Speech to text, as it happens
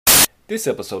This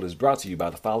episode is brought to you by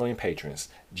the following patrons: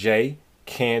 Jay,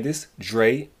 Candace,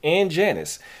 Dre, and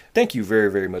Janice. Thank you very,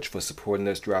 very much for supporting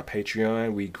us through our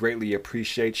Patreon. We greatly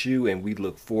appreciate you, and we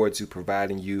look forward to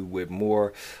providing you with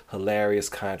more hilarious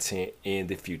content in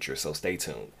the future. So stay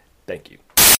tuned. Thank you.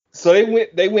 So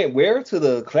they went where? To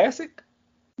the Classic?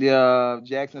 The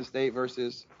Jackson State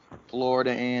versus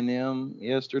Florida A&M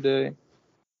yesterday.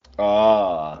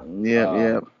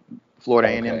 Yeah. Florida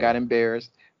A&M got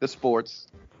embarrassed. The sports,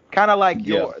 kind of like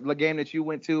the game that you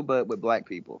went to, but with black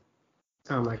people.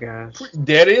 Oh my gosh.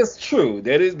 That is true.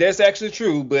 That's actually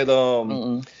true. But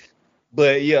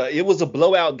but yeah, it was a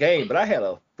blowout game. But I had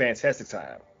a fantastic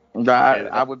time.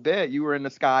 I would bet you were in the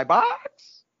skybox.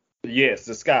 Yes,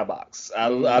 the skybox. I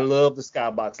love the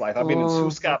skybox life. I've been to two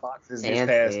skyboxes this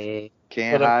past.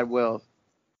 Can't hide wealth.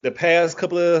 The past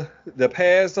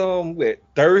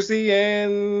Thursday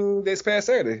and this past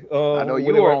Saturday. I know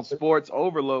you were on sports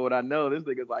overload. I know this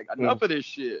nigga's like, enough of this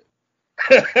shit.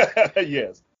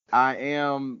 Yes. I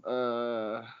am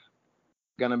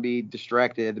gonna be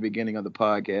distracted at the beginning of the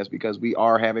podcast because we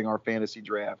are having our fantasy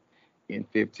draft in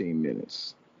 15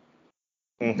 minutes.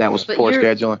 That was poor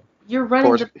scheduling. You're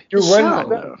running the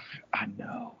show. I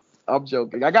know. I'm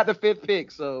joking. I got the 5th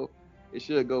pick, so it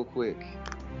should go quick.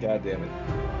 God damn it.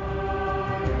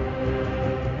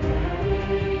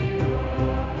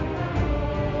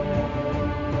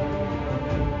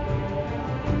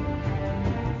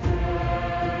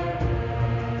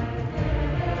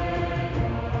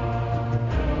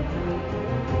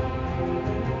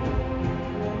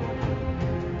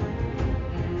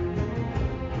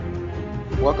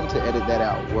 Welcome to Edit That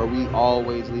Out, where we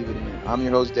always leave it in. I'm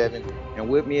your host, Devin, and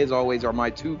with me, as always, are my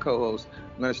two co-hosts.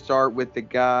 I'm going to start with the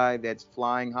guy that's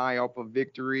flying high off of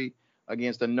victory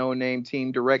against a no-name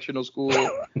team directional school.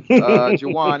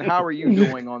 Jawan, how are you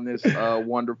doing on this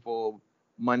wonderful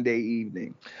Monday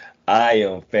evening? I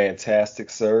am fantastic,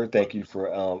 sir. Thank you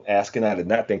for asking. I did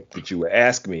not think that you would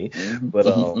ask me, but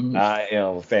I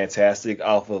am fantastic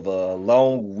off of a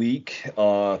long week,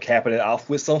 capping it off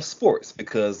with some sports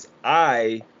because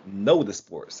I know the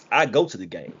sports. I go to the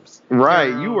games. Right.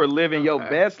 You were living your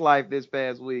best life this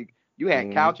past week. You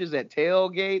had couches at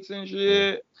tailgates and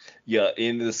shit. Yeah,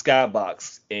 in the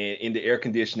skybox and in the air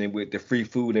conditioning with the free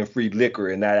food and free liquor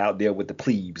and not out there with the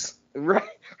plebes. Right.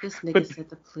 This nigga said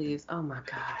the plebes. Oh my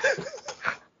god.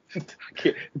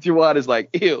 Jawad is like,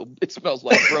 ew, it smells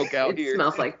like broke out here. It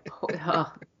smells like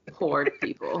poured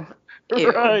people.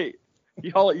 Ew. Right.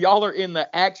 Y'all are in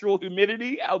the actual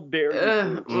humidity? How dare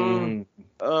you?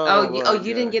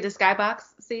 You didn't get a skybox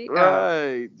seat?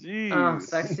 Right. Jeez. Oh,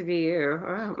 sucks to be you.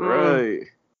 Right.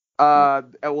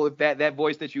 Well, if that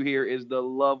voice that you hear is the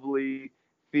lovely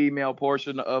female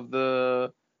portion of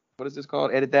the, what is this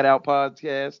called? Edit That Out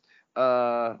podcast.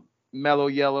 Mellow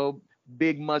Yellow,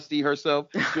 Big Musty herself.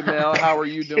 Jamel, how are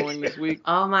you doing this week?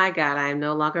 Oh my god, I am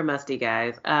no longer musty,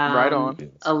 guys. Right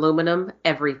on. Aluminum,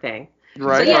 everything.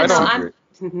 Right. So, yeah, right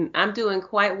on. I'm doing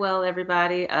quite well,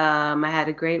 everybody. I had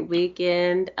a great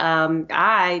weekend.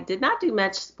 I did not do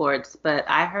much sports, but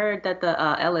I heard that the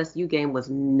LSU game was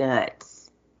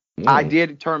nuts. I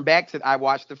did turn back to. I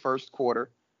watched the first quarter.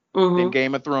 Then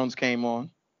Game of Thrones came on.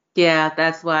 Yeah,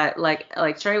 that's why.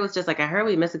 Like Trey was just like, I heard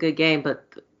we missed a good game, but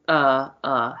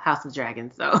House of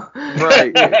Dragons. So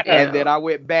right. And then I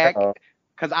went back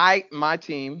because my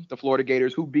team, the Florida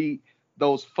Gators, who beat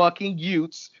those fucking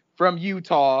Utes from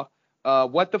Utah.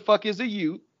 What the fuck is a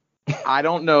Ute? I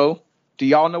don't know. Do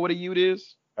y'all know what a Ute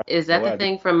is? Is that the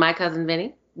thing from My Cousin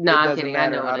Vinny? No, I'm kidding.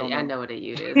 Matter. I know what a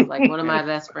Ute is. Like one of my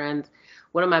best friends,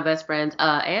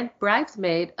 and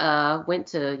bridesmaid went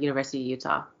to University of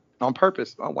Utah. On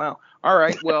purpose. Oh, wow. All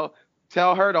right. Well,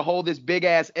 tell her to hold this big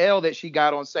ass L that she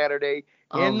got on Saturday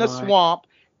in the swamp.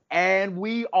 And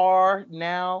we are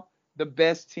now the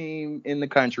best team in the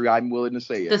country. I'm willing to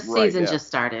say it. The season just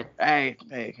started. Hey.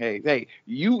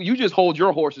 You just hold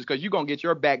your horses because you're going to get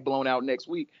your back blown out next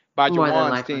week by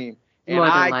Jawan's team. And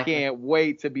I can't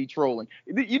wait to be trolling.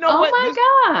 You know what? Oh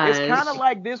my gosh. It's kind of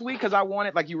like this week because I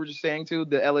wanted, like you were just saying too,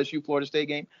 the LSU Florida State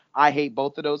game. I hate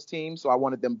both of those teams, so I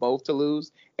wanted them both to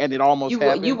lose, and it almost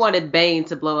happened. You wanted Bane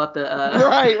to blow up the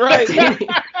right.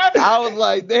 I was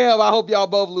like, damn, I hope y'all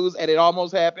both lose, and it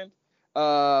almost happened.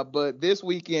 But this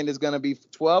weekend is gonna be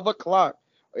 12 o'clock.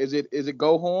 Is it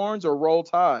Go Horns or Roll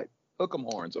Tide? Hook 'em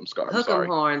Horns. I'm sorry. Hook 'em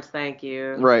Horns. Thank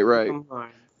you. Right. Hook 'em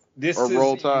Horns.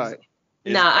 Roll Tide.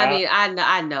 I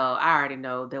know. I already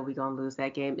know that we're going to lose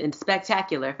that game in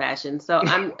spectacular fashion. So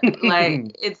I'm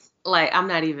like, it's like, I'm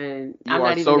not even.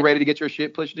 Ready to get your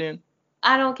shit pushed in?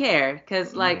 I don't care.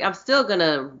 Because, like, I'm still going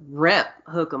to rep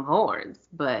Hook 'em Horns.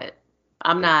 But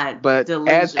I'm not But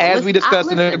delusional. as we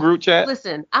discussed in the group chat,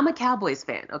 Listen, I'm a Cowboys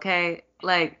fan, okay?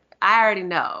 Like, I already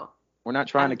know. we're not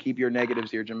trying to keep your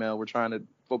negatives here, Jamel. We're trying to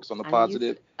focus on the I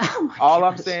positive. oh All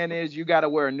I'm gosh. saying is you got to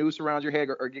wear a noose around your head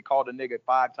or get called a nigga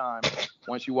 5 times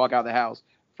once you walk out the house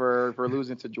for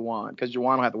losing to Juwan, because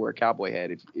Juwan will have to wear a cowboy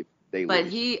hat if they But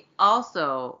lose. he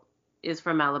also is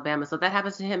from Alabama, so that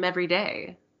happens to him every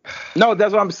day. No,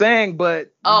 that's what I'm saying.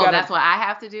 But that's why I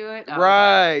have to do it. Oh,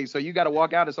 right. okay. So you got to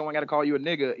walk out and someone got to call you a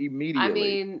nigga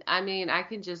immediately. I mean, I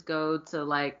can just go to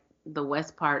like the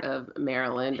west part of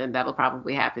Maryland, and that'll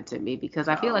probably happen to me because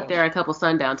I feel like there are a couple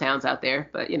sundown towns out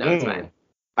there. But it's fine.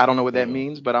 I don't know what that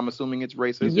means, but I'm assuming it's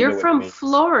racist. You're from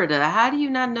Florida. How do you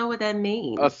not know what that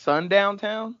means? A sundown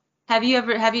town?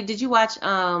 Did you watch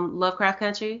Lovecraft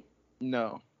Country?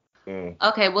 No.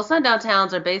 Okay, well, sundown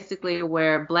towns are basically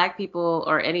where black people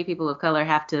or any people of color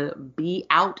have to be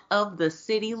out of the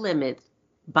city limits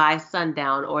by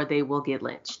sundown or they will get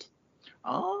lynched.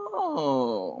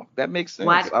 Oh, that makes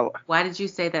sense. Why did you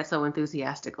say that so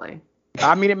enthusiastically?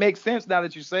 I mean, it makes sense now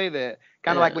that you say that.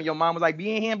 Kind of like when your mom was like,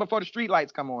 be in here before the street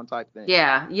lights come on type thing.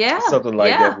 Yeah. Something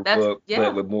like that,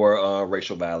 but with more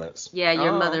racial violence. Yeah,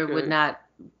 your mother would not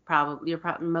your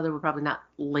mother would probably not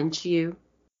lynch you.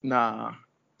 Nah.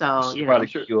 So,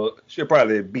 she'll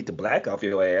probably beat the black off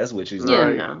your ass, which is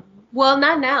right. No. Well,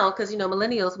 not now, because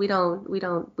millennials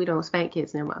we don't spank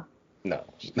kids anymore. No,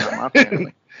 not my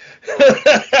family.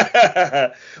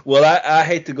 Well, I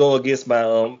hate to go against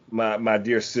my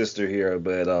dear sister here,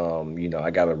 but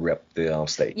I gotta rep the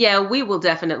state. Yeah, we will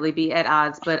definitely be at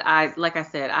odds, but like I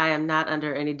said, I am not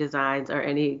under any designs or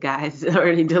any guise or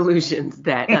any delusions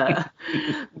that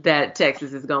that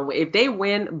Texas is going to win. If they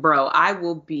win, bro, I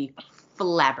will be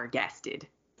flabbergasted.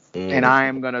 And I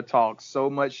am gonna talk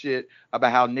so much shit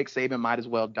about how Nick Saban might as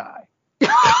well die.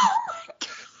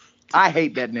 I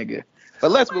hate that nigga.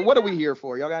 But what are we here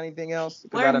for? Y'all got anything else?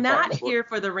 We're not here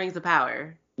for the Rings of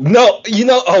Power. No,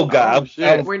 oh God.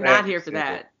 We're not here for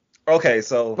that. Okay,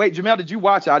 so. Wait, Jamel, did you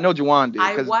watch it? I know Juwan did.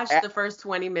 I watched the first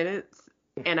 20 minutes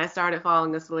and I started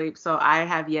falling asleep, so I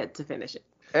have yet to finish it.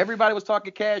 Everybody was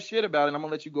talking cash shit about it, and I'm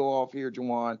gonna let you go off here,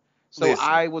 Juwan. So listen.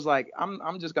 I was like,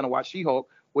 I'm just gonna watch She-Hulk,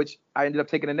 which I ended up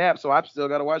taking a nap, so I've still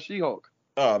gotta watch She-Hulk.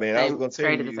 Oh man, I was gonna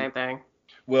tell you the same thing.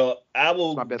 Well, I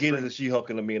will get into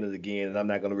She-Hulk in a minute again, and I'm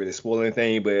not going to really spoil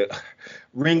anything, but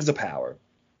Rings of Power.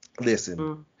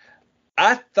 Listen,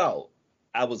 I thought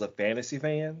I was a fantasy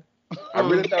fan. I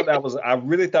really thought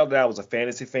that I was a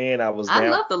fantasy fan. I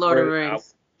love the Lord of the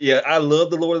Rings. I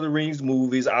love the Lord of the Rings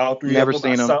movies. All 3 Never of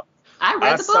them. seen them. I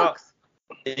read the books.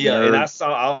 Yeah, and I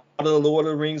saw all the Lord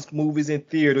of the Rings movies in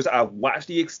theaters. I watched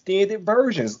the extended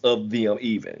versions of them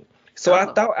even. So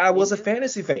I thought I was a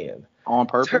fantasy fan. On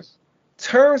purpose?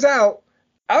 Turns out,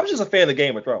 I was just a fan of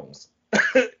Game of Thrones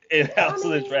and House of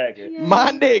the Dragon. Yeah.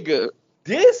 My nigga.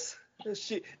 This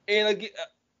shit. And again,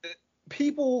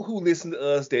 people who listen to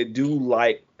us that do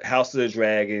like House of the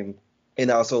Dragon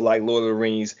and also like Lord of the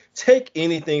Rings, take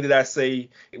anything that I say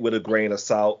with a grain of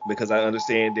salt, because I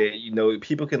understand that,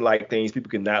 people can like things, people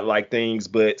can not like things,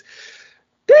 but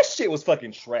that shit was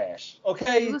fucking trash,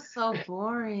 okay? It was so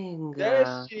boring.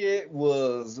 That shit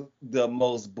was the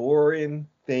most boring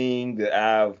thing that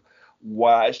I've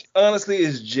watched. Honestly,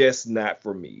 it's just not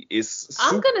for me.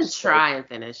 I'm gonna try and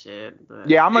finish it. But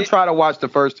yeah, I'm gonna try to watch the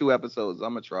first 2 episodes.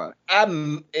 I'm gonna try.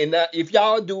 If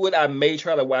y'all do it, I may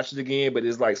try to watch it again, but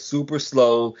it's like super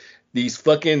slow. These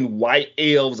fucking white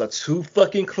elves are too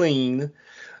fucking clean.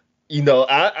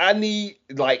 I need,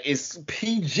 like, it's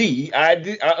PG.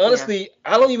 I honestly,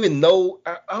 I don't even know.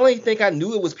 I don't even think I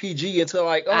knew it was PG until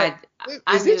I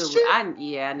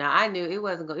knew it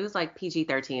wasn't. It was like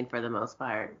PG-13 for the most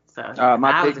part. So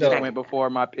my pig just went before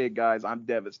my pig, guys. I'm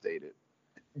devastated.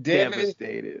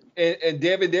 Devastated. And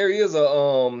Devin, there's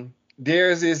a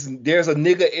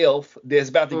nigga elf that's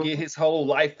about to get his whole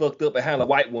life fucked up behind a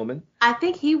white woman. I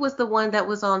think he was the one that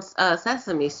was on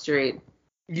Sesame Street.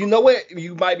 You know what?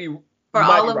 You might be for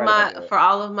all of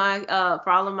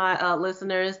my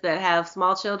listeners that have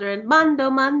small children. Mundo.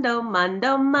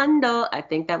 I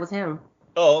think that was him.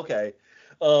 Oh, okay.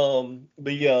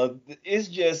 But yeah,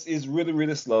 it's really,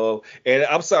 really slow. And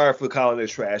I'm sorry for calling it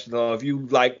trash. If you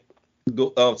like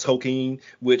Tolkien,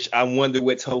 which I wonder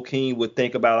what Tolkien would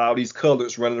think about all these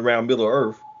colors running around Middle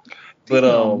Earth. But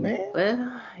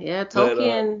Tolkien,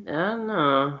 I don't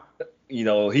know.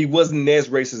 He wasn't as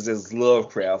racist as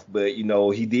Lovecraft, but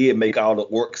he did make all the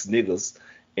orcs niggas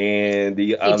and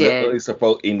the Easter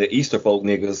folk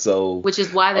niggas. So which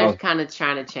is why they're kind of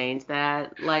trying to change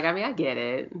that. Like, I mean, I get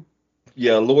it.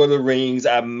 Yeah, Lord of the Rings,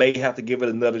 I may have to give it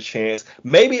another chance.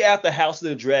 Maybe after House of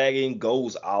the Dragon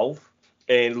goes off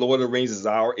and Lord of the Rings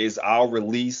is all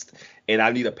released, and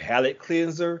I need a palate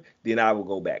cleanser, then I will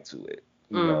go back to it.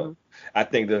 You know, I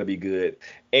think that'll be good.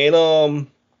 And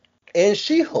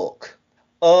She-Hulk.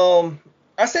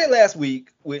 I said last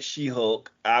week with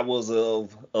She-Hulk, I was a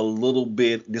little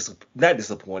bit not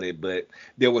disappointed, but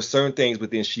there were certain things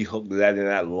within She-Hulk that I did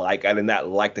not like. I did not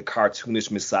like the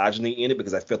cartoonish misogyny in it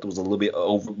because I felt it was a little bit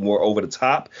more over the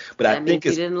top. But that means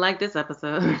you didn't like this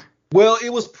episode. Well,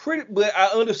 it was pretty, but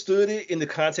I understood it in the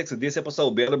context of this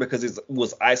episode better because it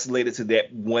was isolated to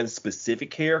that one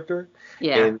specific character.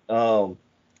 Yeah. And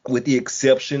with the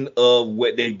exception of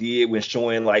what they did when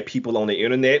showing like people on the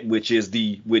internet, which is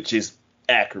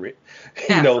accurate,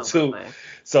 you know, too.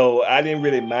 So I didn't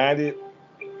really mind it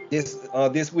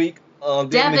this week.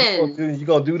 Devin, you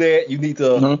gonna do that? You need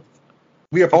to.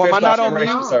 We are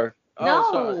professional, sir.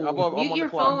 No, mute your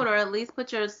phone or at least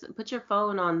put your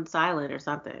phone on silent or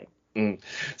something.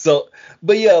 So,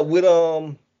 but yeah, with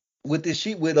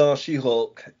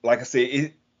She-Hulk, like I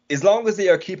said, as long as they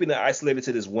are keeping it isolated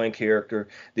to this one character,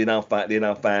 then I'm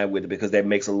fine with it because that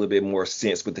makes a little bit more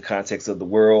sense with the context of the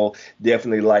world.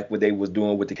 Definitely like what they was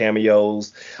doing with the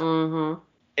cameos.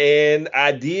 And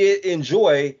I did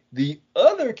enjoy the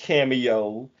other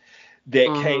cameo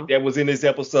that was in this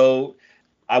episode.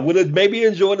 I would have maybe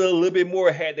enjoyed it a little bit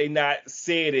more had they not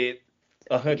said it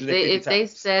 150 times. If they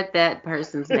said that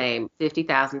person's name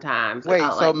 50,000 times. Wait,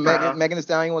 so Megan Thee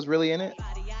Stallion was really in it?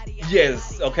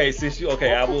 Yes. Okay.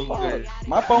 I will.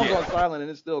 My phone's on silent and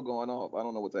it's still going off. I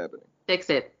don't know what's happening. Fix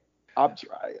it. I'm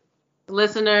trying.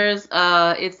 Listeners,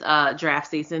 it's draft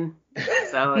season.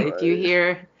 So if you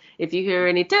hear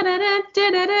any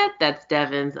da-da-da, that's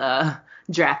Devin's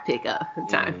draft pickup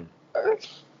time.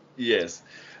 Yes.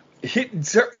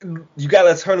 You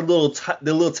gotta turn the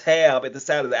little tab at the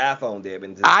side of the iPhone,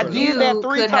 Devin. I did that 3 times.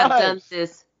 You could have done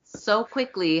this so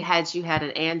quickly had you had an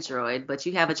Android, but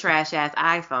you have a trash ass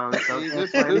iPhone, so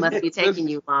therefore it must be taking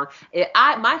you long.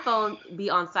 My phone be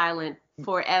on silent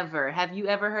forever. Have you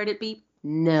ever heard it beep?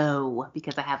 No,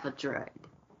 because I have a Droid.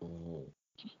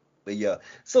 But yeah,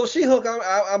 so She-Hulk,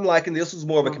 I'm liking this. Was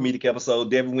more of a comedic episode.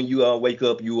 Devin, when you wake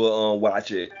up, you will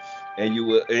watch it. And you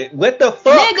will. What the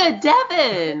fuck? Nigga,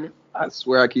 Devin! I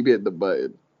swear I keep hitting the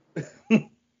button.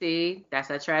 See, that's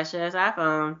a trash ass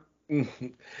iPhone.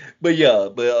 But yeah,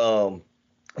 other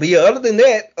than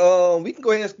that, we can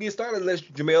go ahead and get started. Unless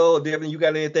Jamel or Devin, you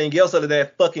got anything else other than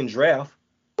that fucking draft?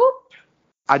 Whoop.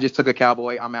 I just took a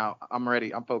cowboy. I'm out. I'm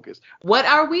ready. I'm focused. What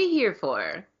are we here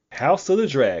for? House of the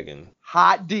Dragon.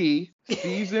 Hot D,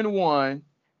 season 1,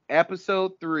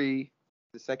 episode 3.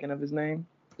 The second of his name?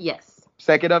 Yes.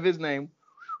 Second of his name.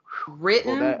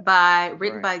 Written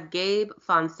by Gabe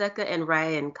Fonseca and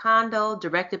Ryan Kondo,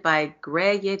 directed by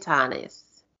Greg Yaitanes.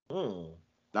 I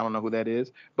don't know who that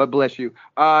is, but bless you.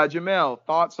 Jamel,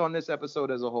 thoughts on this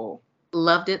episode as a whole?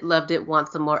 Loved it, want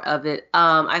some more of it.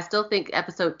 I still think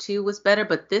episode 2 was better,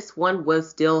 but this one was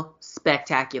still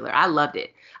spectacular. I loved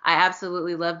it. I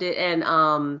absolutely loved it.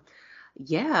 And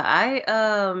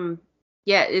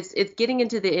it's getting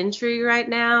into the intrigue right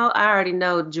now. I already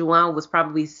know Juwan was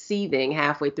probably seething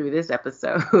halfway through this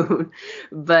episode,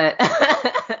 but no,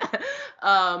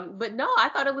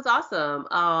 I thought it was awesome.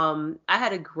 I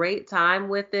had a great time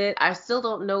with it. I still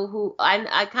don't know who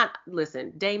I can't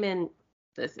listen. Damon.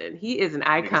 Listen, he is an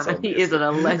icon. He is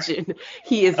a legend.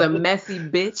 He is a messy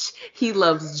bitch. He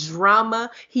loves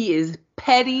drama. He is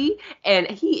petty, and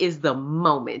he is the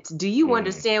moment. Do you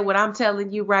understand what I'm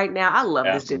telling you right now? I love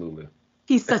this dude.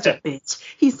 He's such a bitch.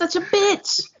 He's such a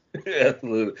bitch.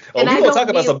 Absolutely. Oh, we're going to talk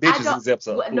about some bitches in this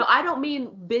episode. No, I don't mean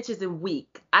bitches and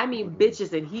weak. I mean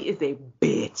bitches and he is a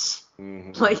bitch.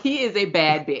 Like, he is a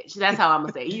bad bitch. That's how I'm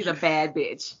going to say. He's a bad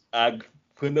bitch. I'm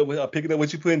picking up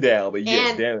what you're putting down, but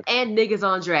yes, damn it. And niggas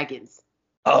on dragons.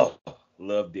 Oh,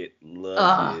 loved it.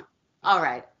 All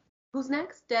right. Who's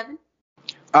next, Devin?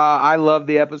 I love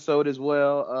the episode as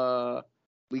well.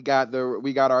 We got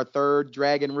our third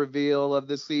dragon reveal of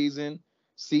the season,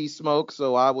 Sea Smoke.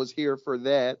 So I was here for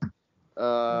that. The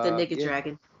nigga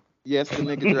dragon. Yes, the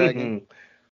nigga dragon.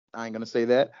 I ain't gonna say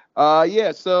that. I'm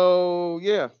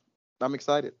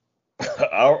excited.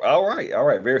 All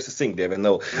right. Very succinct, Devin.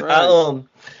 No, right.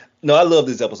 I love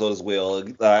this episode as well.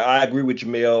 I agree with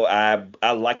Jamel.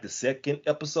 I like the second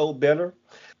episode better,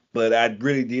 but I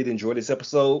really did enjoy this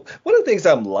episode. One of the things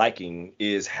I'm liking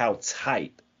is how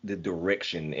tight the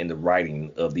direction and the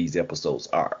writing of these episodes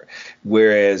are.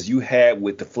 Whereas you had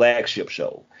with the flagship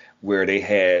show, where they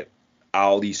had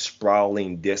all these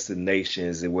sprawling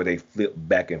destinations and where they flip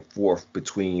back and forth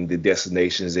between the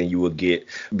destinations, and you will get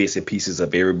bits and pieces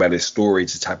of everybody's story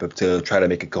to try to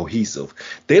make it cohesive.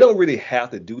 They don't really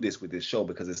have to do this with this show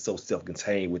because it's so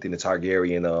self-contained within the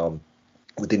Targaryen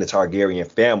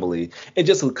family and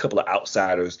just a couple of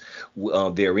outsiders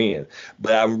therein.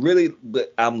 But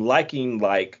I'm liking,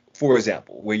 like, for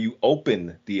example, where you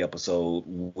open the episode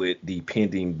with the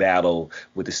pending battle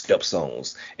with the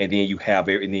Stepstones, and then you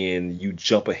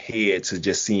jump ahead to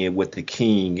just seeing what the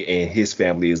king and his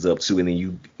family is up to, and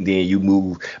then you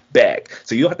move back.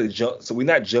 So you don't have to jump. So we're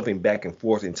not jumping back and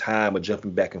forth in time or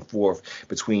jumping back and forth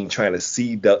between trying to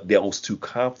see those two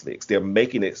conflicts. They're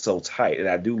making it so tight, and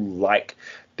I do like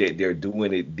that they're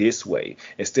doing it this way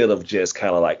instead of just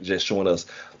kind of like just showing us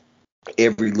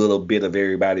every little bit of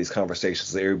everybody's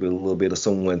conversations, every little bit of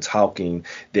someone talking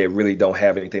that really don't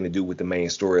have anything to do with the main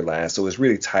storyline. So it's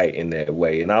really tight in that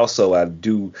way. And also I'm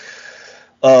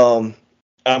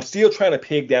still trying to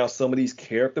peg down some of these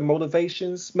character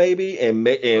motivations maybe,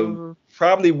 and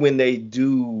probably when they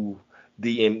do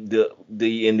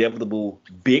the inevitable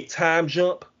big time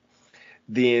jump,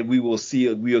 then we'll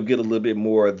get a little bit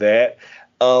more of that.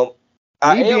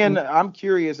 I'm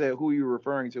curious at who you're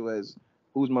referring to as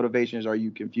whose motivations are you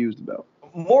confused about?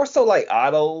 More so like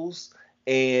Otto's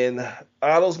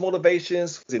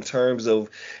motivations in terms of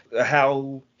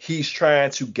how he's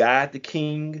trying to guide the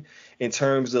king in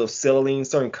terms of settling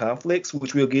certain conflicts,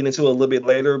 which we'll get into a little bit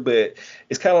later. But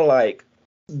it's kind of like,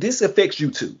 this affects you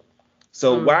too.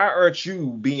 So why aren't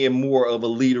you being more of a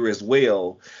leader as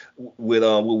well with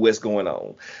what's going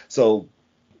on? So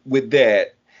with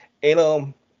that,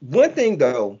 and one thing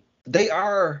though, they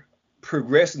are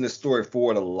progressing the story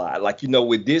forward a lot. Like,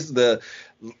 with this, the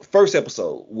first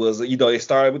episode was, it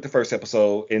started with the first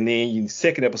episode, and then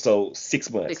second episode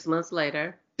 6 months. 6 months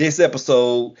later. This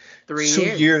episode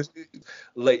 3 years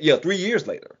late. Yeah, 3 years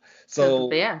later.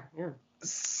 So yeah.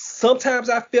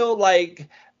 Sometimes I felt like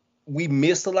we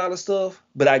missed a lot of stuff,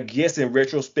 but I guess in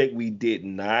retrospect we did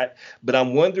not. But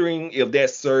I'm wondering if that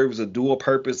serves a dual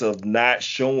purpose of not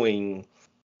showing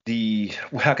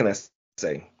how can I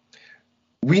say?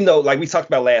 We know, like we talked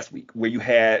about last week, where you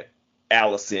had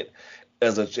Alicent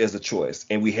as a choice,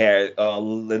 and we had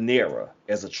Rhaenyra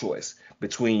as a choice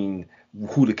between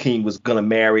who the king was gonna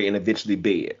marry and eventually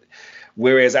bed.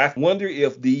 Whereas I wonder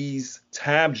if these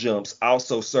time jumps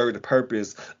also serve the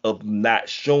purpose of not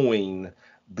showing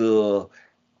the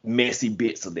messy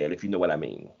bits of that, if you know what I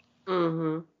mean.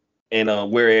 Mm-hmm.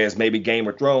 And whereas maybe Game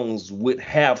of Thrones would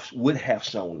have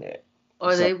shown that.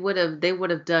 Or they would have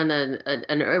done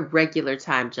an irregular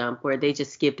time jump where they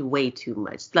just skipped way too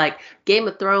much. Like Game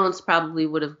of Thrones probably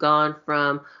would have gone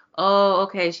from, oh,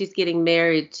 okay, she's getting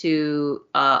married to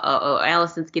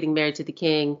Alicent's getting married to the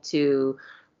king, to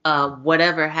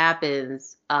whatever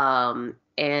happens, and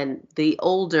the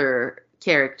older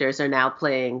characters are now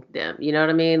playing them. You know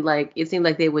what I mean? Like, it seemed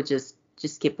like they would just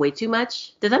skip way too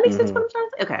much. Does that make sense what I'm trying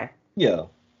to say? Okay. Yeah.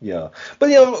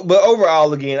 But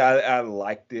overall, again, I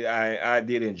liked it. I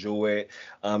did enjoy it.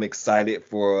 I'm excited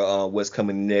for what's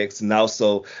coming next, and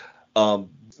also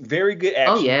very good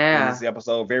action in this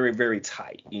episode. Very, very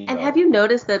tight. And have you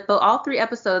noticed that all 3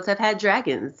 episodes have had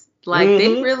dragons? Like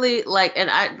they really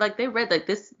they read like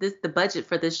this the budget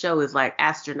for this show is like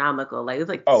astronomical. Like it's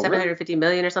like $750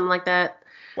 million or something like that.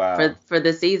 Wow. For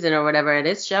the season or whatever, and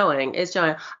it's showing.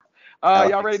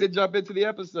 Y'all ready to jump into the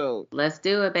episode? Let's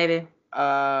do it, baby.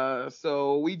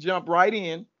 So we jump right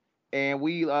in, and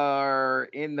we are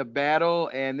in the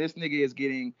battle, and this nigga is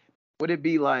getting, would it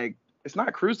be like, it's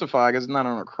not crucified because it's not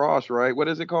on a cross, right? What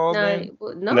is it called?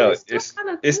 No,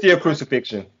 it's still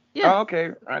crucifixion. Yeah. Oh,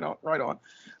 okay, right on.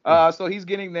 So he's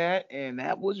getting that, and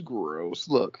that was gross.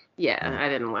 Look. Yeah, I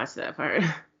didn't watch that part.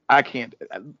 I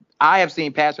have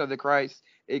seen Passion of the Christ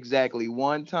exactly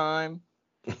one time,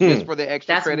 just for the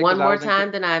extra credit. That's one more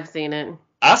time than I've seen it.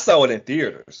 I saw it in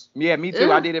theaters. Yeah, me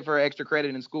too. I did it for extra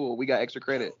credit in school. We got extra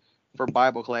credit for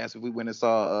Bible class if we went and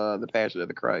saw the Passion of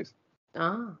the Christ.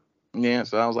 Oh. Yeah,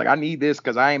 so I was like, I need this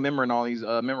because I ain't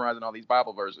memorizing all these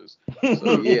Bible verses.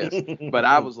 So yes, but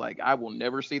I was like, I will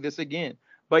never see this again.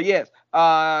 But yes,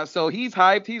 so he's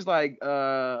hyped. He's like,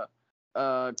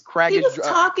 Crack. He was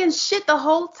talking shit the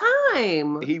whole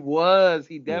time. He was.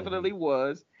 He definitely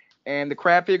was. And the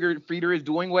crab feeder is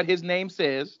doing what his name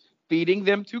says, feeding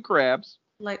them to crabs.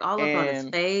 Like all up on his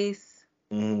face.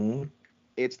 Mm-hmm.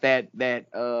 It's that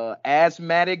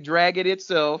asthmatic dragon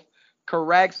itself.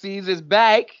 Caraxes is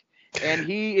back. And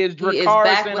he is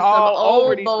Dracarys all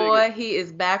over these niggas. He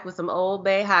is back with some Old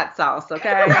Bay hot sauce,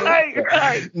 okay?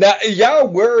 Right. Now, y'all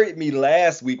worried me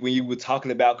last week when you were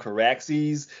talking about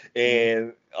Caraxes,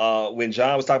 and when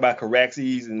John was talking about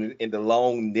Caraxes and the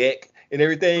long neck and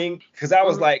everything, because I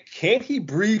was like, can't he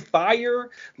breathe fire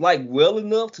like well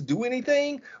enough to do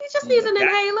anything? He just needs an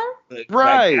inhaler.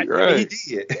 Right, right.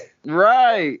 He did.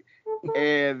 Right.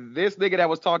 And this nigga that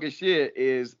was talking shit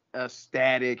is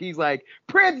ecstatic. He's like,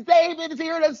 Prince David is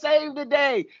here to save the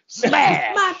day.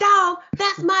 Smash. My dog.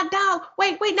 That's my dog.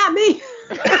 Wait, not me.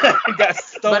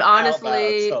 But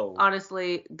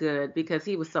honestly, good, because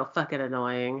he was so fucking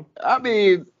annoying. I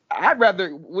mean,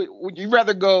 would you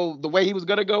rather go the way he was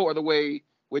gonna go or the way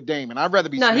with Damon? I'd rather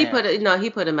be smashed. He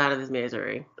put him out of his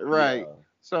misery. Right. Yeah.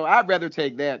 So I'd rather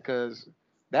take that, because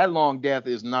that long death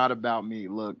is not about me.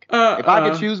 Look, if I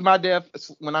could choose my death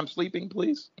when I'm sleeping,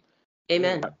 please.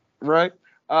 Amen. Right.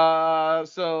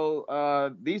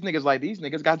 So these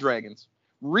niggas got dragons.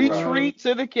 Retreat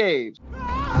to the caves.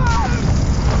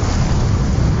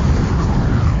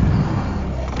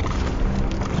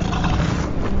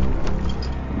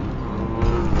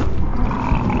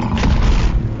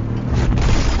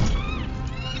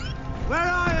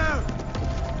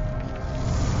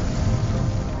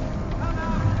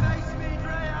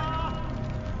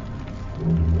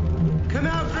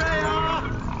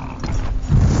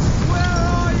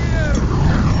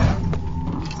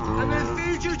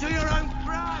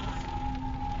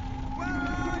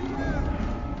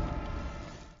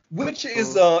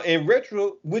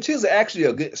 Which is actually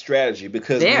a good strategy,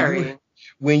 because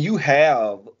when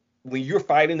you're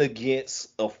fighting against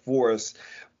a force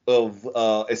of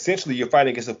essentially you're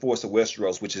fighting against a force of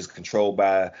Westeros, which is controlled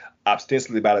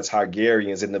ostensibly by the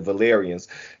Targaryens and the Valyrians.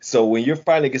 So when you're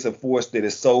fighting against a force that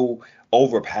is so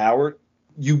overpowered,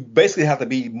 you basically have to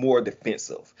be more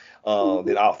defensive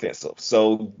than offensive.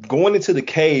 So going into the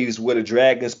caves where the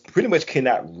dragons pretty much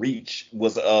cannot reach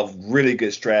was a really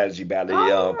good strategy by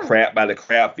the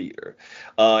crab feeder.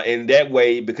 And that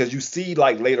way, because you see,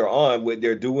 like, later on, what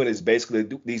they're doing is basically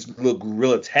these little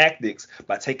guerrilla tactics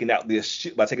by taking out these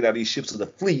ships of the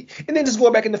fleet and then just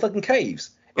going back in the fucking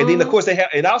caves. And then of course they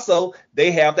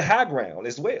have the high ground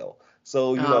as well.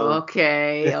 So, you know.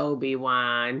 Okay,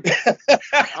 Obi-Wan.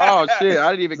 Oh, shit.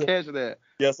 I didn't even catch that.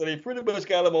 Yeah, so they pretty much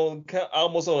got him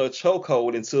almost on a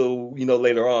chokehold until,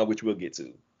 later on, which we'll get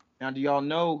to. Now, do y'all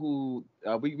know who,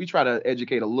 we try to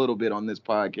educate a little bit on this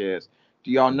podcast. Do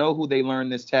y'all know who they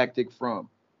learned this tactic from,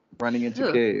 running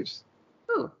into caves?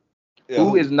 Who?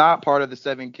 Who is not part of the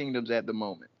Seven Kingdoms at the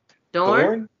moment?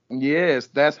 Dorne? Yes,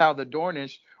 that's how the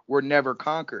Dornish were never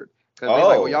conquered. Because they're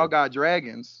like, well, y'all got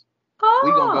dragons.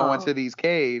 We gonna go into these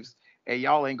caves, and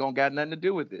y'all ain't gonna got nothing to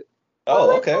do with it.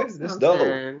 Oh, okay, that's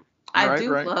dope. I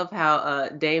do love how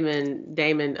Damon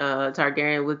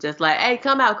Targaryen was just like, "Hey,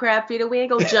 come out, crab feeder. We ain't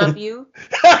gonna jump you.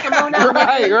 Come on out,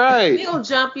 right. We ain't gonna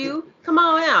jump you. Come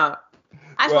on out.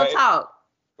 I just wanna talk."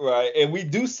 Right, and we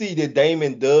do see that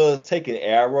Damon does take an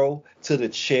arrow to the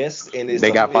chest, and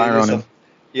they got fire on him.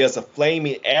 It's a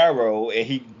flaming arrow, and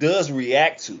he does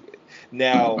react to it.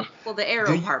 Now, well, the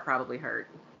arrow part probably hurt.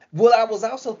 Well, I was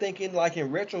also thinking, like,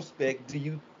 in retrospect,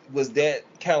 was that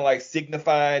kind of like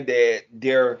signifying that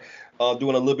they're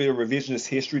doing a little bit of revisionist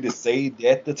history to say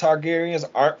that the Targaryens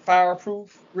aren't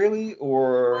fireproof, really,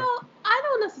 or? Well, I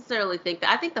don't necessarily think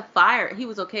that. I think the fire, he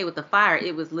was okay with the fire.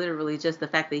 It was literally just the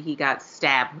fact that he got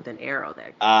stabbed with an arrow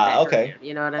that okay. hurt him.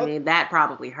 You know what I mean? That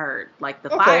probably hurt. Like, the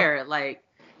fire, like,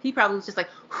 he probably was just like,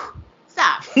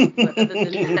 stop. But other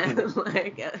than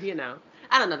that,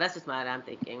 I don't know. That's just what I'm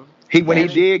thinking. When he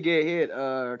did get hit,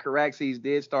 Caraxes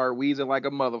did start wheezing like a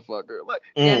motherfucker. Like,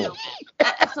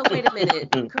 so wait a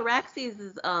minute.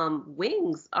 Caraxes'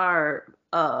 wings are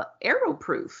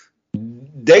arrow-proof. I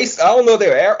don't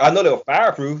know I know they were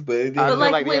fireproof, but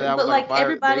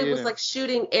everybody was like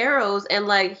shooting arrows, and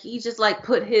like he just like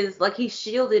put his he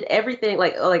shielded everything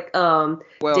well,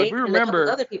 if you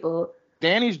remember, other people.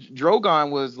 Danny's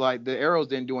Drogon was like the arrows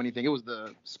didn't do anything. It was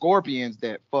the scorpions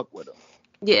that fucked with him.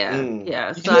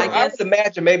 Yeah. So I would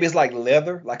imagine maybe it's like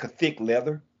leather, like a thick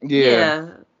leather.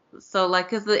 Yeah. So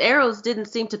because the arrows didn't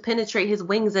seem to penetrate his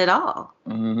wings at all.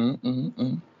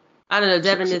 Mm-hmm. I don't know,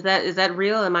 Devin. Is that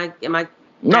real? Am I?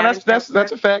 No, that's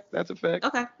a fact. That's a fact.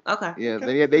 Okay. Yeah,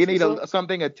 they need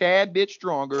something a tad bit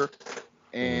stronger.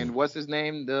 And what's his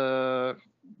name? That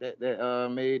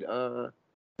made the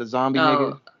zombie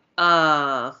nigga.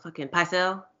 Fucking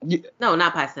Pycelle? Yeah. No,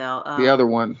 not Pycelle. The other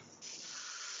one.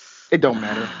 It don't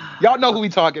matter. Y'all know who we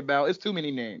talking about. It's too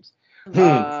many names.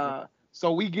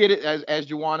 So we get it, as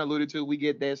Juwan alluded to, we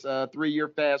get this 3-year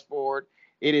fast forward.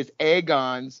 It is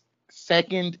Aegon's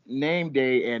second name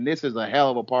day, and this is a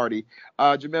hell of a party.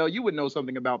 Jamel, you would know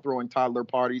something about throwing toddler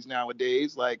parties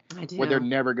nowadays, like where they're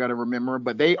never going to remember,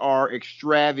 but they are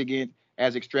extravagant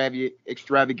as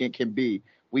extravagant can be.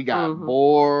 We got Mm-hmm.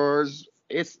 boars.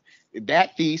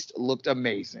 That feast looked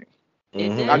amazing.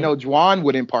 It Mhm. I did. know Juan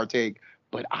wouldn't partake,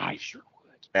 but I sure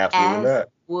would. Absolutely As not.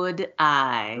 would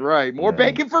I. Right, more No.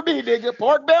 bacon for me, nigga.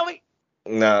 Pork belly.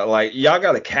 Nah, like y'all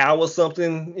got a cow or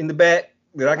something in the back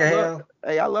that I I can love, have.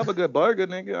 hey, I love a good burger,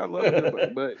 nigga. I love a good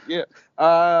burger. But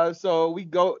yeah. So we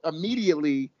go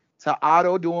immediately to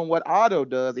Otto doing what Otto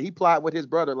does. He plot with his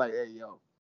brother, like, hey, yo,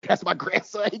 that's my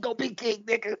grandson. He gonna be king,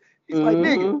 nigga. He's like,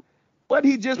 nigga, Mhm. what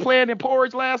he just playing in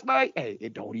porridge last night? Hey,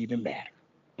 it don't even matter.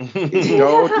 It Mhm.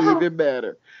 don't even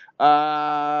matter.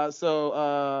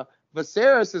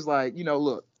 Viserys is like,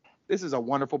 look, this is a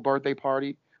wonderful birthday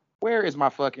party. Where is my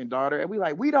fucking daughter? And we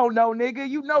like, we don't know, nigga.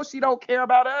 You know she don't care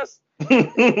about us.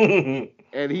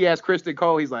 And he asked Kristen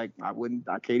Cole, he's like, I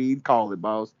can't even call it,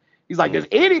 boss. He's like, does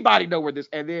anybody know where this?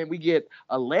 And then we get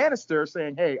a Lannister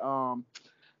saying, hey,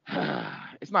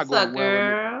 it's not What's up, going well in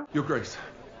the. girl? Your Grace,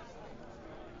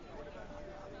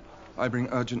 I bring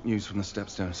urgent news from the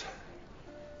Stepstones.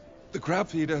 The crab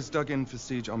feeder has dug in for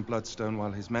siege on Bloodstone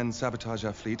while his men sabotage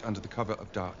our fleet under the cover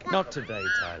of dark. Not today,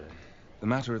 Tyler. The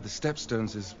matter of the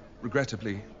Stepstones is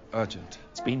regrettably urgent.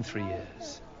 It's been 3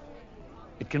 years.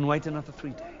 It can wait another 3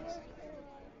 days.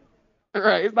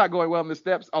 Right, it's not going well in the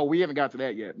steps. Oh, we haven't got to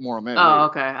that yet. More on that.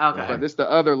 Oh, later. okay. But this the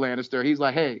other Lannister. He's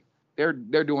like, hey, they're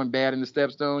doing bad in the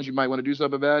Stepstones. You might want to do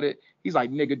something about it. He's like,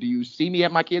 nigga, do you see me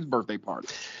at my kid's birthday party?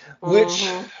 Which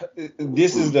Mhm.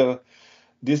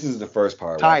 this is the first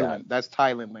part where I got, Tylan. That's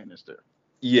Tylan Lannister.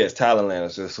 yes, Tyler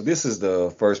Lannister. So this is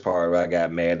the first part where I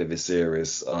got mad at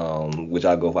Viserys, which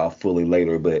I'll go out fully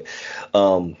later. But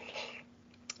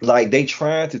like they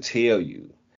trying to tell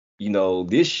you,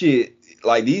 this shit,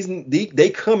 like they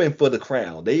coming for the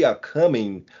crown. They are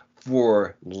coming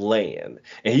for land.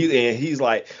 And he's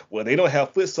like, well, they don't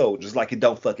have foot soldiers, like it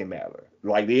don't fucking matter.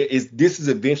 Like this is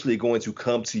eventually going to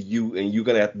come to you and you're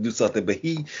gonna have to do something. But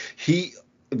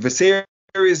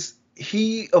Viserys,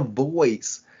 he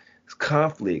avoids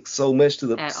conflict so much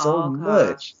At all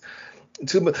costs.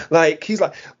 too much. Like he's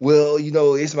like, well,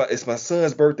 it's my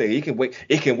son's birthday. It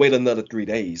can wait another 3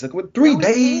 days. Like what, 3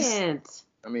 days? Can't.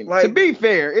 I mean, Like- to be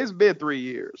fair, it's been 3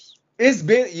 years. It's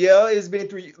been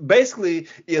 3. Basically,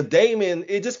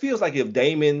 it just feels like if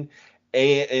Damon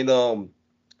and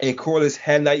Corlys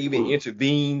had not even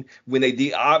intervened when they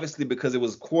did, obviously because it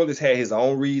was Corlys had his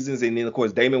own reasons, and then of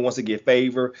course Damon wants to get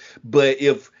favor. But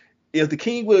if the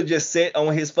king would have just sat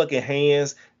on his fucking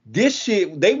hands, this shit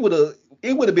it would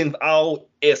have been all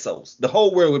Essos. The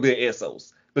whole world would have been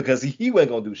Essos because he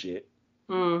wasn't gonna do shit.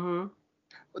 Mm-hmm.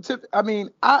 I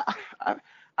mean,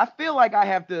 I feel like I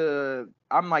have to.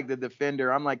 I'm like the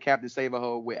defender. I'm like Captain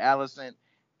Save-A-Ho with Alicent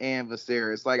and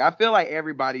Viserys. Like I feel like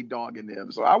everybody dogging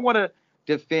them, so I want to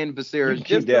defend Viserys keep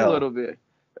just that a up. little bit.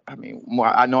 I mean,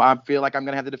 I know I feel like I'm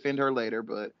gonna have to defend her later,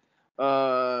 but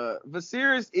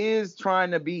Viserys is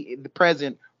trying to be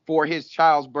present for his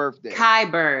child's birthday.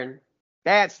 Qyburn.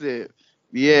 That's it.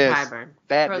 Yes, Qyburn.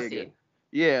 that Proceed. nigga.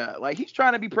 Yeah, like he's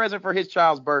trying to be present for his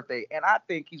child's birthday, and I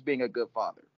think he's being a good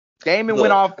father. Damon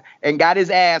went off and got his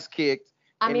ass kicked.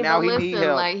 I And mean, now but he need listen,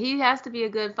 help. like he has to be a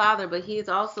good father, but he's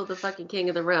also the fucking king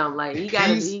of the realm. Like he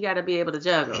gotta be able to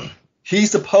juggle.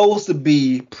 He's supposed to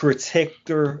be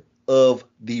protector of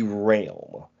the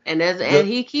realm. And and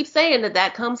he keeps saying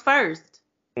that comes first.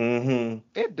 Mm-hmm.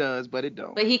 It does, but it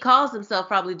don't. But he calls himself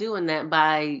probably doing that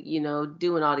by,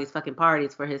 doing all these fucking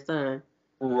parties for his son.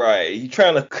 Right. You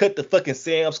trying to cut the fucking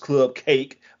Sam's Club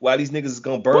cake while these niggas is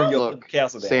gonna burn your Look,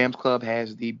 castle down. Sam's Club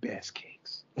has the best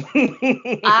cakes.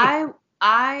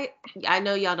 I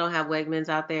know y'all don't have Wegmans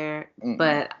out there,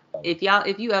 but if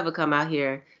you ever come out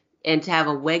here and to have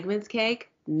a Wegmans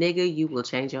cake, nigga, you will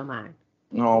change your mind.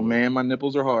 Oh man, my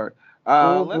nipples are hard.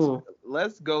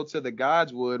 Let's go to the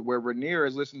Godswood where Rhaenyra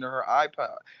is listening to her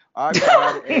iPod, and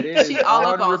it is She all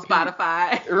up on repeat.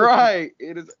 Spotify. Right.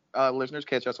 It is. Listeners,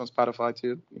 catch us on Spotify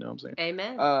too. You know what I'm saying?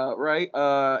 Amen. Right.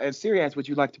 And Siri asks, would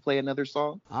you like to play another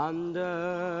song?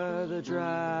 Under the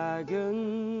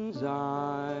dragon's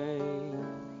eye.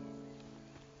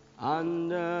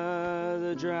 Under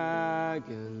the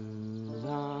dragon's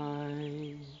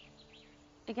eye.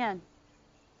 Again,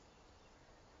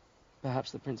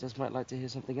 Perhaps the princess might like to hear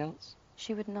something else.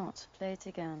 she would not. Play it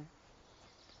again.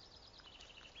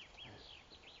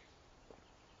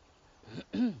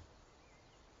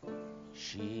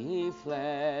 She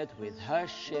fled with her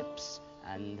ships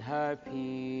and her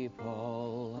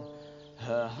people,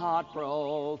 her heart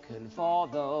broken for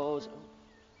those.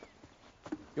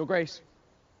 Your Grace.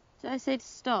 Did I say to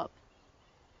stop?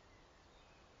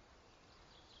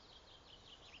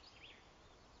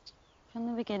 From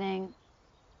the beginning.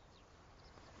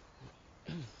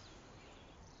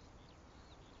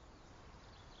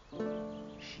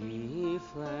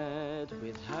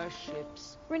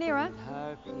 ships Rhaenyra? and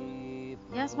her people.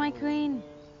 Yes, my queen.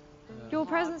 Your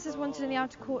presence is wanted in the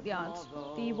outer courtyard.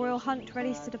 The royal hunt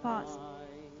ready to depart.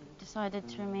 Decided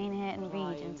to remain here and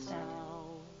read instead.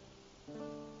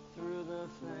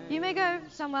 You may go,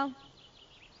 Samuel.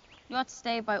 You are to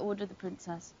stay by order of the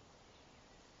princess.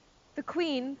 The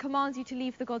Queen commands you to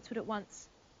leave the Godswood at once.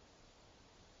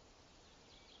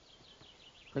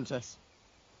 Princess.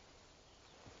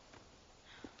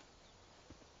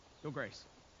 Your Grace.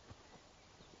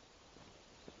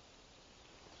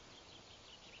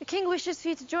 The King wishes for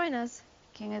you to join us.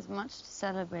 The king has much to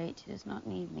celebrate. He does not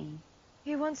need me.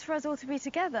 He wants for us all to be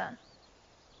together.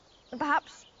 And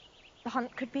perhaps the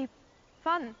hunt could be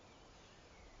fun.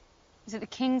 Is it the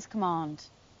king's command?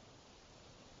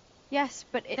 Yes,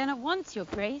 but Then at once, your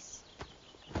grace.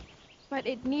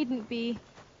 it needn't be.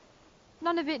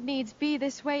 None of it needs be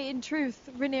this way in truth,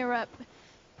 Rhaenyra.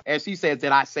 As she says,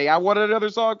 did I say I wanted another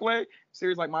song play?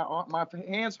 Seriously, like my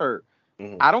hands hurt.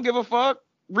 Mhm. I don't give a fuck.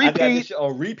 I got this Repeat. shit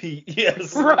on repeat.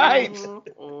 Yes. Right.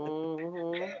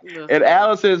 Mhm. And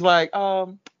Allison's like,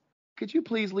 could you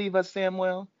please leave us,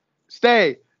 Samuel?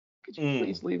 Stay. Could you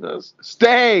please leave us?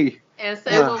 Stay. And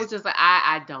Samuel was just like,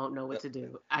 I don't know what to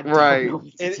do. I don't Right. know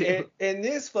what to do. And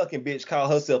this fucking bitch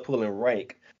called herself pulling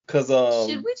rank. Cause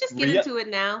Should we just get into it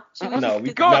now? Should we No, just we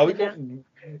get go. into it now?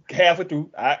 Halfway through.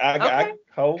 I Okay.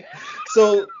 hope.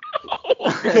 So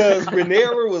because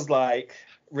Rhaenyra's like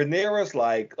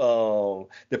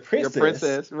the princess. Your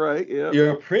princess, right? Yeah.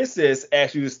 Your princess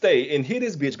asked you to stay, and here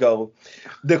this bitch go.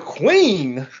 The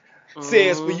queen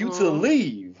says for you to Mhm.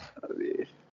 leave.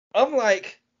 I'm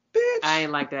like, bitch. I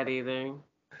ain't like that either.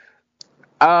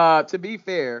 To be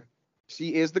fair,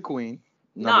 she is the queen.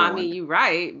 No, number I one. mean you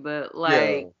right, but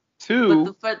like,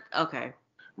 Two, okay.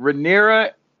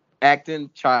 Rhaenyra acting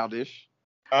childish.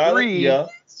 Three, Yeah.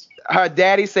 her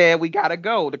daddy said we gotta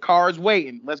go. The car's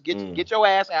waiting. Let's get your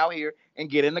ass out here and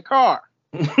get in the car.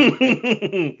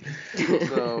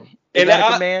 So is And that a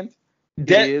I- command?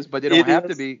 that- It is, but they don't it have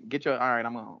is. to be. Get your. All right,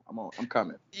 I'm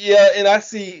coming. Yeah, and I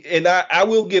see, and I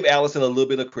will give Allison a little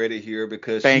bit of credit here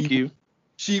because Thank you.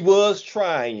 She was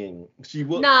trying. She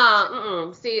was.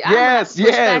 Nah, see, I'm Yes, gonna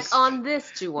push yes. back on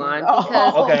this, Juwan, Oh,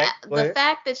 because okay, go the ahead.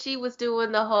 fact that she was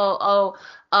doing the whole,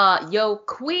 yo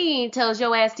queen tells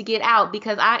your ass to get out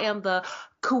because I am the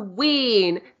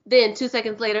queen. Then 2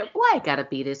 seconds later, why it gotta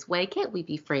be this way? Can't we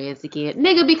be friends again,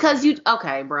 nigga? Because you,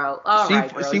 okay, bro. All She-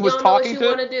 right, bro. she you was don't talking know to-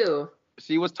 what you want to do.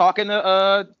 She was talking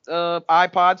to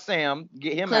iPod Sam.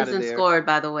 Get him out of Clemson there. scored,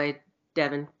 by the way.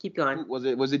 Devin, keep going. Was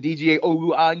it DGA?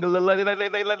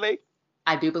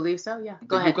 I do believe so. Yeah,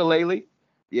 go The ahead. ukulele.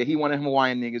 Yeah, he one of them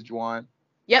Hawaiian niggas, Juwan.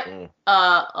 Yep. Mm.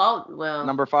 Oh well.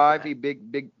 Number 5, okay. he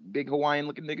big Hawaiian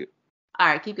looking nigga. All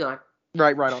right, keep going.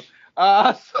 Right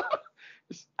on.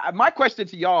 My question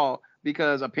to y'all,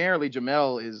 because apparently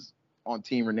Jamel is on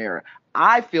Team Rhaenyra.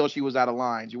 I feel she was out of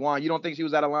line. Juwan, you don't think she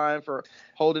was out of line for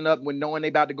holding up when knowing they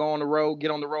about to go on the road,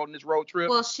 get on the road in this road trip?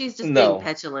 Well, she's just No. being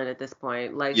petulant at this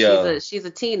point. Like Yeah. she's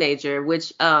a teenager,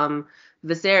 which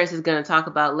Viserys is going to talk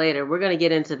about later. We're going to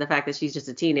get into the fact that she's just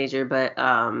a teenager, but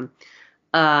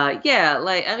yeah,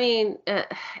 like I mean,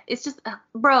 it's just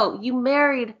bro, you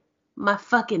married my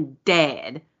fucking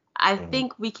dad. I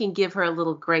think we can give her a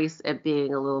little grace at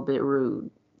being a little bit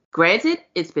rude. Granted,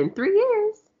 it's been 3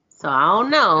 years, so I don't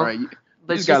know. Right. You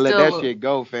But just she's gotta let still, that shit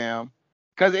go, fam.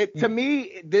 Because it to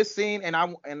me, this scene, and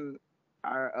I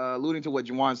alluding to what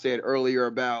Juwan said earlier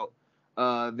about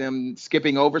them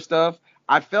skipping over stuff.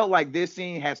 I felt like this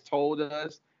scene has told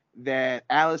us that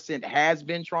Alicent has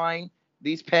been trying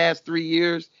these past 3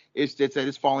 years. It's just that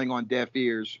it's falling on deaf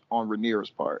ears on Rhaenyra's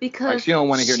part. because like, she don't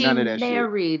want to hear none of that she shit.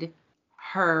 married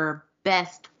her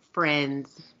best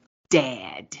friend's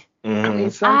dad. Mhm. I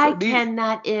mean, I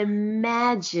cannot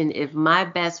imagine if my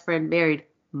best friend married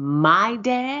my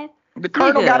dad. the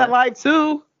Colonel nigga. got a life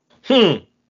too. Not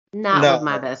No. with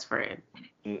my best friend.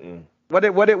 Mm-mm.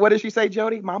 What did she say,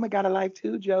 Jody? Mama got a life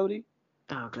too, Jody.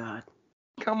 Oh God.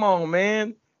 Come on,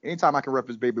 man. Anytime I can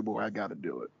reference baby boy, I gotta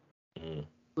do it. Mm.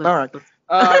 All right.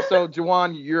 So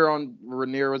Juwan, you're on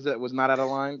Rhaenyra was not out of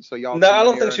line. So y'all. No, I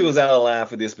don't Rhaenyra think she and- was out of line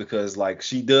for this because like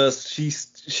she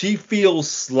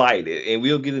feels slighted, and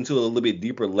we'll get into it a little bit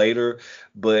deeper later.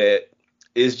 But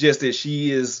it's just that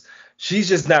she's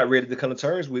just not ready to come to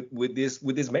terms with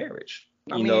this marriage.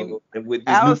 I You mean, know, and with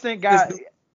this Alicent go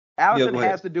Alicent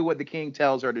ahead. has to do what the king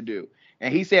tells her to do.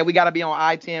 And he said we got to be on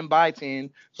I-10 by 10.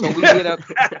 So we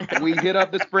hit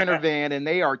up the Sprinter van, and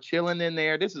they are chilling in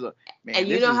there. This is a man. And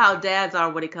you this know is- how dads are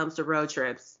when it comes to road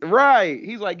trips. right.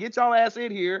 He's like, get y'all ass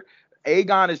in here.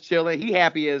 Aegon is chilling. He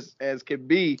happy as could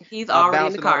be. He's already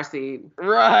in the bouncing car on- seat.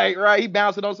 Right. He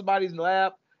bouncing on somebody's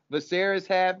lap. Viserys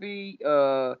happy.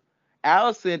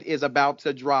 Allison is about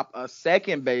to drop a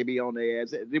second baby on their ass.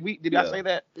 Did I say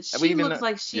that? She looks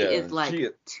like she is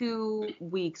like 2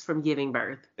 weeks from giving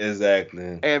birth.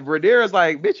 Exactly. And Rhaenyra's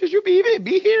like, bitch, should you be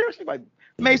here? She's like,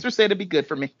 Maester said it'd be good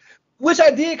for me. Which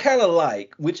I did kind of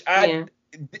like.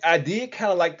 I did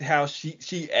kind of like how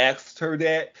she asked her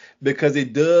that, because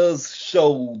it does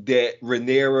show that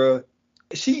Rhaenyra,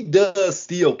 she does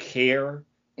still care.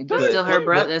 That's still her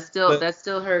brother. That's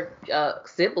still her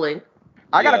sibling.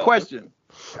 I got a question.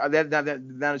 Now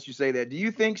that you say that, do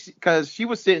you think, because she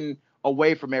was sitting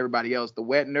away from everybody else, the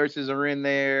wet nurses are in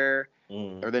there,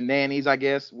 or the nannies, I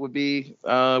guess, would be,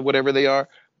 whatever they are,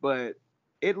 but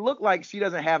it looked like she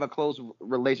doesn't have a close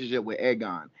relationship with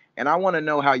Aegon. And I want to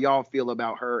know how y'all feel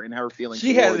about her and her feelings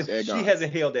towards Aegon. She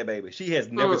hasn't held that baby. She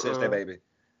has never touched that baby.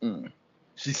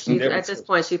 She's never at this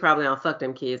point, she probably on fuck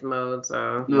them kids mode.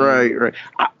 So right.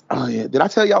 Oh yeah. Did I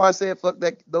tell y'all I said fuck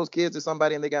those kids to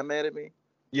somebody and they got mad at me?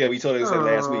 Yeah, we told her this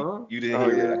last week. You didn't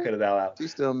hear it. I cut it all out.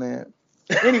 She's still mad.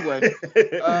 Anyway,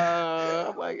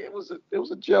 I'm like, it was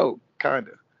a joke, kind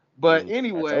of. But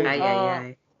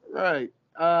anyway, right.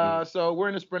 So we're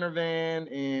in the Sprinter van,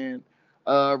 and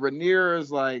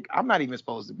Rhaenyra's like, I'm not even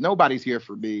supposed to. Nobody's here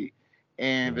for me.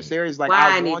 And Viserys like,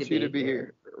 I want you to be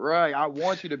here. Right. I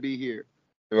want you to be here.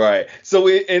 Right. So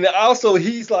and also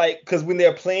he's like, because when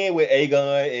they're playing with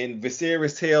Aegon and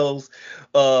Viserys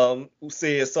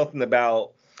says something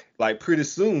about, like, pretty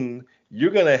soon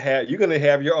you're gonna have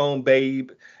your own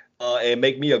babe, and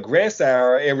make me a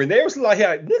grandsire. And Rhaenyra's like,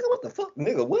 nigga, what the fuck,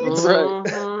 nigga, what? Right.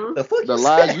 The fuck? The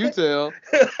lies you tell.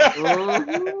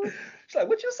 She's like,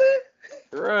 what you said?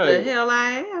 Right. The hell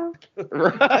I am.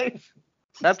 Right.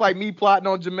 That's like me plotting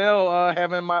on Jamel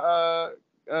having my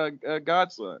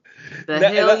godson.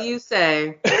 You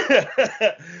say?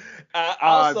 The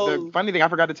funny thing, I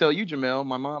forgot to tell you, Jamel.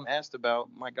 My mom asked about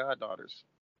my goddaughters.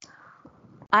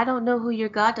 I don't know who your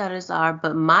goddaughters are,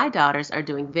 but my daughters are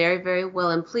doing very, very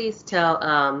well. And please tell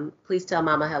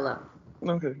Mama hello.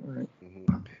 Okay, all right.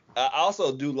 I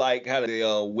also do like how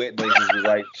the wet blankets was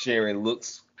like sharing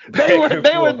looks. They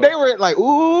were like,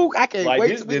 ooh, I can't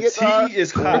wait till we get the tea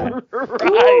is hot.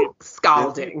 Right.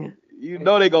 Scalding. You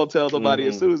know they gonna tell somebody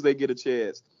as soon as they get a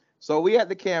chance. So we at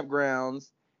the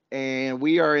campgrounds, and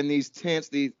we are in these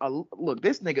tents. Look,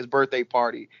 this nigga's birthday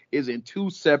party is in 2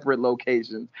 separate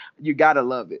locations. You gotta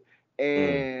love it.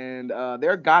 And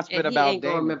they're gossiping about Daemon. He ain't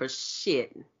gonna remember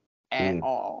shit at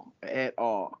all.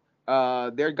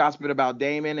 They're gossiping about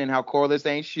Daemon and how Corlys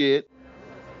ain't shit.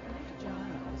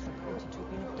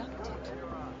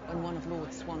 When one of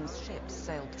Lord Swan's ships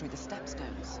sailed through the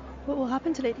Stepstones. What will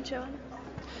happen to Lady Joanna?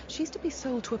 She's to be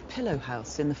sold to a pillow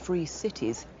house in the Free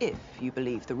Cities, if you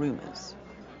believe the rumours.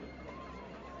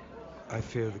 I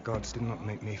fear the gods did not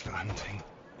make me for hunting.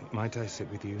 Might I sit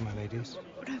with you, my ladies?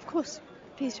 Oh, no, of course.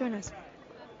 Please join us.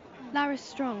 Larys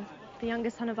Strong, the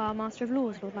youngest son of our Master of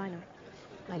Laws, Lord Lionel.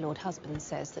 My lord husband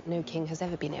says that no king has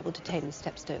ever been able to tame the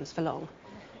Stepstones for long.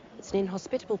 It's an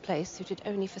inhospitable place suited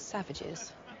only for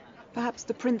savages. Perhaps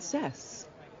the princess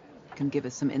can give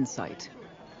us some insight.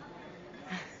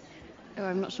 Oh,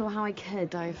 I'm not sure how I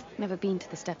could. I've never been to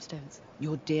the Stepstones.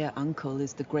 Your dear uncle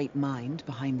is the great mind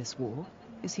behind this war,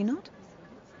 is he not?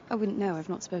 I wouldn't know. I've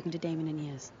not spoken to Daemon in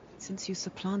years. Since you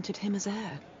supplanted him as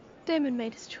heir. Daemon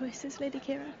made his choices, Lady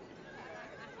Keira.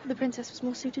 The princess was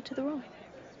more suited to the role.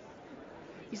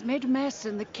 He's made a mess,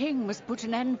 and the king must put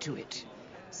an end to it.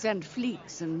 Send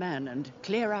fleets and men and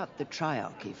clear out the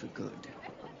Triarchy for good.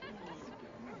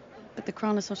 But the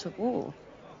crown is not at war.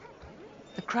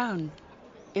 The crown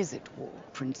is at war,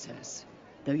 princess.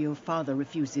 Though your father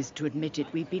refuses to admit it,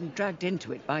 we've been dragged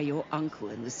into it by your uncle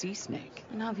and the Sea Snake.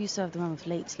 And how have you served them with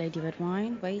late Lady Red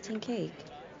Wine, waiting cake?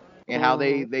 And how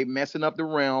they messing up the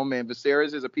realm, and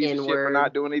Viserys is a piece of shit for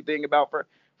not doing anything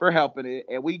for helping it.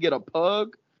 And we get a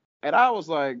pug, and I was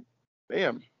like,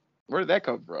 damn, where did that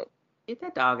come from? Get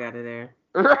that dog out of there.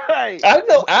 Right. I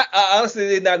know. I honestly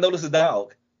did not notice the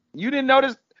dog. You didn't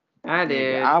notice? I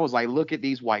did. I was like, look at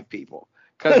these white people.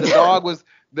 Because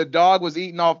the dog was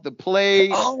eating off the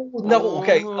plate. Oh, no,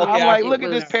 okay. I'm like, look at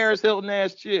this Paris Hilton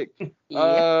ass chick.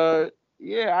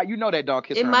 Yeah, you know that dog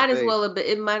kissed her. It might as well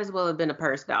have been a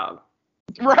purse dog.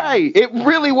 Right. It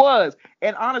really was.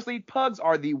 And honestly, pugs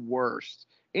are the worst.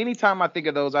 Anytime I think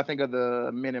of those, I think of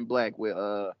the Men in Black with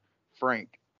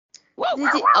Frank.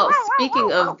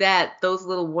 Speaking of that, those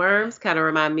little worms kind of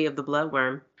remind me of the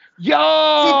bloodworm.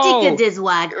 Yo! This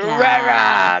vodka.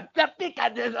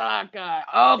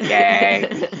 Okay.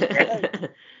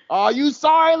 Oh, you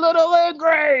sorry little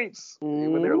ingrates.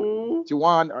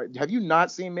 Juwan, have you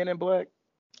not seen Men in Black?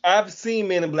 I've seen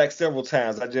Men in Black several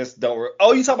times. I just don't.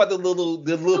 Oh, you talk about the little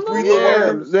three little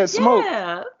worms that smoke.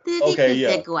 Yeah. Okay, yeah.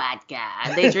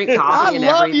 They drink coffee and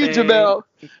I love everything. you, Jamel.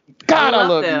 God, I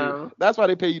love them. you. That's why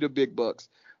they pay you the big bucks.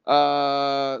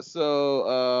 So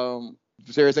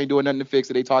Viserys ain't doing nothing to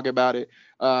fix it. They talking about it.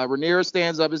 Rhaenyra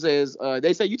stands up and says,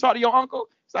 they say, you talk to your uncle?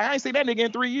 So I ain't seen that nigga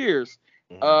in 3 years.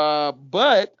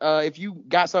 But if you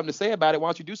got something to say about it, why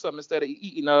don't you do something instead of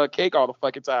eating cake all the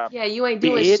fucking time? Yeah, you ain't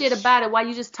doing shit about it. Why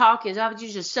you just talking? Why would you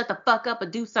just shut the fuck up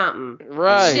and do something?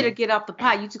 Right. Shit or get off the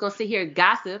pot. You just gonna sit here and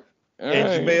gossip.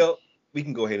 And Jamel, we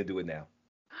can go ahead and do it now.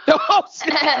 Oh,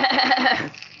 shit.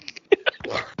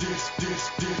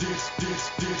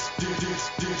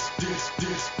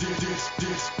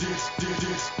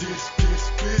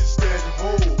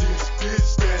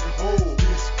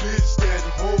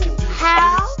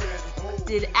 How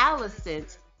did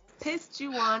Alicent piss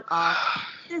Juwan off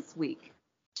this week?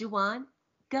 Juwan,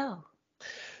 go.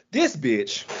 This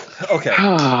bitch. Okay.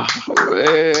 Oh,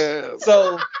 man.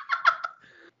 So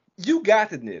you got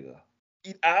the nigga.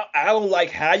 I don't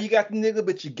like how you got the nigga,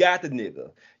 but you got the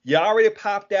nigga. You already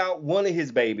popped out one of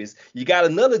his babies. You got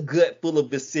another gut full of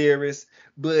Viserys,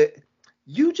 but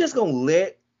you just gonna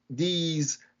let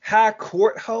these high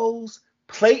court hoes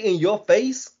play in your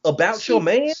face about your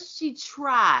man? She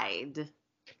tried.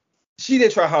 She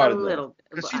didn't try hard A enough. little.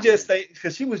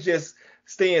 Because she was just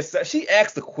staying. She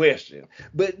asked the question,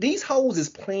 but these hoes is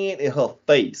playing in her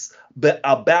face, but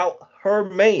about her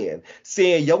man,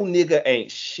 saying your nigga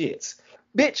ain't shit.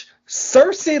 Bitch,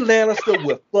 Cersei Lannister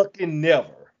would fucking never.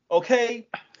 Okay,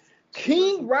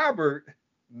 King Robert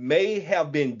may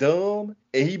have been dumb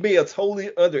and he may have totally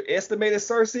underestimated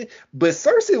Cersei, but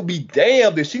Cersei will be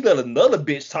damned if she let another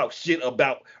bitch talk shit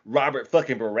about Robert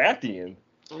fucking Baratheon.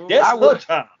 That's her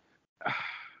job.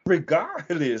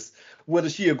 Regardless whether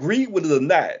she agreed with it or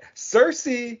not,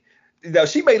 Cersei, now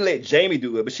she may let Jaime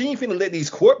do it, but she ain't finna let these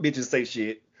court bitches say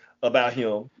shit about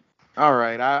him. All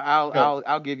right,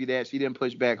 I'll give you that. She didn't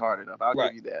push back hard enough. I'll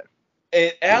give you that.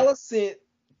 And Alicent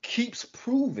keeps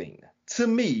proving to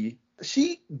me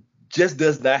she just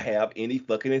does not have any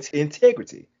fucking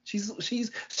integrity. She's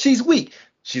weak.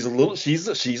 She's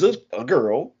a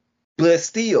girl, but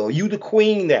still, you the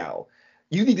queen now.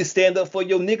 You need to stand up for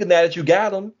your nigga now that you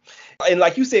got him. And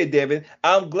like you said, Devin,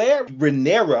 I'm glad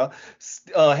Rhaenyra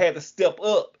had to step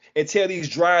up and tell these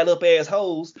dried up ass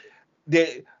hoes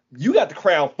that you got the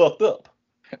crown fucked up.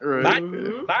 Right.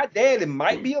 My daddy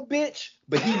might be a bitch,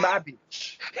 but he my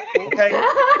bitch. Okay?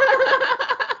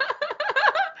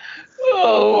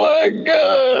 Oh my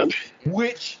God.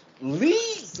 Which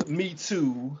leads me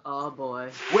to... Oh boy.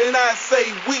 When I say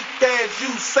weak ass, you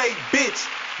say bitch.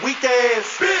 Weak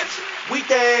ass bitch.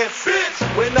 Weak ass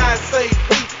bitch. When I say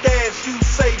weak ass, you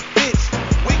say bitch.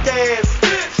 Weak ass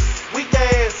bitch. Weak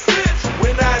ass bitch.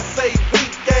 When I say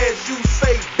weak ass, you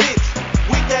say bitch.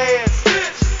 Weak ass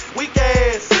bitch. Weak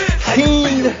ass bitch.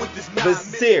 King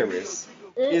Viserys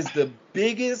is the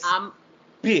biggest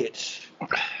bitch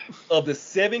of the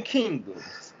Seven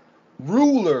Kingdoms,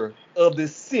 ruler of the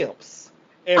simps,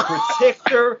 and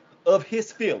protector of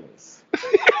his feelings.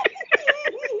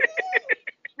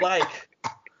 Like,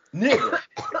 nigga.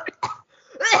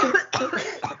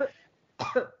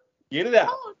 Get it out.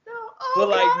 Oh, no. But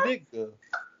like, nigga,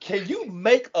 can you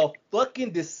make a fucking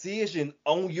decision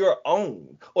on your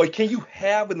own? Or can you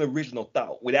have an original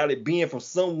thought without it being from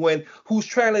someone who's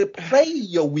trying to play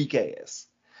your weak ass?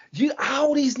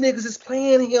 All these niggas is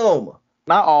playing him.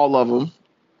 Not all of them.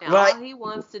 And all he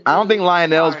wants to do I don't think is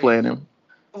Lionel's party. playing him.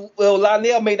 Well,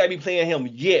 Lionel may not be playing him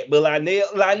yet, but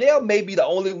Lionel may be the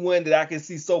only one that I can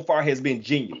see so far has been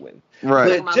genuine.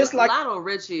 Right. But just like Lionel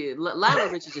Richie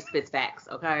just spits facts,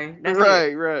 okay? That's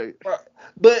right.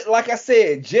 But like I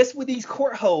said, just with these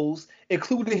court hoes,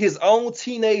 including his own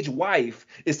teenage wife,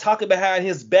 is talking behind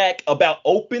his back about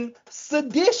open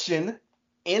sedition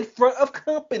in front of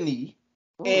company.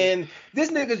 Ooh. And this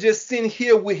nigga just sitting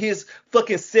here with his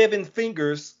fucking seven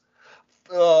fingers,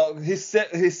 his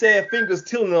sad fingers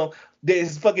telling him that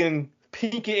his fucking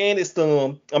pinky and his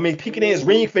pinky and his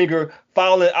ring finger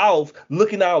falling off,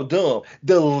 looking all dumb.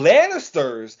 The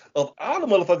Lannisters of all the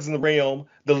motherfuckers in the realm,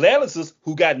 the Lannisters,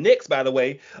 who got next, by the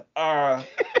way, are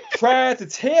trying to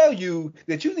tell you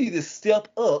that you need to step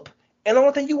up. And the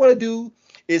only thing you want to do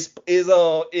is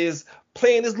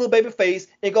play in this little baby face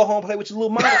and go home and play with your little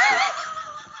monster.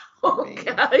 Oh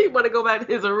God, he want to go back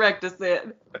to his erector set.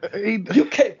 You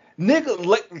can't,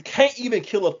 nigga, can't even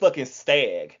kill a fucking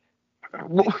stag.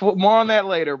 More on that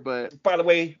later, but by the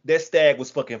way, that stag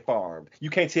was fucking farmed. You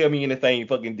can't tell me anything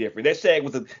fucking different. That stag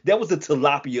was a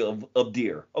tilapia of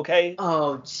deer, okay?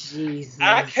 Oh, Jesus.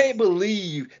 I can't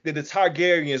believe that the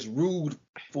Targaryens ruled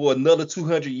for another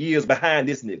 200 years behind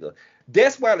this nigga.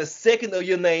 That's why the second of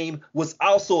your name was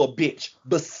also a bitch.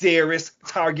 Viserys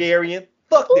Targaryen.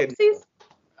 Fuck that nigga.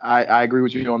 I agree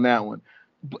with you on that one.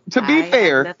 But to be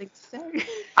fair, have nothing to say.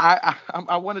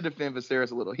 I want to defend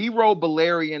Viserys a little. He rode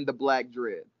Balerion the Black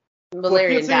Dread.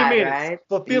 Balerion died, right?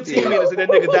 For 15 minutes, and that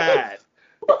nigga died.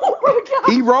 Oh my God.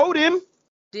 He rode him.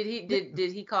 Did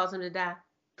he cause him to die?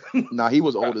 Nah, he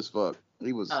was old as fuck.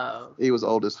 He was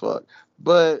old as fuck.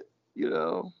 But he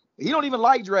don't even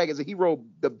like dragons, and he rode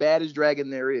the baddest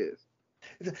dragon there is.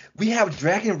 We have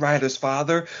dragon riders,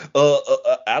 father.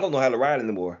 I don't know how to ride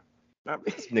anymore.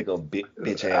 This nigga,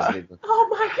 bitch ass nigga. Oh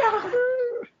my God.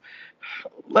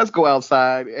 Let's go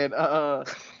outside. And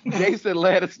Jason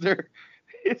Lannister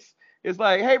is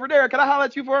like, hey, Rhaenyra, can I holler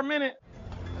at you for a minute?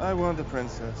 I want a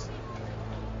princess.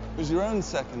 Was your own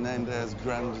second name day as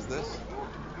grand as this?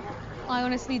 I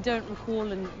honestly don't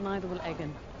recall, and neither will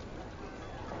Egan.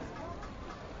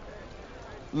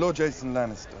 Lord Jason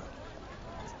Lannister.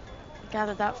 I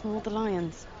gathered that from all the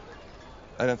lions.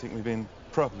 I don't think we've been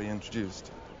properly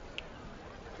introduced.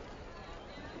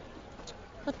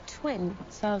 A twin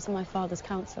serves on my father's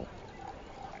council.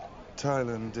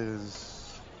 Thailand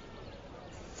is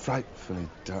frightfully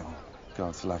dull,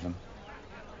 God's lovin'.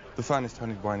 The finest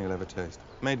honeyed wine you'll ever taste.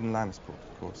 Made in Lannisport,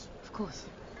 of course. Of course.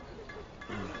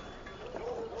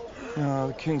 Ah,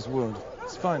 the King's Wood.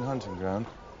 It's a fine hunting ground.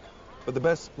 But the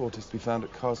best sport is to be found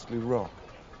at Castle Rock,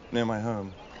 near my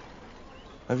home.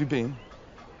 Have you been?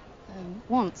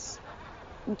 Once.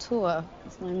 On tour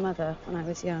with my mother when I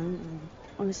was young.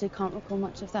 Honestly can't recall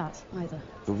much of that either.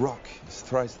 The Rock is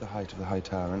thrice the height of the High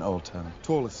Tower in Old Town,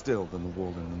 taller still than the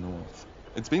wall in the north.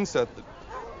 It's been said that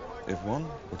if one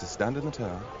were to stand in the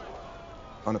tower,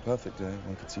 on a perfect day,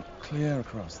 one could see clear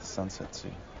across the sunset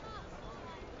sea.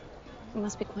 It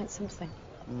must be quite something.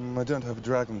 I don't have a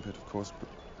dragon pit, of course, but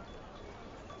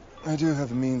I do have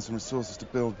the means and resources to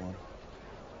build one.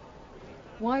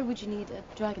 Why would you need a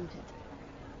dragon pit?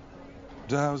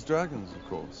 To house dragons, of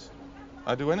course.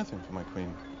 I'd do anything for my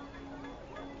queen.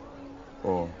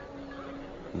 Or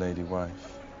lady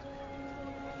wife.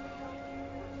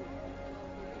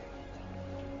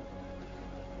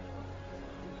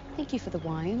 Thank you for the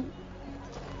wine.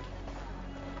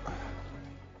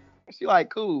 She like,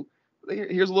 cool.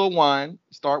 Here's a little wine.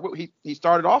 He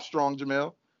started off strong,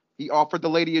 Jamel. He offered the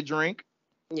lady a drink.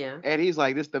 Yeah. And he's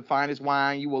like, this is the finest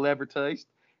wine you will ever taste.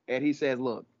 And he says,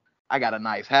 look, I got a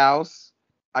nice house.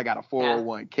 I got a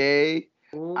 401k.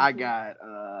 Mm-hmm. I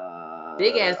got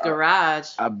big ass garage.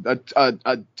 A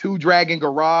 2-dragon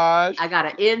garage. I got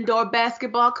an indoor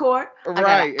basketball court. Right. I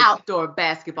got an outdoor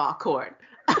basketball court.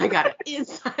 I got an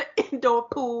indoor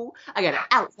pool. I got an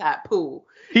outside pool.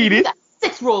 Heated. You got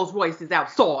 6 Rolls Royces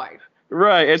outside.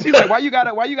 Right. And she's like, why you got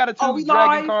a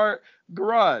 2-dragon car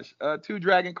garage?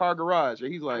 2-dragon car garage.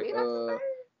 And he's like,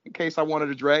 in case I wanted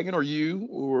a dragon or you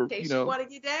or in case you want to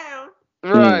get down.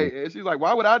 Right. And she's like,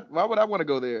 why would I want to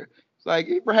go there? It's like,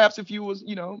 perhaps if you was,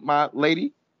 my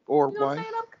lady or wife. I'm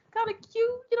kind of cute,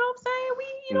 you know what I'm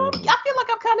saying? I feel like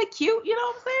I'm kind of cute, you know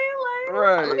what I'm saying? Like,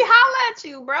 right. Let me holla at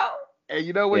you, bro. And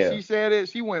you know what she said?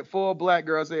 She went full black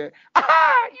girl, said,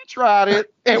 aha, you tried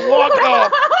it, and walked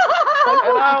off.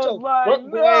 And I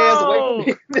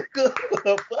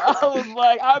was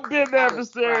like, I've been there for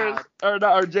serious.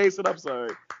 Or Jason, I'm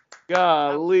sorry.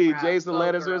 Golly, Jason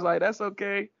Lannister's like, that's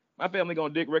okay. My family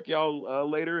gonna dick wreck y'all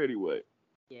later anyway.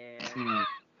 Yeah.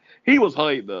 He was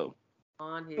hyped though.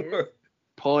 On his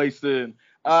poison.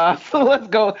 So let's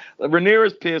go.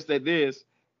 Rhaenyra's pissed at this,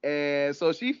 and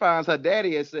so she finds her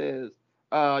daddy and says,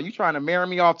 "You trying to marry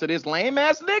me off to this lame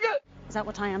ass nigga?" Is that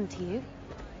what I am to you?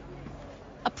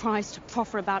 A prize to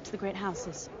proffer about to the great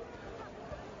houses.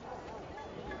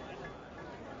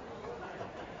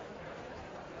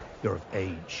 You're of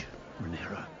age,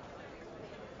 Rhaenyra.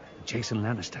 Jason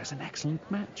Lannister is an excellent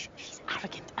match. He's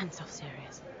arrogant and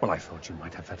self-serious. Well, I thought you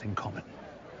might have that in common.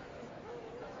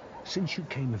 Since you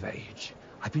came of age,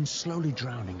 I've been slowly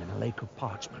drowning in a lake of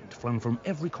parchment flung from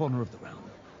every corner of the realm.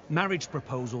 Marriage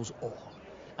proposals all.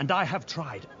 And I have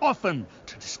tried, often,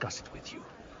 to discuss it with you.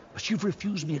 But you've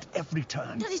refused me at every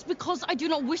turn. That is because I do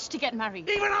not wish to get married.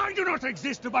 Even I do not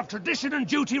exist above tradition and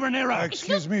duty, Rhaenyra.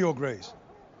 Excuse me, Your Grace.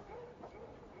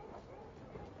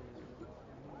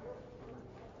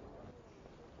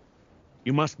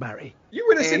 You must marry. You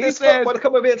really seen this fuck want to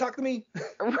come over here and talk to me?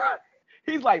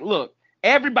 He's like, look,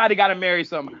 Everybody got to marry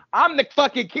someone. I'm the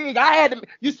fucking king. I had to.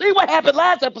 You see what happened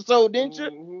last episode, didn't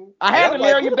you? I had to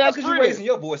marry your best friend. You raising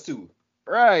your voice too.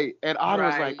 Right. And Otto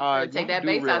was like, take that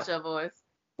bass out your voice.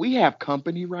 We have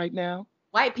company right now.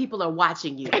 White people are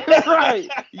watching you. Right.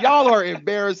 Y'all are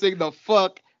embarrassing the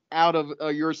fuck out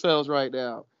of yourselves right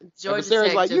now. Georgia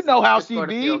Sarah's like, you know how she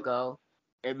be.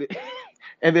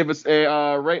 And then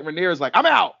Rhaenyra's like, I'm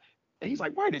out. And he's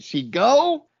like, where did she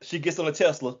go? She gets on a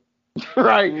Tesla.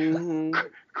 Right.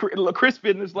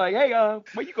 Crispin is like, hey,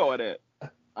 where you going at?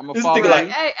 I'm a follow. Like,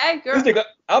 hey, girl. This nigga,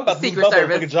 I'm about to lose my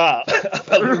motherfucking job. I'm about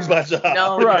to lose my job.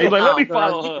 No, right. He's like, let me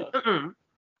follow her.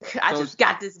 I just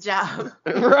got this job.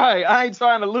 Right. I ain't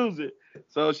trying to lose it.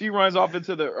 So she rides off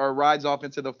into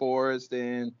the forest,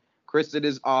 and Kristen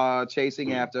is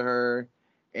chasing after her.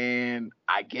 And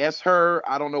I guess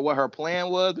I don't know what her plan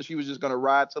was, but she was just gonna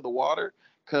ride to the water.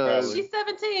 Cause she's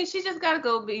 17. She just gotta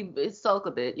go soak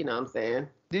a bit. You know what I'm saying?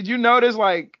 Did you notice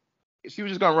like she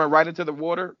was just gonna run right into the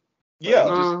water?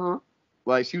 Yeah.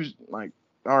 Like she was like,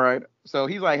 all right. So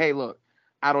he's like, hey, look,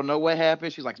 I don't know what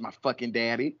happened. She's like, it's my fucking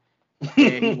daddy,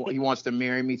 and he wants to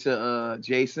marry me to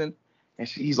Jason. And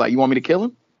he's like, you want me to kill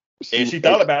him? And she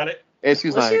thought about it. And she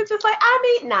was like, she was just like,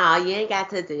 no, you ain't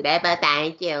got to do that, but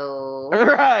thank you.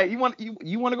 Right. You want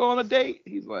to go on a date?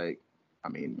 He's like, I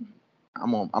mean,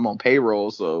 I'm on payroll,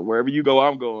 so wherever you go,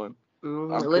 I'm going.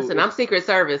 Listen, I'm Secret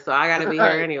Service, so I got to be here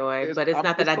anyway. But it's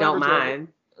not that I don't mind.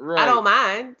 Right. I don't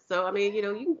mind. So I mean,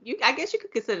 you I guess you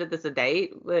could consider this a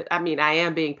date, but I mean, I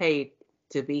am being paid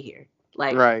to be here.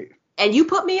 Like, right. And you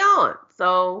put me on,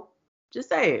 so just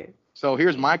saying. So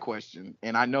here's my question,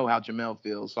 and I know how Jamel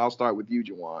feels, so I'll start with you,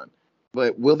 Juwan.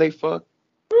 But will they fuck?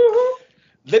 Mm-hmm.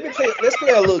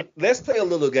 Let's play a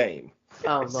little game.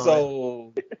 Oh, Lord.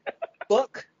 So,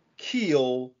 fuck,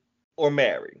 kill, or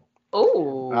marry.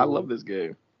 Oh, I love this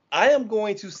game. I am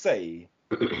going to say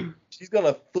she's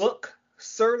gonna fuck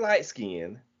Sir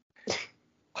Lightskin,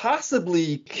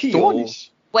 possibly kill.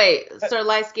 Wait, Sir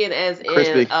Lightskin as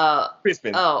Crispin. in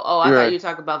Crispin. Oh, I thought you were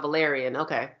talking about Valerian.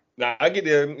 Okay. Nah, I get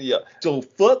there. Yeah. So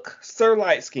fuck Sir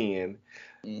Lightskin,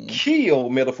 kill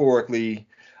metaphorically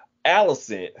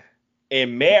Alicent,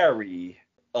 and marry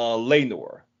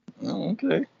Laenor. Oh,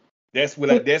 okay. That's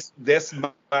my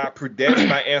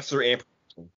answer. And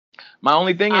my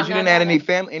only thing is you didn't add any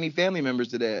family members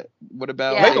to that. What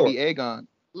about Lady Aegon?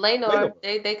 Laenor,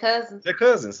 they cousins. They're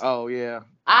cousins. Oh yeah.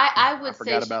 I would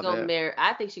say she's gonna marry.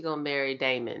 I think she's gonna marry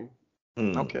Daemon.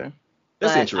 Okay.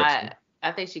 That's interesting.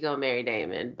 I think she's gonna marry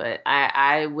Daemon, but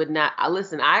I would not.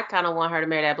 Listen, I kind of want her to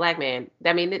marry that black man.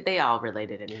 I mean, they all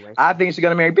related anyway. I think she's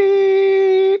gonna marry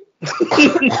Beep.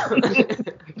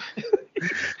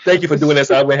 Thank you for doing this.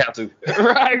 I wouldn't have to.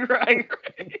 Right.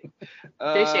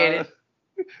 Appreciate it.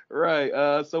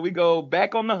 Right. So we go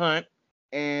back on the hunt,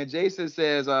 and Jason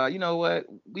says, you know what?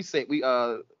 We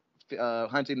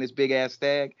hunting this big ass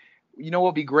stag. You know what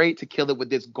would be great to kill it with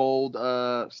this gold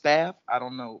staff? I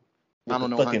don't know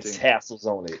fucking hunting. tassels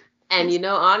on it. And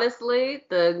honestly,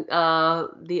 the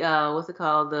what's it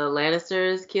called? The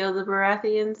Lannisters killed the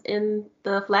Baratheons in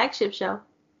the flagship show.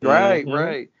 Right.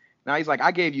 Now he's like,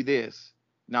 I gave you this.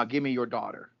 Now give me your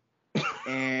daughter.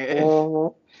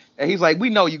 And he's like, we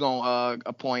know you're gonna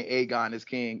appoint Aegon as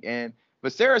king. And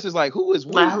Viserys is like, who is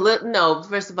we? No,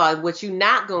 first of all, what you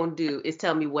not gonna do is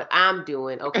tell me what I'm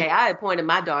doing. Okay, I appointed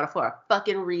my daughter for a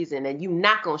fucking reason, and you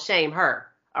not gonna shame her.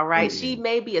 All right, she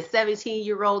may be a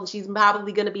 17-year-old, and she's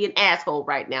probably gonna be an asshole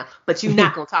right now, but you're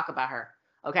not gonna talk about her.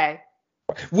 Okay.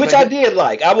 Which I did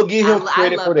like. I will give him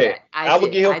credit for that. I will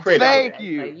give him credit. Thank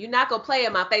you. Like, you're not gonna play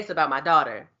in my face about my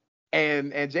daughter.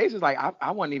 And Jason's like,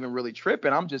 I wasn't even really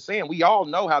tripping. I'm just saying, we all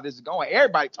know how this is going.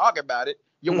 Everybody talking about it.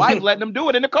 Your wife letting them do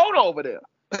it in the coat over there.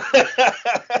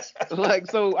 Like,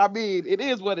 so I mean, it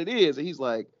is what it is. And he's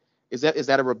like, is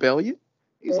that a rebellion?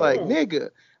 He's like, nigga,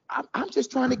 I'm just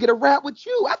trying to get a rap with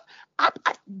you.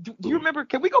 Do you remember?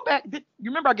 Can we go back? You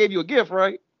remember I gave you a gift,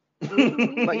 right?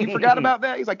 Like, you forgot about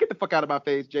that? He's like, get the fuck out of my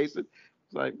face, Jason.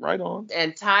 It's like, right on.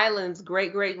 And Tywin's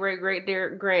great great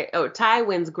granddaddy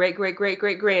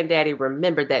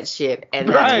remembered that shit, and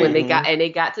that's when they got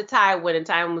to Tywin, and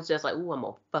Tywin was just like, ooh, I'm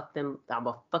gonna fuck them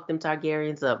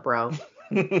Targaryens up, bro.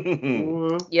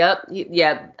 Yep.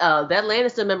 That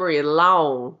Lannister memory is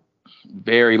long.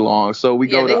 Very long. So we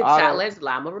go to Otto.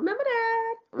 I'm gonna remember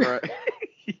that. Right.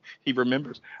 He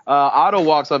remembers. Otto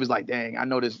walks up. He's like, dang, I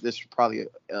know this is probably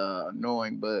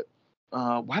annoying, but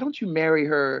why don't you marry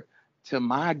her to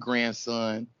my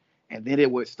grandson, and then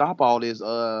it would stop all this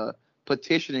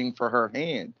petitioning for her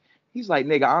hand. He's like,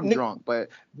 nigga, I'm drunk, but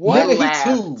what?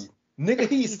 Nigga,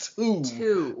 he's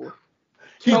two.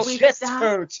 He just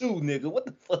turned 2, nigga. What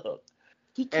the fuck?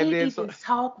 He can't even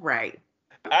talk right.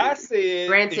 I said.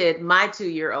 Granted, my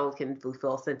 2-year-old can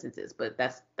fulfill sentences, but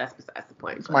that's besides the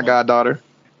point. It's my goddaughter.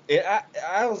 And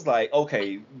I was like,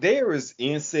 okay, there is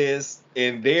incest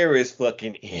and there is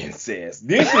fucking incest.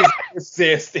 This is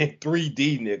incest in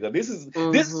 3D, nigga. This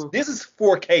is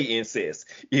 4K incest.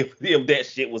 If that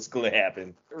shit was gonna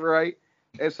happen, right?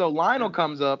 And so Lionel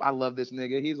comes up. I love this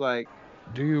nigga. He's like,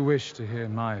 "Do you wish to hear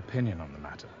my opinion on the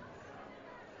matter?"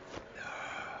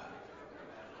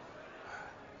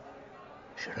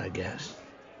 Should I guess?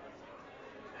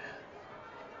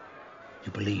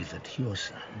 You believe that your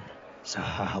son, Sir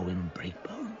Harwin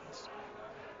Breakbones,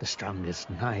 the strongest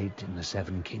knight in the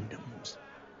Seven Kingdoms,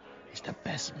 is the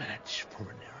best match for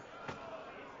Rhaenyra?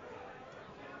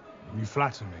 You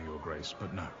flatter me, Your Grace,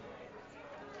 but no.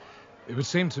 It would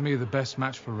seem to me the best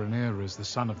match for Rhaenyra is the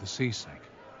son of the Sea Snake,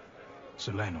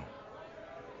 Sir Laenor.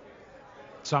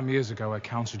 Some years ago, I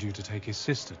counseled you to take his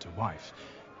sister to wife.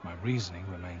 My reasoning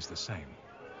remains the same.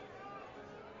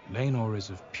 Laenor is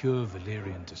of pure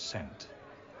Valyrian descent.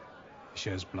 He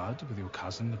shares blood with your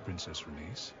cousin, the Princess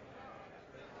Rhaenys,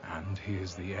 and he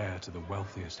is the heir to the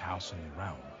wealthiest house in the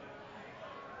realm.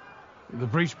 The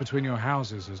breach between your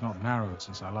houses has not narrowed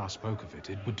since I last spoke of it.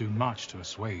 It would do much to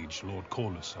assuage Lord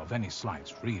Corlys of any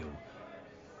slights, real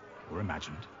or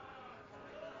imagined.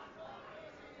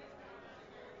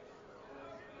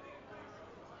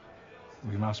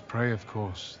 We must pray, of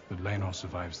course, that Laenor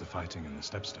survives the fighting in the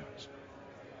Stepstones.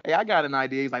 Hey, I got an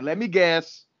idea. He's like, let me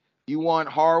guess. You want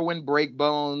Harwin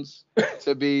Breakbones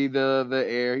to be the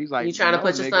heir? He's like, you trying to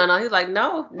put your son on? He's like,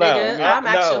 no, no, nigga, I'm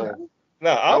actually.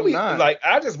 No,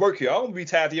 I just work here. I don't be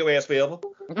tied to your ass forever.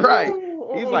 Right.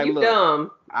 He's like, you look,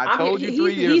 dumb. I told you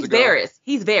 3 years ago.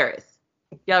 He's Varys.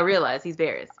 Y'all realize he's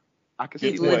Varys. I can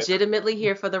see he's legitimately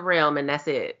here for the realm, and that's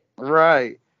it.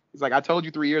 Right. He's like, I told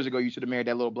you 3 years ago you should have married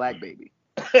that little black baby.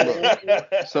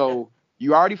 So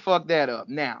you already fucked that up.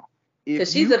 Now,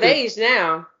 because she's of age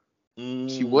now.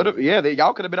 She would have. Yeah,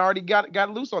 y'all could have been already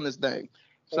got loose on this thing.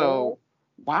 So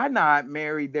why not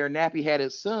marry their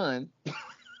nappy-headed son to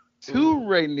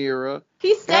Rhaenyra?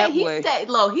 He stayed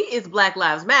low. He is Black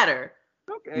Lives Matter.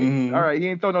 Okay. All right. He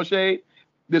ain't throw no shade.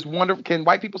 This wonderful. Can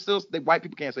white people still? White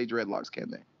people can't say dreadlocks, can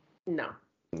they? No.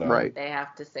 Right. They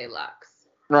have to say locks.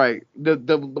 Right.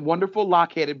 The wonderful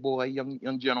lock-headed boy,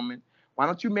 young gentleman. Why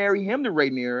don't you marry him to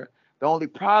Rhaenyra? The only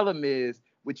problem is,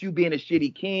 with you being a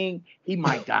shitty king, he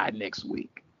might die next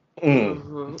week.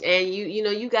 Mm-hmm. And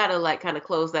you gotta like kind of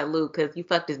close that loop because you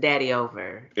fucked his daddy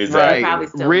over. Exactly.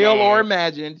 Right. Real or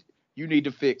imagined, you need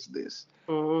to fix this.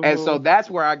 Mm-hmm. And so that's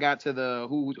where I got to the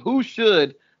who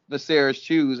should Viserys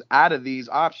choose out of these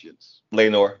options?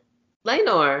 Laenor.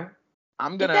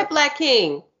 I'm gonna get that Black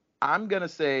King. I'm gonna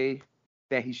say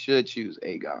that he should choose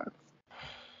Aegon.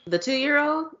 The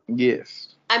 2-year-old?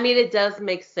 Yes. I mean, it does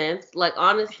make sense. Like,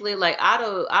 honestly, like,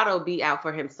 Otto be out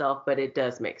for himself, but it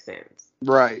does make sense.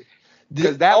 Right.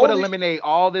 Because that would eliminate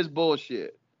all this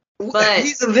bullshit. But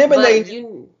he's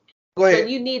eliminating. Go ahead. So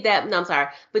you need that. No, I'm sorry,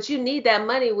 but you need that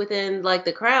money within like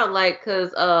the crown, like, cause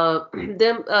the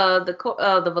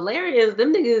Valerians,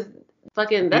 them niggas,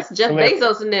 fucking, that's Jeff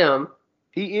Bezos and them.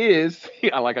 He is.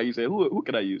 I like how you said, who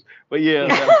can I use? But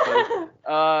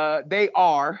yeah, they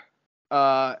are.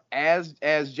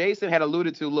 As Jason had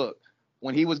alluded to, look,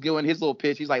 when he was doing his little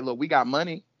pitch, he's like, look, we got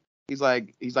money. He's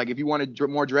like, if you wanted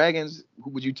more dragons,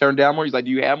 would you turn down more? He's like,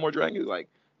 do you have more dragons? He's like,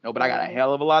 no, but I got a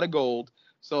hell of a lot of gold.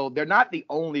 So they're not the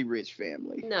only rich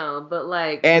family. No, but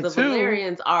like, and the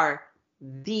Valerians are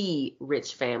the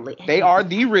rich family. They are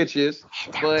the richest.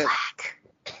 And they're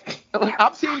black.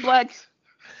 I've seen blacks.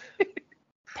 They're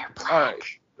black. All right.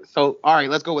 All right,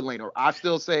 let's go with Laenor. I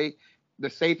still say the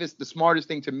safest, the smartest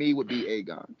thing to me would be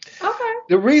Aegon. Okay.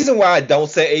 The reason why I don't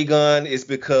say Aegon is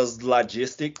because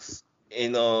logistics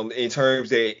in terms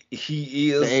that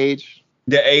he is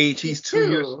the age he's 2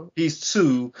 years. He's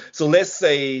 2. So let's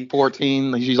say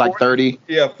 14. She's like 30.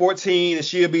 Yeah, 14, and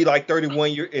she'll be like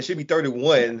 31 and she'll be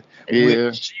 31.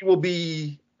 Yeah. She will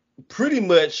be pretty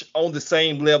much on the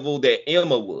same level that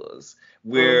Emma was,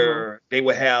 where they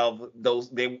would have those.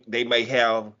 They may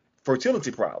have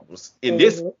fertility problems in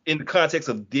in the context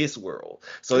of this world.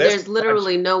 So there's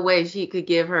literally no way she could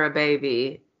give her a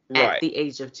baby at the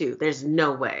age of 2. There's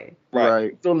no way.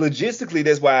 Right. So logistically,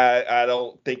 that's why I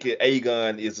don't think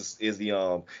Aegon is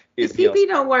the PP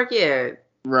don't work yet.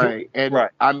 Right. And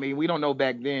I mean, we don't know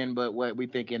back then, but what we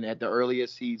thinking at the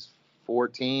earliest he's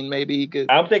 14, maybe he could.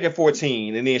 I'm thinking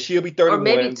 14, and then she'll be 31. Or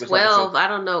maybe 12. I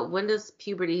don't know. When does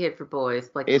puberty hit for boys?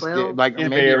 Like 12? Like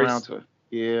maybe around 12.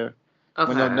 Yeah.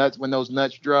 Okay. When those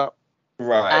nuts drop.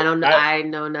 Right. I don't know. I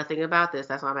know nothing about this.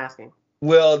 That's why I'm asking.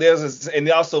 Well, there's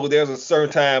a certain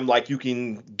time like you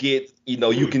can get,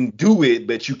 you can do it,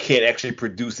 but you can't actually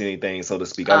produce anything, so to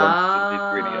speak.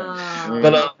 I won't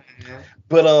get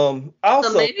but also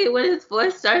so maybe when his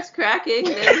voice starts cracking,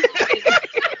 then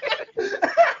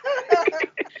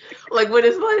like when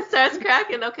his voice starts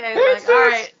cracking, okay, like all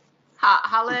right,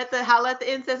 holla at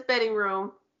the incest betting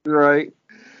room. Right.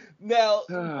 Now,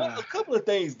 a couple of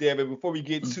things, Devin, before we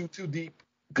get too deep,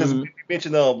 because we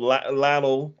mentioned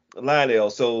Lionel.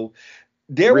 So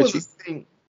there was a scene.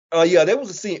 There was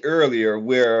a scene earlier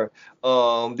where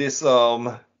this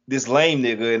lame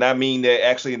nigga, and I mean that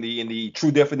actually in the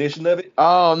true definition of it.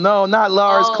 Oh no, not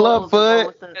Lars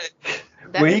Clubfoot.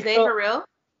 That's his name for real?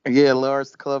 Yeah,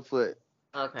 Lars Clubfoot.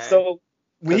 Okay. So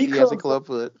when he comes a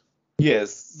Clubfoot.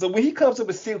 Yes. So when he comes up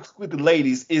and sits with the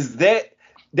ladies, is that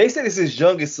they said it's his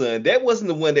youngest son? That wasn't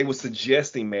the one they were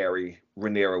suggesting marry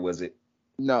Rhaenyra, was it?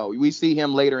 No, we see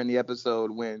him later in the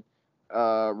episode when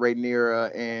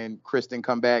Rhaenyra and Kristen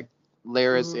come back.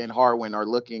 Larys and Harwin are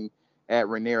looking at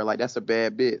Rhaenyra like that's a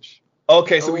bad bitch.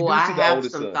 Okay, so we do see I the have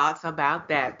oldest some son. thoughts about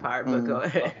that part, but go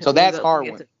ahead. So that's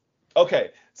Harwin. Okay,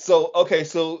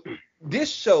 so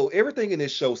this show, everything in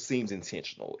this show seems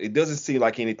intentional. It doesn't seem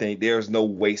like anything. There's no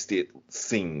wasted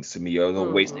scenes to me or no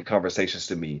wasted conversations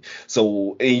to me.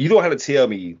 So, and you don't have to tell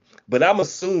me, but I'm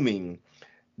assuming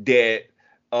that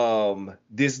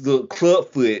this little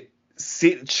Clubfoot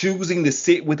choosing to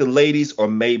sit with the ladies, or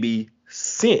maybe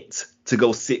sent to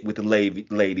go sit with the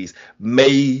ladies,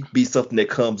 may be something that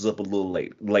comes up a little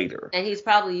later. And he's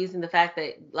probably using the fact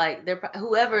that like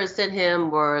whoever sent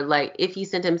him, or like if he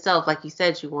sent himself, like you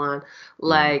said, Juwan,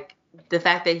 like the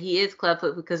fact that he is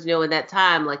Clubfoot, because in that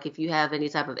time, like if you have any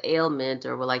type of ailment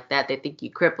or like that, they think you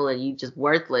cripple and you just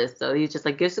worthless. So he's just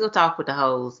like, just go talk with the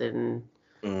hoes and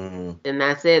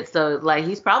that's it. So like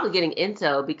he's probably getting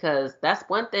intel, because that's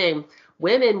one thing,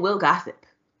 women will gossip.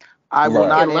 I will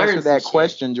not answer that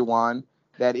question, Juwan.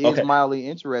 That is mildly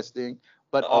interesting.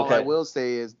 But all I will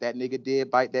say is that nigga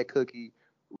did bite that cookie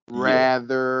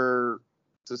rather,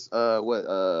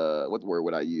 what word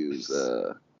would I use?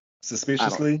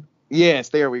 Suspiciously? Yes,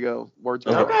 there we go.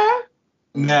 Okay.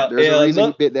 Now, there's a reason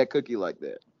he bit that cookie like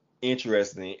that.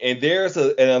 Interesting. And there's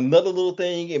another little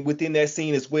thing within that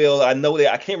scene as well. I know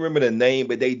that I can't remember the name,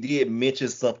 but they did mention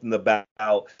something about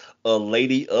a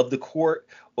lady of the court,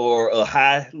 or a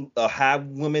high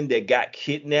woman that got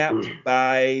kidnapped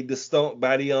by the stone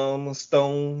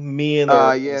men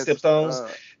or stepstones,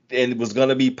 and was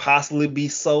gonna possibly be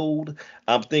sold.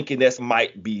 I'm thinking that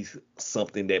might be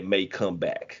something that may come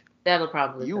back. That'll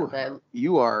probably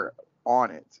you are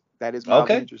on it. That is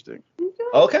mildly interesting.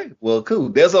 Okay, well, cool.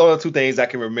 There's only two things I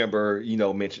can remember,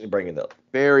 bringing up.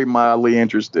 Very mildly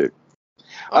interesting.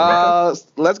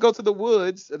 Let's go to the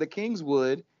woods, the King's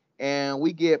Wood, and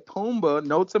we get Pumbaa,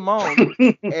 no Timon,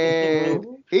 and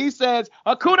he says,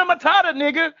 "Hakuna Matata,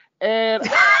 nigga," and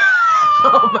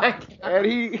oh my god,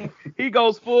 and he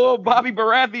goes full Bobby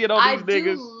Baratheon on these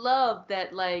niggas. I do love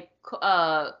that, like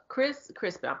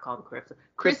Crispin, I'm calling him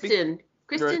Kristen.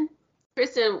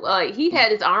 Kristen, he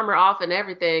had his armor off and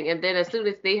everything, and then as soon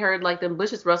as they heard like them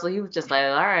bushes rustle, he was just like,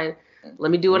 all right,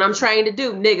 let me do what I'm trained to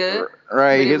do, nigga.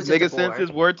 Right, his nigga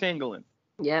senses were tingling.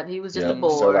 Yep, he was just a boy.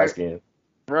 So light-skinned.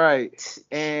 Right,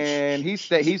 and he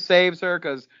saves her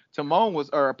because Pumbaa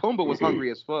was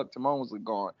hungry as fuck. Timon was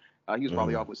gone. He was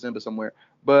probably off with Simba somewhere.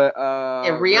 But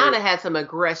and Rihanna had some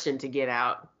aggression to get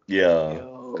out. Yeah,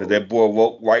 because that boy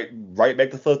woke right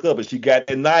back the fuck up, and she got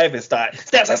that knife and started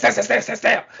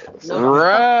stab.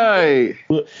 Right.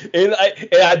 And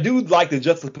I do like the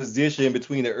juxtaposition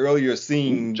between the earlier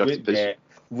scene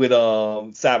with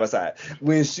side by side.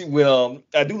 When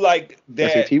I do like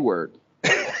that SAT word.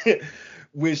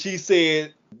 When she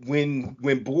said when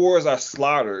boars are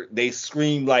slaughtered, they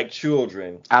scream like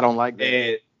children. I don't like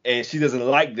that. And she doesn't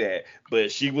like that,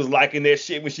 but she was liking that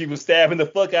shit when she was stabbing the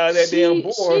fuck out of that damn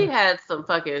boar. She had some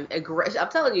fucking aggression. I'm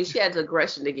telling you, she had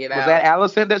aggression to get out. Was that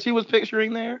Allison that she was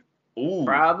picturing there? Ooh,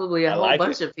 probably a whole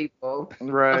bunch of people.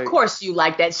 Right. Of course you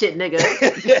like that shit, nigga.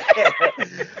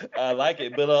 I like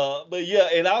it, but yeah,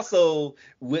 and also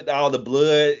with all the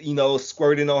blood,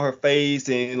 squirting on her face,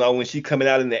 and when she coming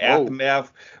out in the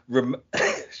aftermath,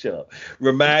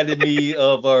 reminded me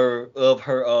of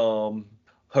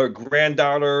her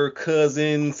granddaughter,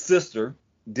 cousin, sister,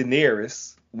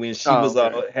 Daenerys, when she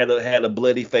had a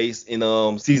bloody face in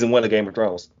season 1 of Game of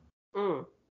Thrones. When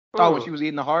she was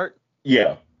eating the heart?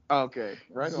 Yeah. Okay.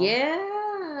 Right on.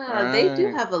 Yeah. They do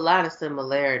have a lot of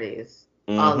similarities.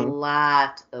 A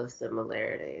lot of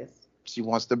similarities. She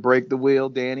wants to break the wheel,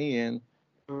 Danny, and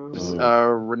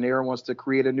Rhaenyra wants to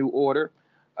create a new order.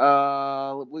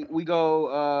 We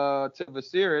go to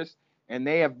Viserys, and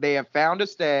they have found a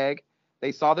stag.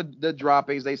 They saw the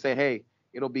droppings. They say, hey,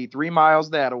 it'll be 3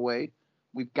 miles that away.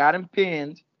 We've got him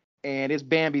pinned, and it's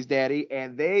Bambi's daddy.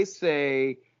 And they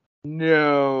say,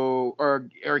 no, or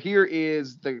here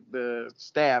is the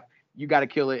staff. You got to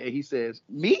kill it. And he says,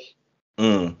 me?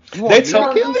 They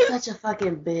told him such a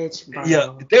fucking bitch, bro.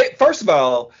 Yeah. First of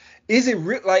all, is it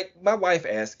like my wife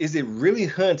asked? Is it really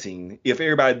hunting if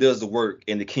everybody does the work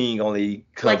and the king only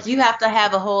comes? Like you have to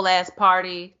have a whole ass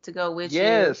party to go with you.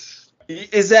 Yes.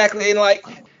 Exactly, and like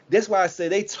that's why I say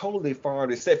they totally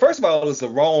farmed it. First of all, it's the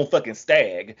wrong fucking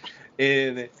stag,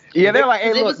 and yeah, they're like, hey,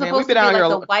 it look, was man, supposed we've been to be out here.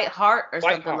 Like the white heart or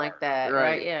something like that,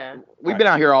 right? Yeah. We've been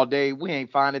out here all day. We ain't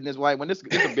finding this white one. This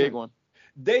is a big one.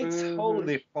 They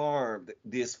totally farmed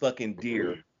this fucking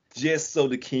deer just so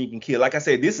the king can kill. Like I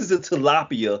said, this is a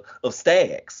tilapia of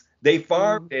stags. They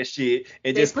farmed that shit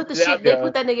and they just put the shit. They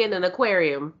put that nigga in an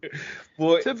aquarium.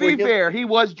 To be fair, he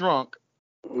was drunk.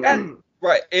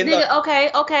 Right. And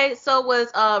nigga, okay. So was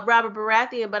Robert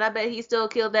Baratheon, but I bet he still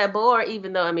killed that boar,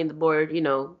 even though the boar,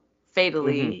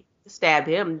 fatally stabbed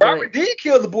him. Robert did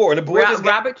kill the boar. The boar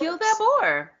Robert killed that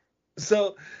boar.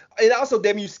 So. And also,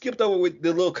 Devin, you skipped over with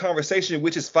the little conversation,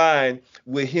 which is fine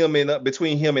with him and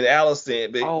between him and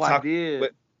Alicent. But I did.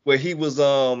 Where he was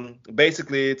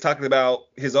basically talking about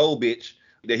his old bitch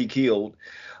that he killed.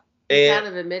 He kind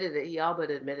of admitted it. He all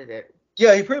but admitted it.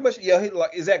 Yeah, he pretty much. Yeah,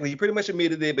 exactly. He pretty much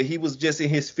admitted it, but he was just in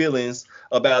his feelings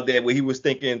about that. Where he was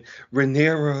thinking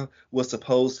Rhaenyra was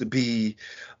supposed to be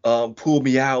pull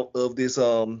me out of this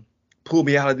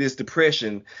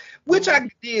depression, which I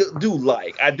do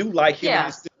like. I do like him.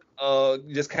 Yeah.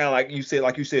 Just kind of like you said,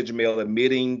 Jamel,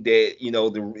 admitting that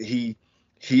he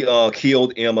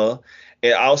killed Emma,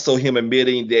 and also him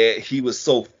admitting that he was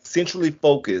so centrally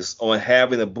focused on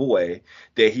having a boy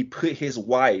that he put his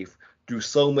wife through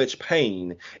so much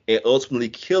pain and ultimately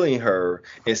killing her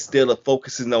instead of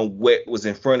focusing on what was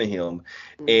in front of him.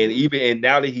 And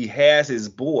now that he has his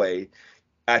boy,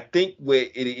 I think what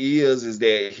it is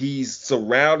that he's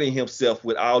surrounding himself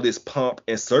with all this pomp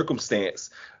and circumstance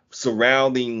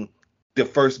surrounding the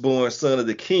firstborn son of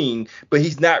the king, but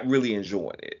he's not really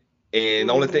enjoying it.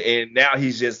 And and now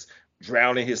he's just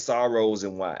drowning his sorrows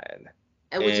in wine.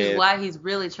 And which is why he's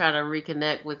really trying to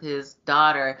reconnect with his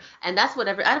daughter. And that's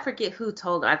whatever, I forget who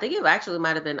told him. I think it actually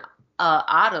might have been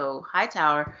Otto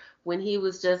Hightower when he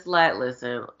was just like,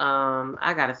 listen,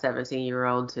 I got a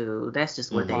 17-year-old too. That's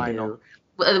just what they do.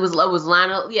 It was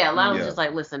Lionel. Yeah, Lionel was just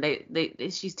like, listen,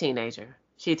 she's teenager.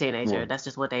 She's a teenager. That's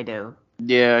just what they do.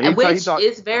 Yeah, which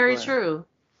is very true.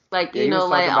 Like,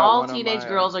 like all teenage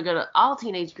girls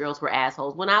were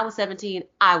assholes. When I was 17,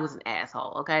 I was an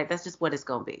asshole. Okay, that's just what it's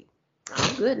gonna be.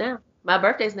 I'm good now. My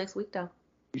birthday's next week though.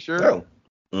 You sure?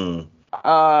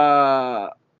 I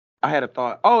had a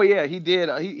thought. Oh yeah, he did.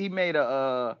 He made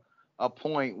a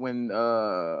point when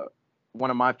one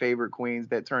of my favorite queens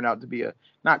that turned out to be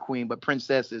not queen but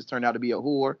princesses turned out to be a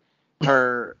whore.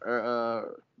 Her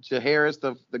Jaehaerys,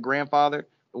 the grandfather,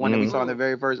 the one that we saw in the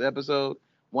very first episode,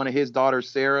 one of his daughters,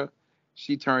 Sarah,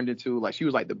 she turned into she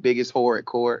was like the biggest whore at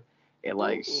court, and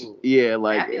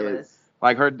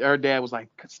her dad was like,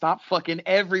 stop fucking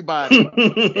everybody.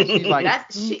 And she's like,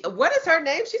 what is her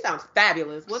name? She sounds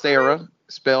fabulous. What's Sarah,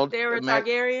 spelled Sarah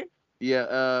Targaryen.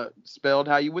 Yeah, spelled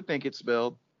how you would think it's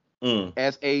spelled.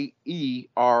 Saera.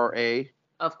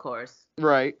 Of course.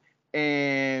 Right.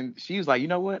 And she was like, you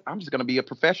know what? I'm just gonna be a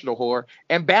professional whore,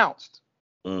 and bounced.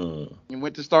 And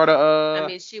went to start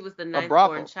she was the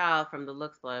ninth-born child from the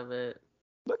looks of it.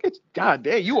 Look at God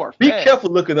damn, you are. Be careful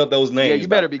looking up those names. Yeah, you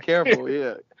better be careful.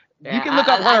 Yeah, you can look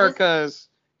up her because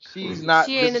she's not.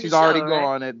 She's already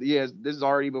gone. Right? Yes, this is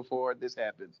already before this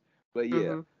happens. But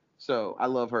yeah, so I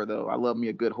love her though. I love me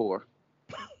a good whore.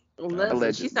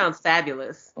 Listen, she sounds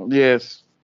fabulous. Yes,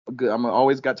 good. I'm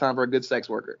always got time for a good sex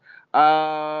worker.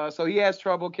 So he has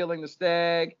trouble killing the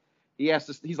stag.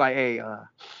 He's like, hey,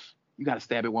 you got to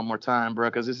stab it one more time, bro,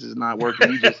 because this is not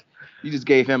working. You just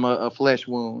gave him a flesh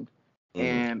wound.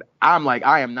 And I'm like,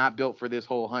 I am not built for this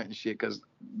whole hunting shit because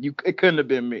it couldn't have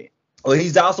been me. Well,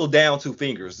 he's also down 2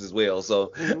 fingers as well,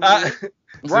 so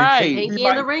right. Pinky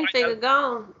and the ring finger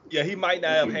gone. Yeah, he might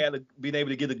not have been able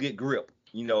to get a good grip,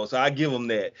 so I give him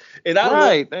that. And I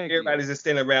love everybody's just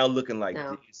standing around looking like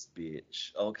this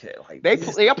bitch. Okay, like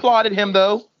they applauded him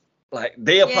though. Like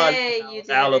they applauded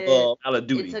out of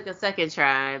duty. It took a second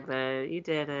try, but you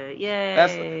did it.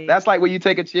 Yay. That's like when you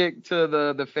take a chick to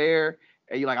the fair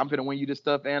and you're like, I'm gonna win you this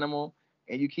stuffed animal,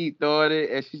 and you keep throwing it,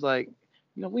 and she's like,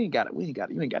 we ain't got it. You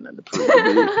ain't got nothing to prove.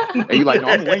 And you like, no,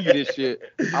 I'm gonna win you this shit.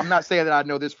 I'm not saying that I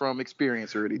know this from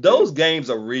experience or anything. Those games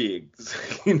are rigged.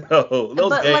 Those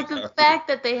but games like the fact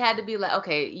that they had to be like,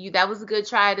 okay, that was a good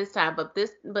try this time,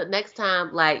 but next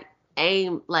time, like,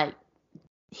 aim like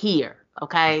here,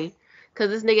 okay? Because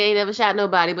this nigga ain't never shot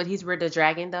nobody, but he's rid of the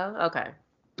dragon though. Okay.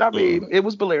 I mean, it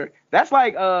was Balerion. That's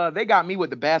like they got me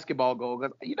with the basketball goal.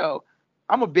 Cause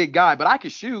I'm a big guy, but I can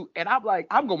shoot, and I'm like,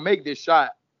 I'm gonna make this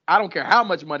shot. I don't care how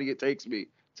much money it takes me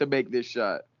to make this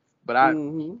shot. But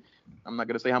I'm not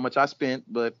gonna say how much I spent,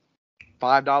 but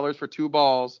 $5 for 2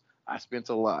 balls, I spent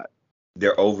a lot.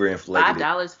 They're overinflated.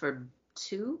 $5 for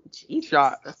 2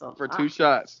 shots for lot. 2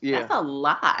 shots. Yeah, that's a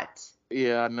lot.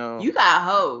 Yeah, I know. You got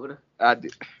hoed. I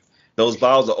did. Those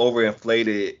balls are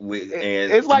overinflated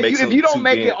and it's like if you don't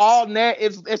make it all net,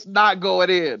 it's not going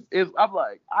in. I'm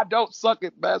like, I don't suck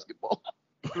at basketball.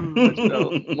 But,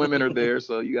 women are there,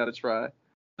 so you got to try.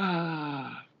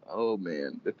 Oh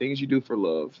man, the things you do for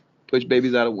love. Push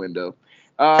babies out a window.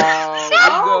 Oh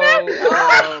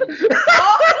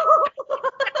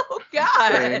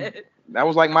God. And that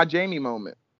was like my Jamie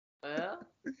moment. Well,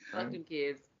 fucking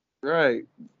kids. Right.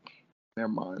 Never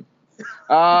mind.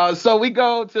 So we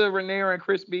go to Rhaenyra and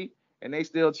Crispy, and they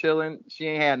still chilling. She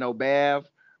ain't had no bath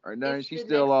or nothing. She's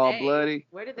still all bloody.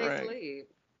 Where did they sleep?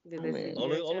 Did they sleep on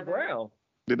the ground?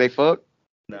 Did they fuck?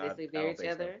 Did they sleep near each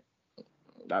other?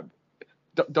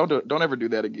 Don't ever do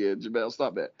that again, Jamel.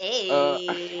 Stop that. Hey.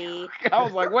 I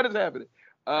was like, what is happening?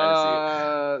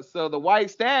 So the white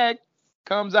stag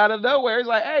comes out of nowhere. He's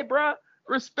like, hey, bro,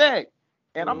 respect.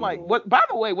 And I'm like, what? By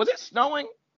the way, was it snowing?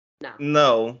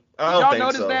 No, I don't Did y'all think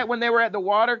notice so. that when they were at the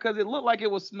water? Because it looked like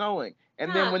it was snowing.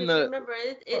 And then when the remember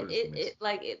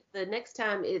the next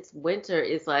time it's winter,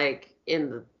 it's like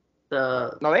in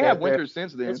the no, they have winters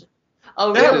since then.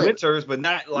 Oh, they really? have winters, but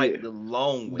not like the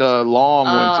long winter. The long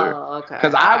winter. Oh, okay.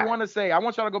 Because I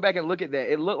want y'all to go back and look at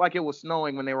that. It looked like it was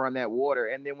snowing when they were on that water.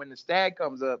 And then when the stag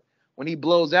comes up, when he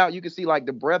blows out, you can see like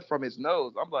the breath from his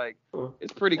nose. I'm like,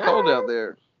 it's pretty cold out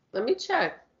there. Let me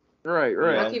check. Right.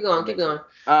 Keep going.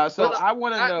 So I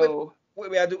want to know.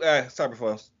 Wait, I do. Sorry,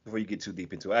 before you get too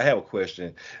deep into it, I have a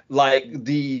question. Like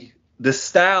the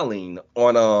styling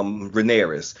on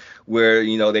Rhaenyra, where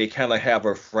they kind of have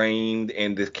her framed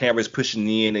and the camera's pushing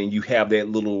in, and you have that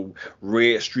little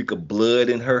red streak of blood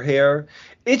in her hair.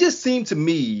 It just seemed to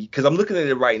me, because I'm looking at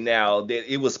it right now,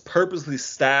 that it was purposely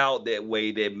styled that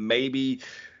way. That maybe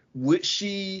would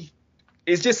she.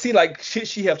 It just seemed like should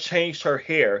she have changed her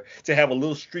hair to have a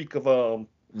little streak of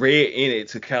red in it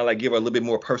to kind of like give her a little bit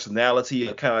more personality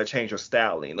and kind of change her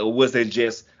styling? Or was it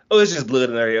just, it's just blood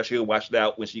in her hair, she'll wash it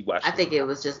out when she washes it? I think it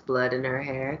was just blood in her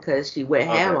hair because she went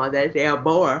ham on that damn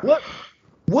boar. What?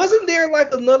 Wasn't there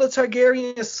like another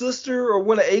Targaryen sister or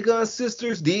one of Aegon's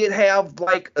sisters did have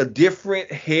like a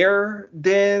different hair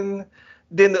than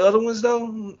the other ones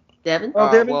though? Devin?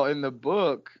 Devin? Well, in the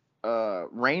book,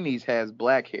 Rhaenys has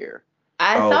black hair.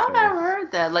 I thought I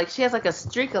heard that. Like she has like a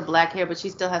streak of black hair, but she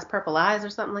still has purple eyes or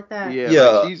something like that. Yeah.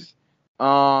 Like she's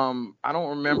I don't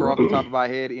remember off the top of my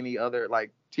head any other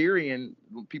like Tyrion.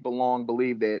 People long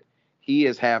believe that he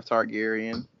is half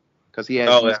Targaryen because he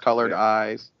has these colored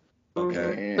eyes.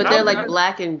 Okay. But they're like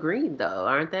black and green though,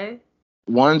 aren't they?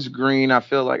 One's green. I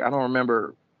feel like I don't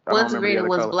remember. One's green and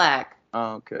one's black.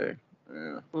 Oh, okay.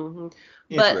 Yeah. Mm-hmm.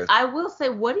 But I will say,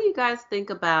 what do you guys think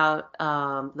about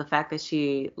the fact that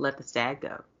she let the stag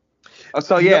go?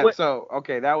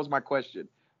 Okay, that was my question.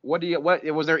 What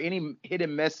was there any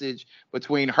hidden message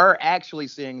between her actually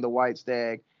seeing the white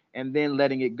stag and then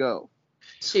letting it go?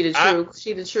 She the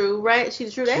true heir.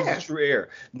 She's the true heir.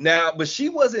 Now, but she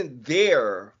wasn't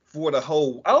there for the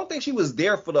whole. I don't think she was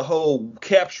there for the whole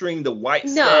capturing the white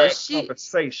stag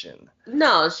conversation.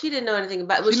 No, she didn't know anything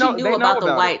about. Well, she knew about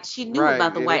the white. She knew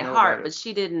about the white hart, but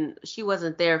she didn't. She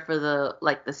wasn't there for the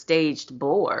staged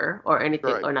boar or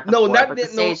anything, or not. Not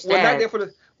there for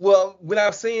the. Well, what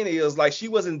I'm saying is like she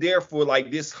wasn't there for like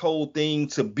this whole thing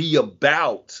to be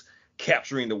about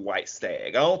capturing the white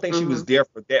stag. I don't think she was there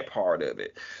for that part of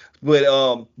it. But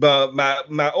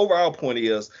my overall point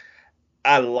is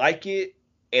I like it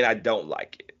and I don't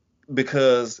like it.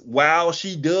 Because while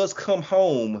she does come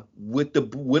home with a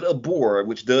boar,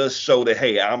 which does show that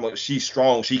hey, she's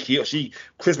strong,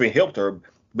 Crispin helped her,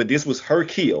 but this was her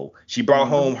kill. She brought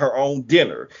home her own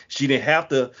dinner. She didn't have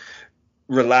to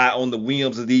rely on the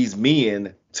whims of these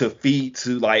men to feed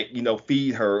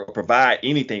her or provide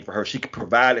anything for her. She could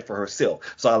provide it for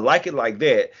herself. So I like it like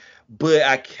that. But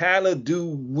I kind of do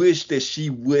wish that she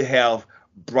would have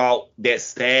brought that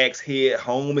stag's head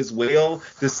home as well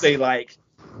to say like,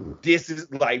 this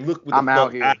is like, look what I'm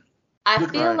out here. I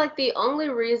feel like the only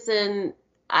reason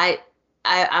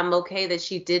I'm okay that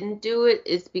she didn't do it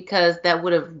is because that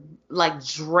would have like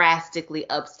drastically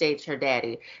upstaged her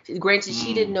daddy. Granted,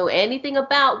 she didn't know anything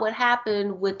about what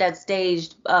happened with that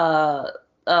staged stag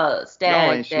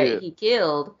that he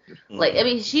killed. Like, I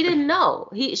mean, she didn't know.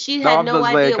 She had no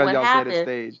idea what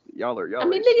happened. Y'all I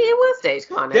mean, nigga, it was staged.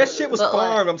 Come on, that shit was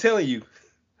farmed. I'm telling you.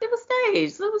 It was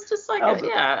staged. It was just like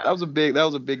that was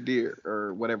a big deer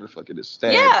or whatever the fuck it is.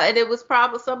 Stag. Yeah, and it was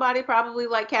somebody probably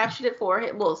like captured it for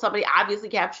him. Well, somebody obviously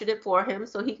captured it for him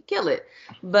so he could kill it.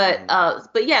 But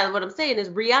yeah, what I'm saying is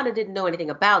Rihanna didn't know anything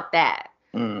about that.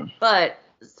 But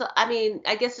so I mean,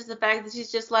 I guess just the fact that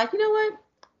she's just like, you know what?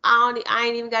 I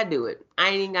ain't even gotta do it. I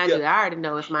ain't even gotta do it. I already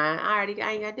know it's mine. I ain't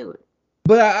gotta do it.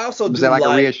 But I also was that like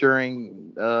a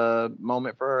reassuring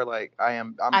moment for her? Like I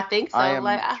think so. I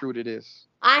am true to this.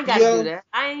 I ain't gotta do that.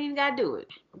 I ain't even gotta do it.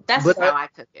 That's just how I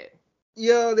took it.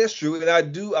 Yeah, that's true. And I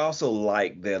do also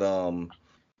like that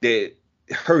that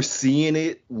her seeing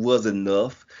it was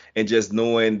enough, and just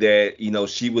knowing that, you know,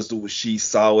 she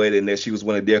saw it and that she was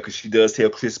one of there, because she does tell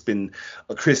Kristen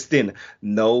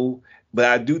no. But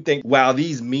I do think while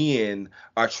these men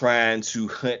are trying to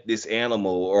hunt this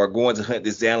animal or going to hunt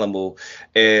this animal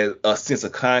as a sense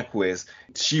of conquest,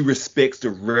 she respects the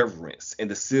reverence and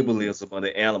the symbolism of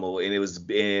the animal.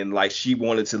 And like she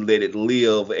wanted to let it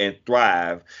live and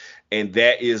thrive. And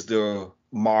that is the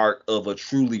mark of a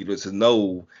true leader, to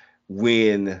know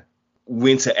when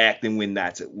to act and when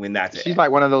not to act. She's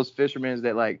like one of those fishermen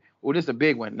that like, well, this is a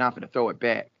big one, not going to throw it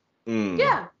back.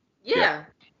 Yeah.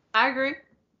 I agree.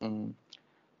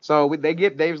 So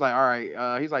Dave's like, all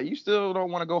right. He's like, you still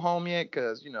don't want to go home yet?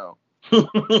 Because, you know,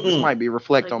 this might be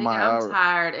reflect on my I'm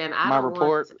tired and I my don't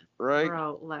report, want to, right?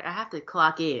 Bro, like I have to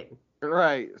clock in.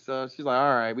 Right. So she's like,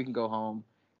 all right, we can go home.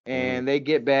 And they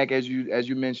get back, as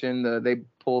you mentioned, they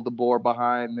pull the board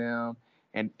behind them,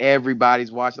 and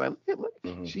everybody's watching. Like, look,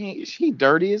 she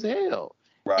dirty as hell.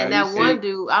 Right. And that one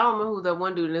dude, I don't know who that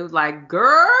one dude, and it was like,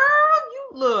 girl, you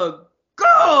look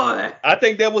good. I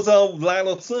think that was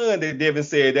Lionel's son that Devin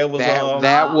said. That was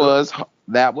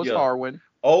Harwin.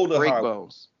 Older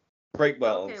Breakbones.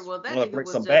 Breakbones. Okay, well that nigga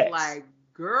was just backs. Like,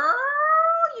 girl,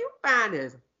 you fine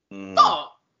as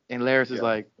fuck. And Laris is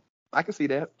like, I can see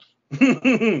that.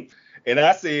 And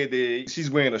I said that she's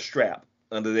wearing a strap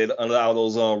under all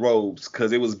those robes,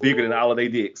 because it was bigger than all of their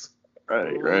dicks.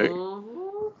 Right.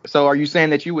 So are you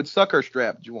saying that you would suck her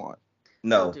strap, Juwan?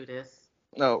 No. Don't do this.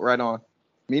 No, right on.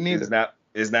 Me neither.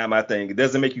 It's not my thing. It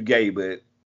doesn't make you gay, but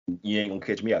you ain't gonna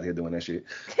catch me out here doing that shit.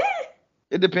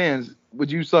 It depends.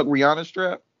 Would you suck Rihanna's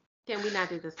strap? Can we not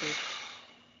do this, please?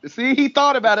 See, he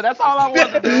thought about it. That's all I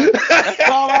wanted to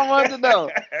know.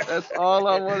 That's all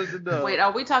I wanted to know. Wait,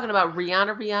 are we talking about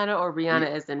Rihanna, or Rihanna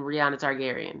as in Rihanna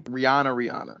Targaryen?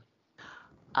 Rihanna.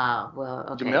 Oh, well,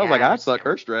 okay. Jamel's like, I'd suck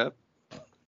her strap.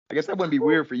 I guess that wouldn't be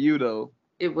weird for you, though.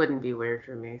 It wouldn't be weird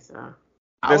for me, so.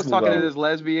 I was talking to this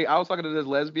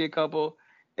lesbian couple,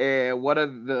 and what is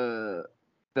the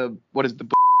what's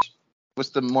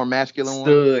the more masculine one?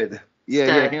 Stud.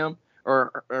 Yeah, him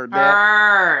or that.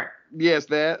 Her. Yes,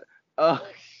 that.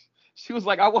 She was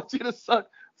like, I want you to suck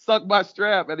my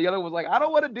strap, and the other was like, I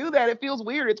don't want to do that. It feels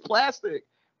weird. It's plastic.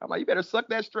 I'm like, you better suck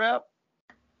that strap.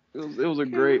 It was a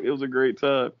great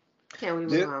time. Can we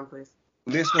move on, please?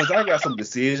 Listeners, I got some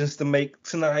decisions to make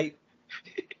tonight.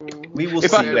 We will see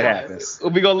what happens.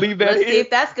 We're going to leave that Let's see if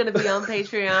that's going to be on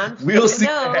Patreon. We'll see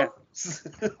what happens.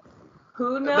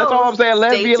 Who knows? That's all I'm saying.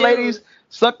 Lesbian ladies,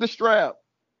 suck the strap.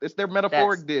 It's their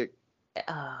metaphoric dick.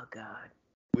 Oh, God.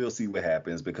 We'll see what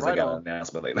happens, because I got an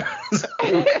announcement later.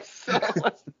 So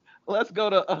let's go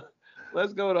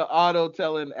to Otto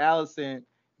telling Allison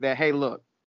that, hey, look,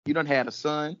 you done had a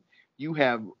son. You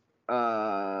have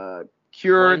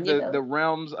cured the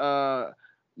realm's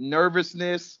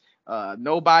nervousness.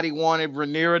 Nobody wanted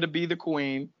Rhaenyra to be the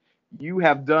queen. You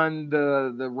have done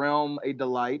the realm a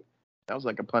delight. That was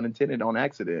like a pun intended on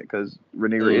accident, because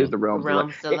Rhaenyra is the realm's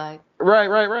delight.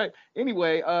 Right.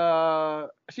 Anyway,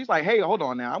 she's like, hey, hold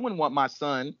on now. I wouldn't want my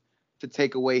son to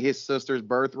take away his sister's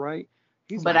birthright.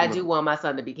 But I do want my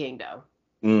son to be king,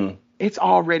 though. It's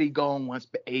already gone once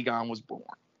Aegon was born.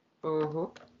 Mm-hmm.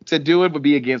 To do it would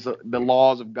be against the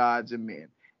laws of gods and men.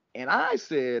 And I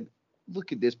said,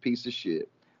 look at this piece of shit.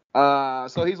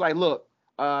 So he's like, look,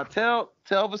 tell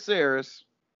Viserys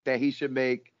that he should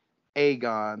make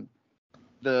Aegon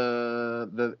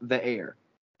the heir.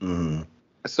 Mm-hmm.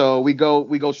 So we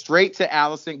go straight to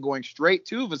Alicent, going straight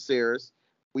to Viserys.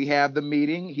 We have the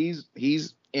meeting.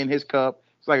 He's in his cup.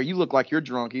 It's like, you look like you're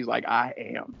drunk. He's like, I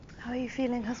am. How are you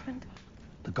feeling, husband?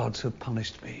 The gods have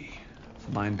punished me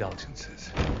for my indulgences.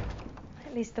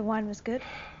 At least the wine was good.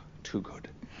 Too good.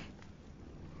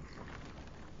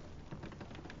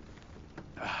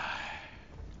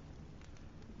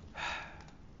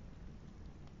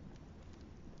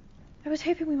 was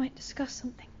hoping we might discuss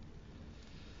something.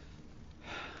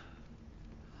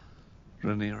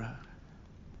 Rhaenyra.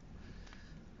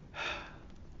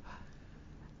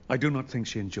 I do not think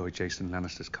she enjoyed Jason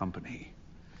Lannister's company.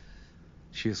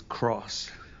 She is cross.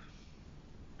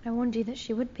 I warned you that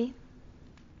she would be.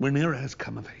 Rhaenyra has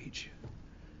come of age.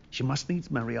 She must needs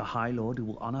marry a High Lord who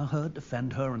will honor her,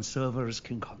 defend her, and serve her as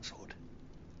king consort.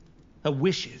 Her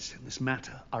wishes in this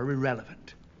matter are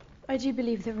irrelevant. I do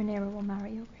believe that Rhaenyra will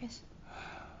marry your grace.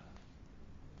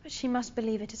 But she must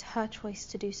believe it is her choice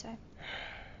to do so.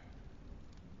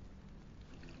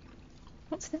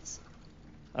 What's this?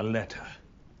 A letter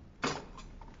from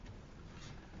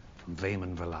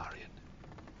Vaemon Velaryon.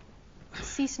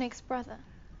 Sea Snake's brother.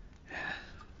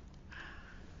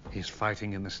 He's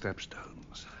fighting in the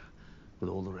Stepstones with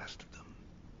all the rest of them.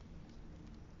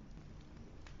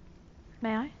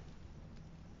 May I?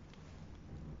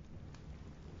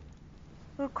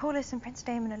 Lord Corlys and Prince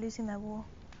Daemon are losing their war.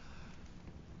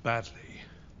 Badly,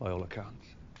 by all accounts.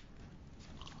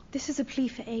 This is a plea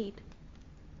for aid.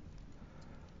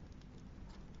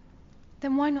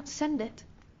 Then why not send it?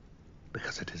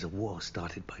 Because it is a war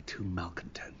started by two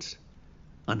malcontents,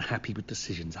 unhappy with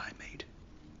decisions I made.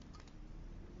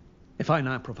 If I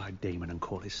now provide Daemon and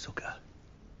Corlys succor,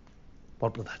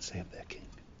 what will that say of their king?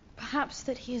 Perhaps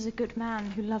that he is a good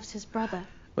man who loves his brother.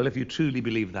 Well, if you truly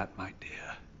believe that, my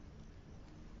dear,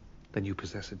 then you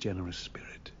possess a generous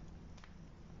spirit.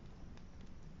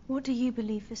 What do you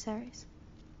believe, Viserys?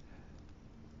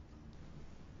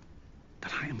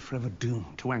 That I am forever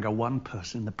doomed to anger one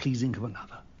person in the pleasing of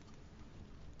another.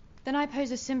 Then I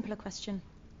pose a simpler question.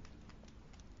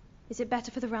 Is it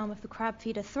better for the realm if the crab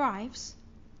feeder thrives,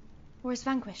 or is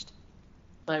vanquished?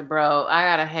 Like, bro, I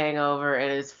got a hangover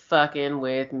and it's fucking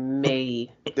with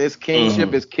me. This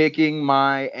kingship is kicking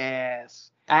my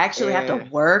ass. I actually have to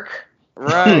work.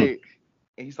 Right.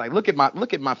 And he's like, look at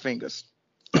my fingers.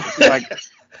 He's like,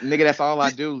 nigga, that's all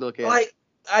I do. Look at. Like,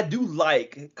 I do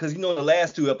like, because, the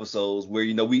last two episodes where,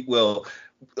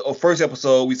 first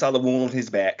episode, we saw the wound on his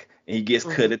back, and he gets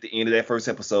cut at the end of that first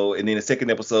episode, and then the second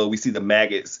episode, we see the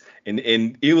maggots, and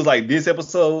it was like, this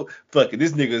episode, fuck it,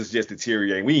 this nigga is just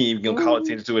deteriorating. We ain't even gonna call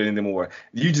attention to it anymore.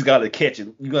 You just gotta catch it.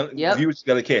 Viewers just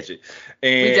gotta catch it.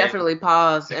 And we definitely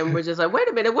paused, and we're just like, wait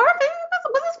a minute, what are his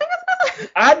fingers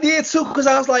missing? I did too, because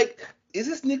I was like, is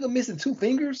this nigga missing two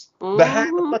fingers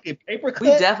behind the fucking paper cut?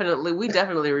 We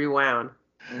definitely rewound.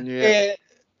 Yeah. And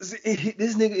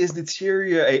this nigga is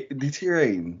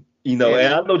deteriorating. And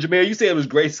I know, Jameer, you said it was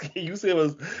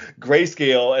grayscale.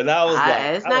 And I was like,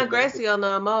 it's not grayscale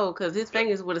no more, because his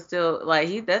fingers would have still,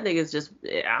 that nigga's just,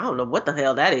 I don't know what the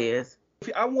hell that is.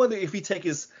 I wonder if he take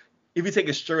his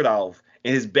shirt off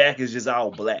and his back is just all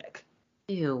black.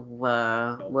 Ew.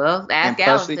 Well, ask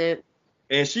Allison.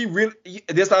 And she really,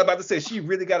 that's what I'm about to say, she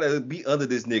really got to be under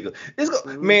this nigga.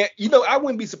 Man, I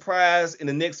wouldn't be surprised in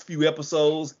the next few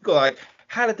episodes. Go like,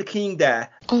 how did the king die?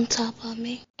 On top of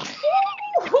me.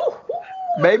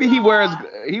 Maybe he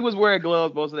was wearing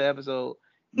gloves most of the episode.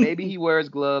 Maybe he wears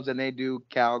gloves and they do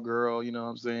cowgirl, you know what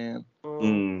I'm saying?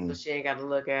 So she ain't got to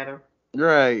look at him.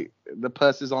 Right. The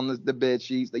pus is on the bed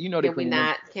sheets. Can we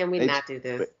not do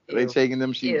this? They taking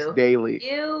them sheets daily.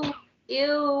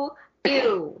 Ew.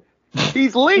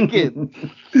 He's leaking.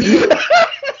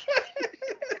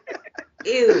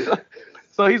 Ew.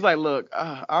 So he's like, look,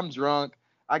 I'm drunk.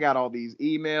 I got all these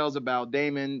emails about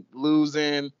Daemon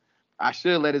losing. I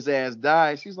should let his ass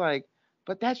die. She's like,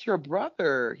 but that's your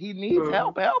brother. He needs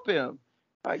help. Help him.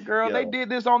 Like, girl, they did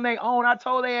this on their own. I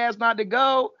told their ass not to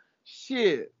go.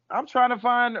 Shit. I'm trying to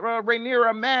find Rhaenyra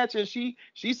a match, and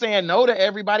she's saying no to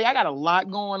everybody. I got a lot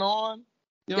going on.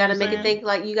 You gotta make it think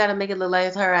like you gotta make it look like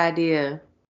it's her idea.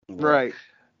 Right.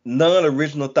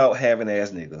 Non-original thought having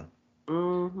ass nigga.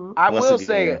 Mm-hmm. I will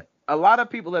say a lot of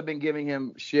people have been giving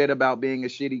him shit about being a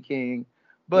shitty king,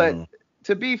 but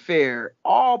to be fair,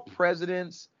 all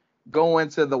presidents go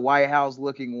into the White House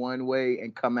looking one way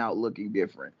and come out looking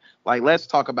different. Like, let's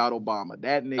talk about Obama.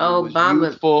 That nigga was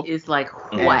youthful. Is like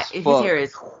white. His hair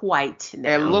is white now.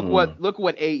 And look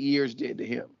what 8 years did to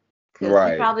him.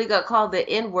 Right. He probably got called the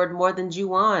N-word more than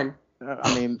Juwan.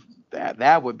 I mean,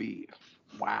 that would be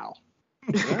wow.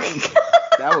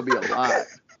 That would be a lot.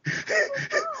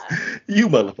 You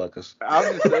motherfuckers.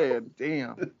 I'm just saying,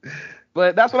 damn.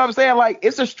 But that's what I'm saying. Like,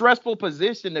 it's a stressful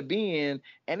position to be in,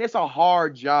 and it's a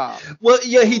hard job. Well,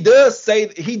 yeah, he does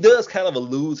kind of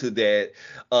allude to that,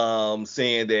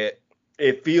 saying that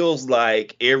it feels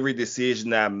like every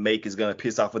decision I make is gonna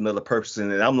piss off another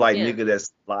person, and I'm like, nigga,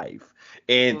 that's life.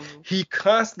 And he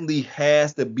constantly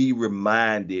has to be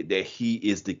reminded that he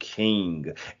is the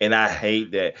king. And I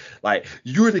hate that. Like,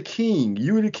 you're the king.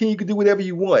 You're the king. You can do whatever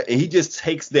you want. And he just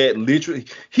takes that literally.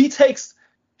 He takes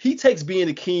being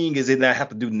the king as in I have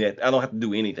to do nothing. I don't have to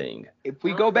do anything. If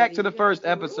we go back to the first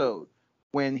episode,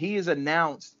 when he is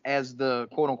announced as the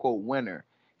quote unquote winner,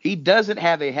 he doesn't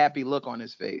have a happy look on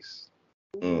his face.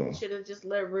 You should have just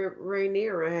let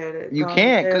Rhaenyra have it. You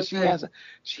can't, because she has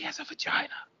a vagina.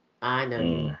 I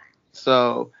know.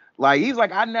 So like he's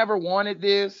like, I never wanted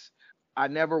this. I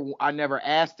never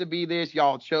asked to be this.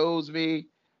 Y'all chose me.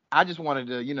 I just wanted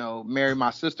to, you know, marry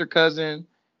my sister cousin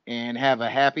and have a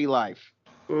happy life.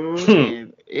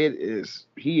 And it's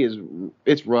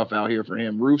rough out here for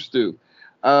him. Roof stew.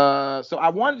 So I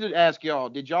wanted to ask y'all,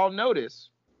 did y'all notice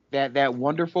that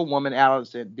wonderful woman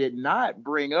Alicent did not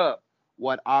bring up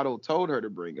what Otto told her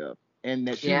to bring up, and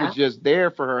that she was just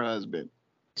there for her husband?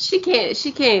 She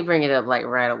can't bring it up like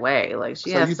right away. Like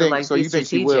she has to like be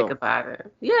strategic about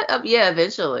it. Yeah,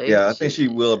 eventually. Yeah, I think she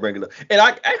will bring it up. And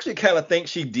I actually kind of think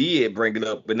she did bring it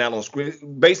up, but not on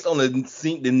screen. Based on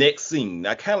the next scene,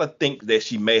 I kind of think that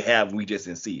she may have. We just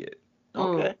didn't see it.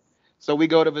 Okay. So we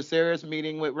go to Viserys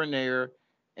meeting with Rhaenyra,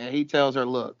 and he tells her,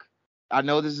 "Look, I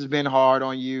know this has been hard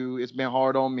on you. It's been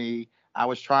hard on me. I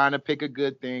was trying to pick a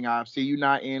good thing. I see you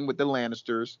not in with the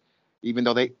Lannisters, even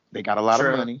though they got a lot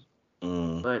of money.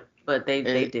 But they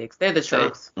dicks. They're the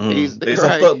trunks. They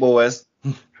some fuck boys.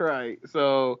 Right.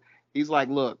 So he's like,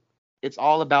 look, it's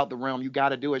all about the realm. You got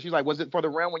to do it. She's like, was it for the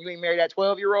realm when you ain't married that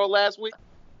 12-year-old last week?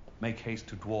 Make haste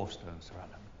to Dwarfstone, Sir Alan.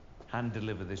 Hand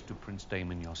deliver this to Prince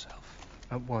Daemon yourself.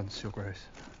 At once, Your Grace.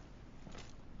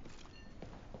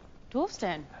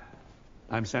 Dwarfstone?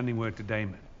 I'm sending word to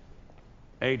Daemon.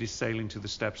 Aid is sailing to the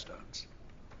Stepstones.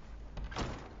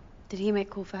 Did he make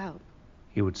call for help?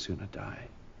 He would sooner die.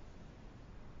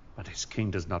 But his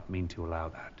king does not mean to allow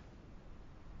that.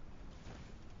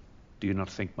 Do you not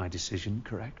think my decision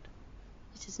correct?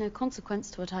 It is no consequence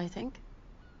to what I think,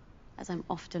 as I'm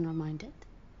often reminded.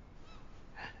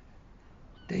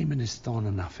 Daemon is thorn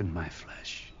enough in my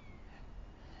flesh.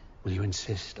 Will you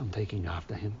insist on taking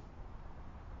after him?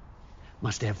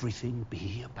 Must everything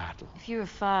be a battle? If you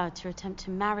refer to your attempt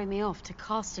to marry me off to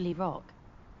Casterly Rock.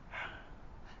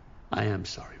 I am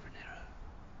sorry, Rhaenyra.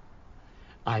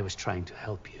 I was trying to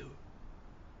help you.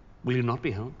 Will you not be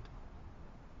helped?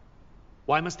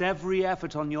 Why must every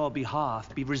effort on your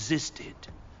behalf be resisted,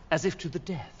 as if to the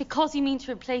death? Because you mean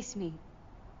to replace me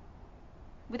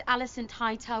with Alicent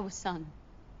Hightower's son,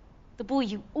 the boy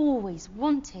you always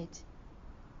wanted.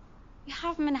 You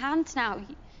have him in hand now.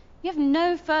 You have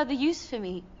no further use for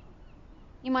me.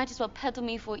 You might as well peddle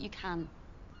me for what you can.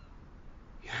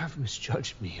 You have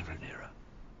misjudged me, Rhaenyra.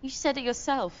 You said it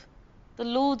yourself. The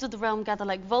lords of the realm gather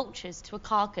like vultures to a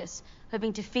carcass,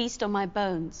 hoping to feast on my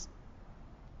bones.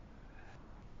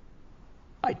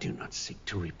 I do not seek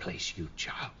to replace you,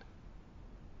 child.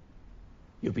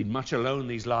 You've been much alone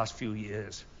these last few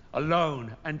years.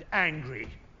 Alone and angry.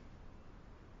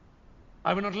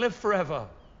 I will not live forever.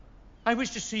 I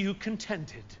wish to see you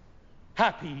contented.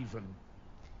 Happy, even.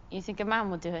 You think a man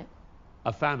will do it?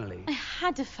 A family. I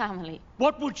had a family.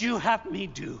 What would you have me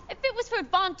do? If it was for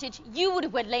advantage, you would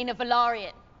have wed Laena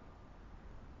Velaryon.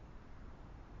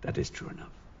 That is true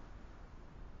enough.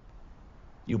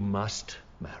 You must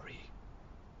marry.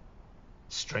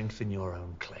 Strengthen your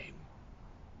own claim.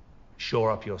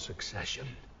 Shore up your succession.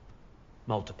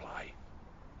 Multiply.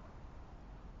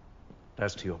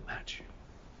 As to your match,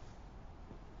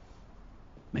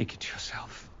 make it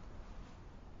yourself.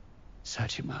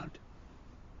 Search him out.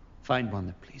 Find one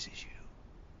that pleases you,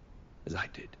 as I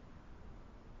did.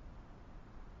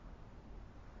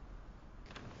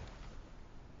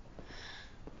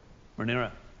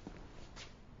 Rhaenyra,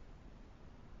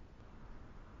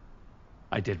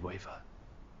 I did waver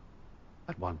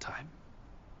at one time,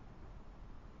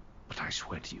 but I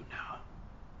swear to you now,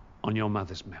 on your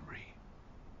mother's memory,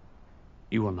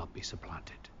 you will not be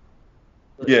supplanted.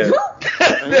 Yeah.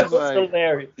 That was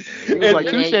hilarious. He was like,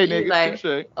 touche, nigga,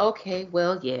 touche. Okay,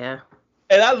 well, yeah.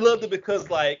 And I loved it because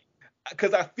I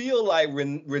feel like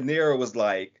Rhaenyra was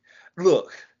like,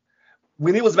 look,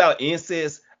 when it was about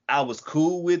incest, I was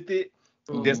cool with it.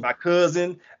 That's my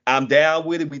cousin. I'm down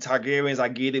with it. We Targaryens, I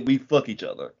get it. We fuck each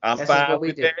other. That's fine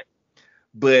with that.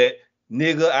 But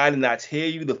nigga, I did not tell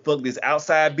you to fuck this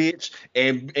outside bitch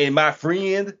and my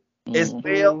friend as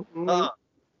well.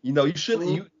 You know, you should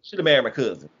have married my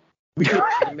cousin.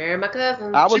 Marry my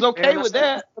cousin. I was okay with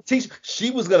that. She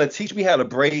was gonna teach me how to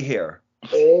braid hair.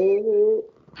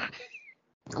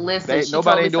 Listen,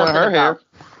 nobody ain't doing her hair.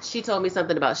 She told me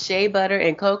something about shea butter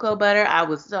and cocoa butter. I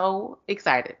was so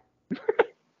excited.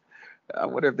 I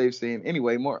wonder if they've seen.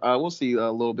 Anyway, more. We'll see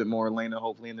a little bit more Elena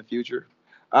hopefully in the future.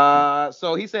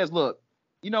 So he says, look,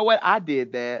 you know what? I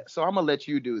did that, so I'm gonna let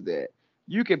you do that.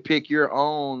 You can pick your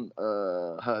own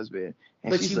husband.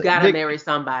 And But she's you like, gotta marry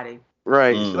somebody.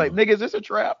 Right. She's like, nigga, is this a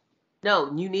trap?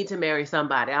 No, you need to marry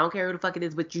somebody. I don't care who the fuck it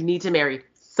is, but you need to marry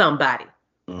somebody.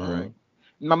 Right.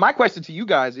 Now, my question to you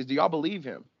guys is, do y'all believe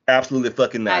him? Absolutely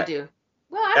fucking not. I do.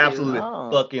 Well, I Absolutely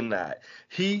do. fucking not.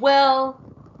 Well,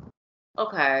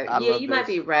 okay. Yeah, you might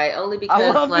be right. Only because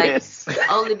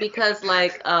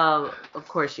of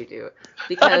course you do.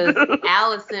 Because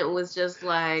Allison was just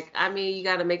like, I mean, you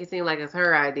got to make it seem like it's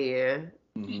her idea.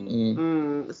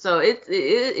 So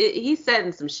he's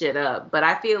setting some shit up, but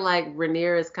I feel like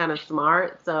Rhaenyra is kind of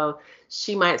smart, so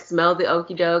she might smell the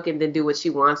okie doke and then do what she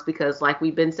wants because, like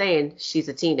we've been saying, she's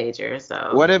a teenager. So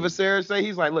whatever Sarah say,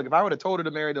 he's like, look, if I would have told her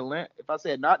to marry if I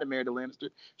said not to marry the Lannister,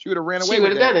 she would have ran away. She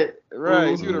would have done it,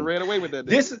 right? She would have ran away with that.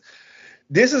 This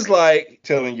is like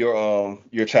telling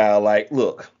your child, like,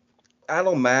 look, I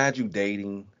don't mind you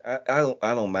dating. I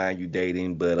don't mind you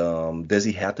dating, but does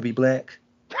he have to be black?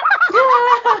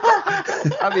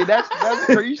 I mean, that's.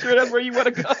 Are you sure that's where you want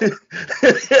to go?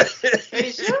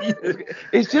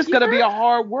 It's just gonna be a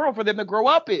hard world for them to grow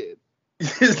up in.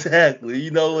 Exactly.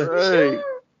 You know. Right.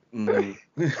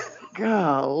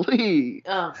 Golly.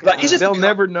 Like, they'll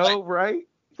never know, right?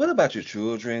 What about your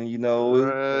children? You know.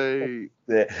 Right.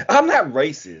 I'm not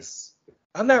racist.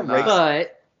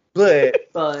 But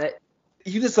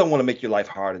you just don't want to make your life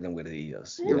harder than what it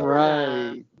is. You know?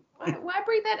 Right. Why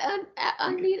bring that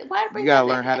unneeded? Why bring? You gotta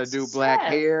learn how to do black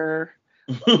hair.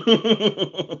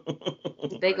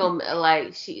 They gonna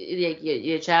like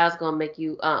your child's gonna make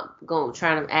you gonna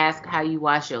try to ask how you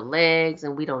wash your legs,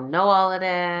 and we don't know all of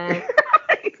that.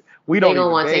 We don't. They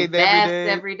gonna want to take baths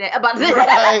every day. About to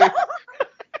right.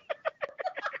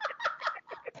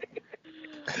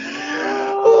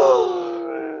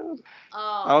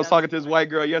 I was talking to this white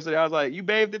girl yesterday. I was like, "You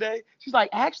bathed today?" She's like,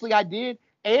 "Actually, I did,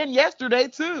 and yesterday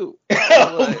too."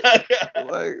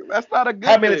 Like, that's not a good.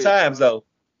 How many times though?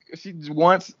 She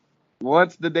once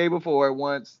the day before,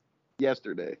 once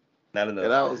yesterday. Not enough.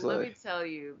 And I was Let me tell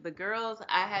you, the girls.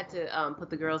 I had to put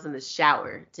the girls in the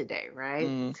shower today,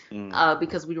 right?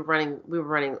 Because we were running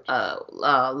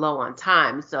low on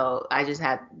time, so I just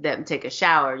had them take a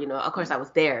shower. You know, of course I was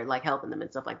there, like helping them and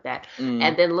stuff like that.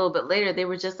 And then a little bit later, they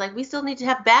were just like, "We still need to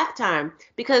have bath time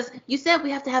because you said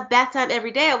we have to have bath time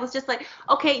every day." I was just like,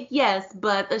 "Okay, yes,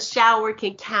 but a shower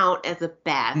can count as a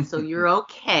bath, so you're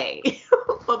okay."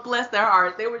 But bless their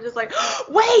hearts, they were just like,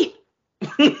 "Wait."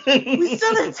 We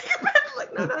still didn't take a bath.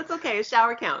 Like, no, it's okay. A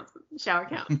shower counts.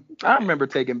 I remember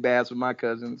taking baths with my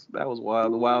cousins. That was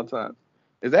wild. The wild time.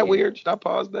 Is that weird? Should I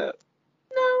pause that?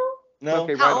 No.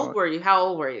 Okay, How old were you?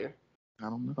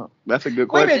 I don't know. That's a good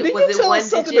question. Wait a minute, did you tell us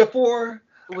something before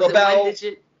about? It one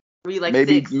digit? Were you like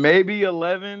maybe 6? Maybe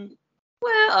 11.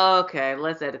 Well, okay.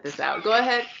 Let's edit this out. Go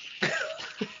ahead.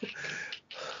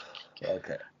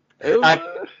 Okay.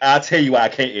 I'll tell you why I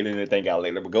can't edit anything out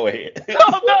later, but go ahead.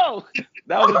 Oh, no.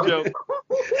 That was a joke.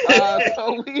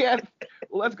 So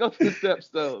let's go to the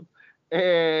stepstone.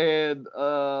 And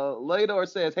Lador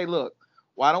says, "Hey, look,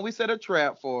 why don't we set a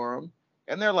trap for him?"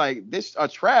 And they're like, a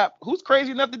trap? Who's crazy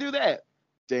enough to do that?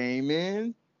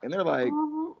 Daemon. And they're like,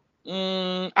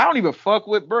 I don't even fuck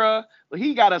with bruh. But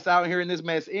he got us out here in this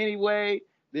mess anyway.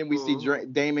 Then we see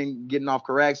Daemon getting off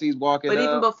Caraxes, walking But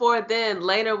even before then,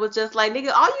 Laena was just like,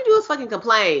 "Nigga, all you do is fucking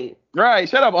complain." Right.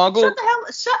 Shut up, uncle.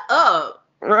 Shut up.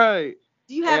 Right.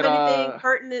 Do you have anything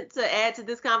pertinent to add to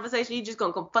this conversation? You just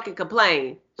gonna fucking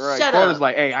complain. Right. Shut up.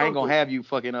 Like, "Hey, I ain't gonna have you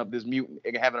fucking up this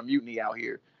having a mutiny out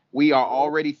here. We are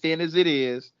already thin as it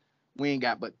is. We ain't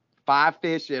got but 5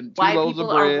 fish and 2 loaves of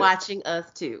bread." White people are watching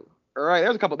us too. All right.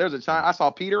 There's a time I saw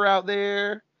Peter out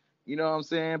there. You know what I'm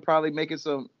saying? Probably making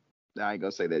some. Nah, I ain't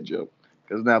gonna say that joke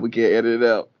because now we can't edit it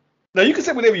out. No, you can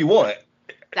say whatever you want.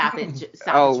 Stop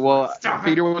it.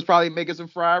 Peter was probably making some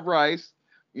fried rice.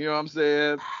 You know what I'm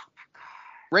saying?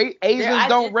 Asians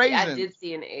don't raisin. I did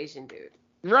see an Asian dude.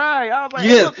 Right. I was like,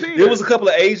 yeah, there was a couple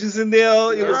of Asians in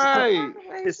there. It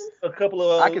was a couple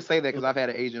of. I can say that because I've had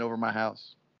an Asian over my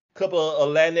house. A couple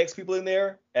of Latinx people in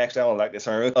there. Actually, I don't like this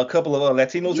term. A couple of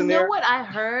Latinos in there. You know what I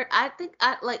heard? I think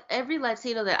like every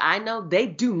Latino that I know, they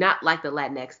do not like the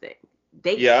Latinx thing.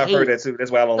 I've heard that too.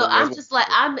 That's why I don't. So I'm just like,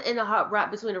 I'm in a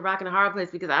between a rock and a hard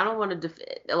place because I don't want to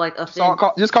offend.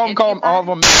 Just call them all of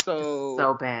them.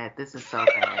 So bad. This is so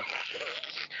bad.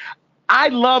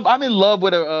 I'm in love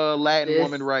with a Latin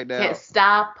woman right now. Can't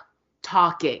stop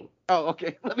talking. Oh,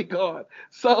 okay. Let me go on.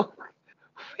 So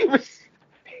we were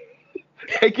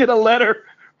taking a letter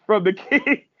from the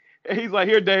king, and he's like,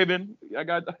 "Here, Daemon, I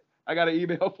got I got an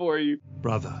email for you.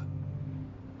 Brother,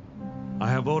 I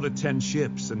have ordered 10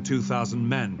 ships and 2,000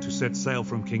 men to set sail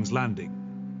from King's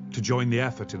Landing to join the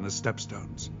effort in the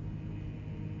Stepstones.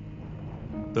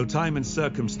 Though time and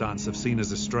circumstance have seen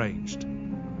us estranged,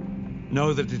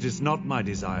 know that it is not my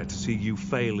desire to see you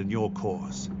fail in your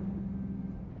cause.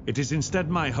 It is instead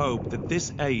my hope that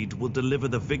this aid will deliver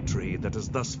the victory that has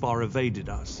thus far evaded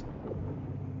us.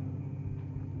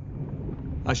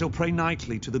 I shall pray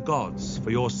nightly to the gods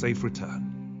for your safe return.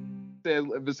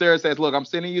 Viserys says, look, I'm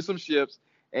sending you some ships,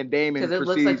 and Daemon Because it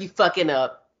looks like you fucking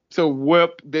up. to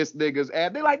whip this nigga's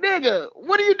ass. They're like, nigga,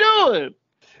 what are you doing?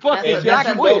 Fuck That's, it, that's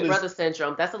I a little quit. brother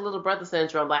syndrome. That's a little brother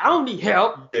syndrome. Like, I don't need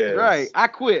help. Yes. Right, I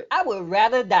quit. I would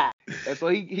rather die. And so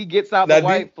he gets out Now, the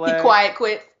white flag. He quiet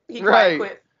quits. He Right. quiet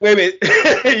quits. Wait a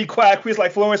minute. He quiet quits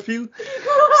like Florence Pugh?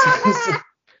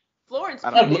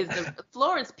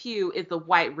 Florence Pugh is the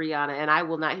white Rihanna, and I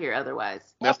will not hear otherwise.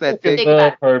 That's that Think thick.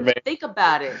 about Her, it. man. Think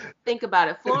about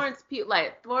it. Florence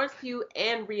Pugh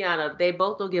and Rihanna, they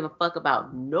both don't give a fuck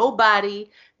about nobody.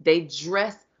 They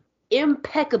dress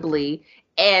impeccably,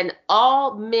 and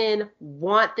all men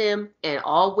want them, and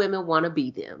all women want to be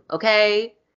them.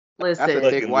 Okay, listen. That's a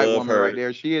thick white love woman her. right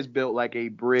there. She is built like a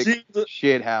brick She's a-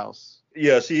 shit house.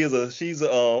 Yeah, she's a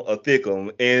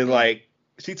thickum, and like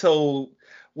she told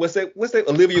what's that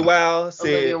Olivia Wilde said,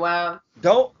 Olivia Wilde.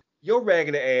 don't your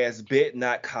raggedy ass bet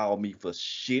not call me for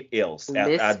shit else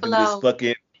after Miss I do Flo. this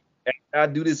fucking after I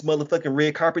do this motherfucking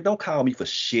red carpet. Don't call me for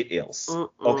shit else. Mm-mm.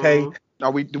 Okay?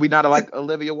 Do we not like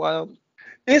Olivia Wilde?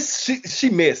 It's she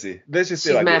messy. Let's just say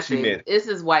She's like that. messy. She messy. This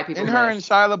is white people. And her and mess.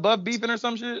 Shia LaBeouf beefing or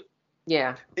some shit?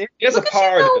 Yeah. It's Look a at you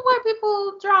part of know it. white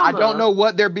people drama. I don't know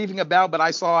what they're beefing about, but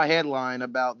I saw a headline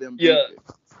about them Yeah. beefing.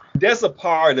 That's a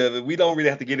part of it. We don't really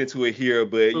have to get into it here,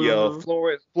 but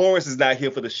Florence is not here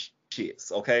for the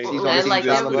shits, okay? She's on And Team like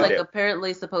there Shia was LaBeouf. like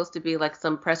apparently supposed to be like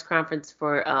some press conference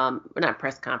for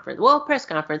press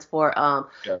conference for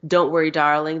Yeah. Don't Worry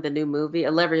Darling, the new movie.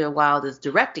 Olivia Wilde is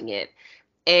directing it.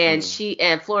 And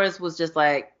Florence was just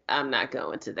like, I'm not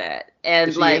going to that. And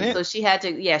Is she like in it? so she had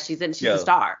to she's Yeah. a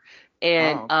star.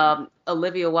 And Oh, okay.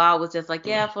 Olivia Wilde was just like,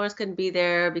 yeah, Florence couldn't be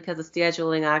there because of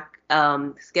scheduling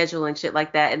shit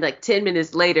like that. And like 10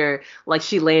 minutes later, like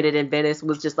she landed in Venice,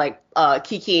 was just like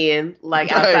kikiing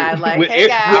like outside, like, With hey ev-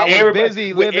 guys, with I was everybody-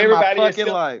 busy with living my everybody fucking except-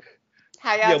 life.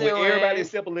 how y'all Yeah, doing? with everybody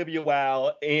except Olivia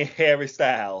Wilde and Harry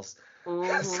Styles.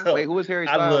 Mhm. So, Wait, who was Harry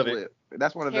I Styles love it. with?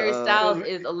 That's one of Harry the. Styles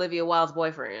is Olivia Wilde's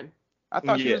boyfriend. I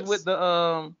thought she was Yes. with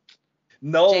the.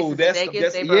 No, Jason that's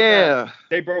Sudeikis, they broke Yeah.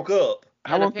 they broke up.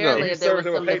 How And long ago? apparently He there was served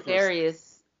her some papers.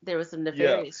 nefarious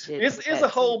shit. It's a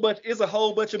whole bunch of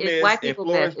mess. It's white people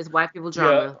and Florence- mess. It's white people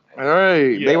drama. All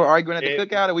right. Yeah. They were arguing at the And-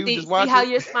 cookout, and we were See, just see watching. how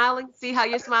you're smiling? See how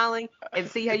you're smiling? And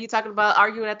see how you're talking about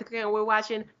arguing at the cookout and we're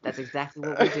watching? That's exactly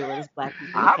what we're doing as black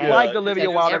people. I've okay? liked Olivia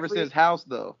Because Wilde ever since House,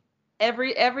 though.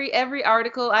 Every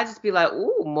article, I just be like,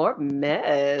 ooh, more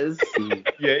mess.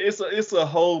 Yeah, it's a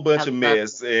whole bunch I of love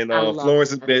mess, it. and I love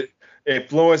Florence it. has been. And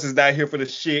Florence is not here for the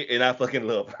shit, and I fucking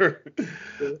love her.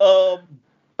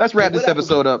 Let's wrap this What I-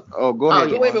 episode up. Oh, go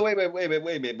ahead. Wait Juwan.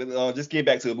 a minute. But just getting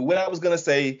back to it. But what I was gonna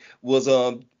say was,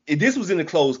 this was in the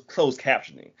closed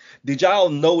captioning. Did y'all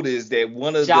notice that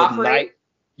one of the Joffrey?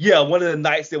 one of the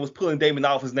knights that was pulling Damon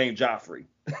off was named Joffrey?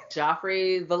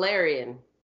 Joffrey Valerian.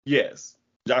 Yes,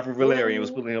 Joffrey Valerian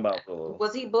was pulling him out.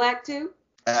 Was he black too?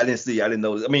 I didn't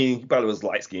notice. I mean, he probably was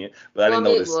light skinned, but I didn't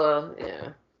notice. Well, yeah.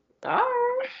 All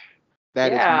right.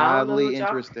 That is Yeah, I don't know mildly who Joffrey-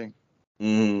 interesting.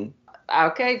 Okay,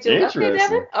 okay, Devin.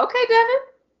 Interesting. Okay, Devin.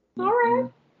 All right.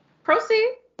 Proceed.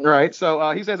 All right.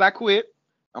 So he says, I quit.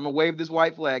 I'm going to wave this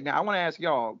white flag. Now, I want to ask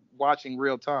y'all, watching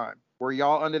real time, were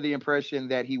y'all under the impression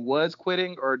that he was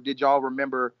quitting, or did y'all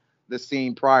remember the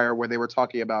scene prior where they were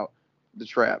talking about the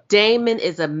trap? Damon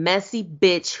is a messy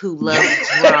bitch who loves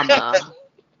drama.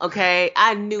 Okay,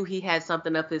 I knew he had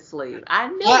something up his sleeve. I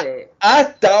knew it. I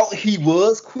thought he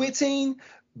was quitting,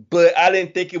 but I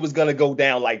didn't think it was gonna go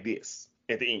down like this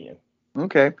at the end.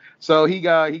 Okay. So he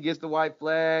gets the white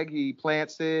flag. He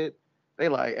plants it. They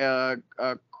like,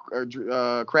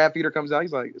 Crab Feeder comes out.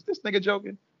 He's like, is this nigga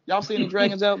joking? Y'all see any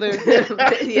dragons out there?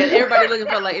 Yeah, everybody looking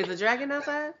for like, is the dragon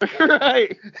outside?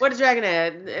 Right. Where the dragon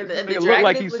at? The It look dragon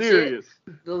like is he's legit. serious.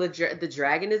 The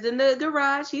dragon is in the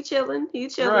garage. He chilling.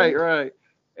 Right.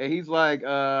 And he's like,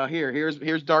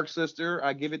 here's Dark Sister.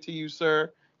 I give it to you,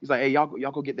 sir. He's like, hey, y'all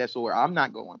go get that sword. I'm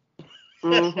not going.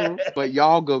 Mm-hmm. But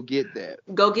y'all go get that.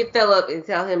 Go get Philip and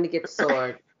tell him to get the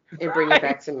sword and bring it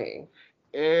back to me.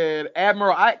 And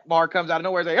Admiral Akbar comes out of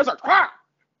nowhere and says, it's a trap.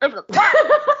 It's a trap.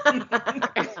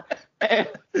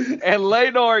 and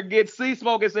Lenor gets Sea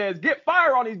Smoke and says, get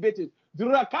fire on these bitches.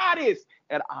 Dracarys.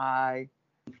 And I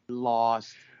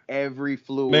lost every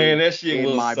fluid. Man, that shit in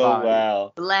was my so body.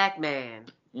 wild. Black man.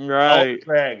 Right. Oh,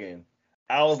 dragon.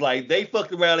 I was like, they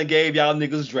fucked around and gave y'all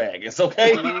niggas dragons,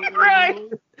 okay? Right.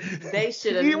 They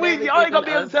should have Y'all never ain't gonna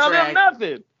be able to tell them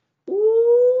nothing.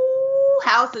 Ooh,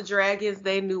 House of Dragons,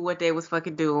 they knew what they was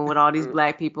fucking doing with all these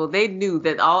black people. They knew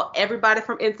that everybody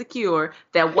from Insecure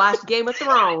that watched Game of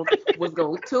Thrones was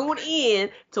gonna tune in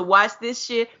to watch this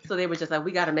shit. So they were just like,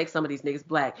 we gotta make some of these niggas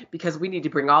black because we need to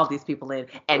bring all these people in.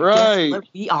 And guess what?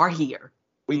 We are here.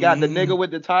 We got the nigga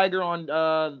with the tiger on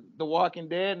The Walking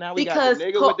Dead. Now we got the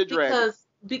nigga with the dragon.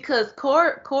 Because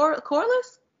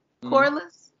Corlys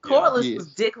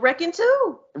was dick wrecking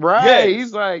too. Right. Yes.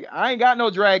 He's like, I ain't got no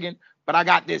dragon, but I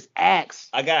got this axe.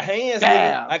 I got hands,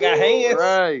 Damn. nigga. I got hands.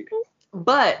 Right.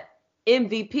 But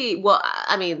MVP, well,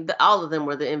 I mean, all of them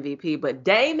were the MVP, but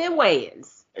Damon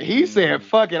Wayans. He said,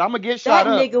 fuck it, I'm going to get shot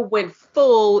up. That nigga went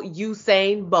full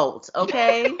Usain Bolt,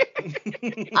 okay?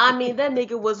 I mean, that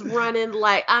nigga was running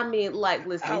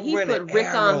listen, he put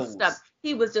Rickon Stark.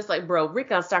 He was just like, bro,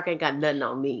 Rickon Stark ain't got nothing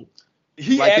on me.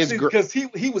 He like actually, because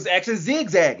he was actually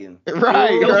zigzagging.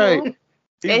 Right.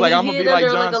 He's and like, he I'm going to hit be like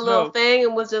under Jon like a Snow. little thing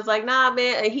and was just like, nah,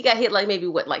 man. And he got hit like maybe,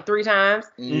 3 times?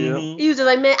 Yeah. He was just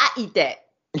like, man, I eat that.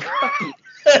 Fuck you.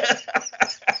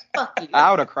 Fuck you.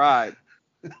 I would have cried.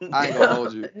 I ain't gonna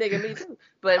hold you. Nigga, me too.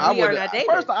 But we are not dating.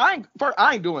 First,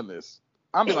 I ain't doing this.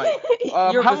 I'm be like,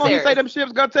 how You're long you Viserys. say them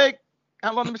ships gonna take?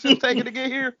 How long them ships taking to get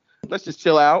here? Let's just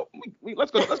chill out. Let's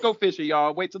go fishing,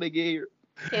 y'all. Wait till they get here.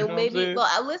 And maybe,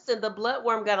 listen, the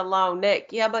bloodworm got a long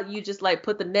neck. Yeah, how about you just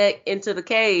put the neck into the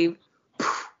cave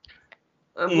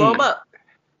and blow him up?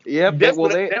 Yep. That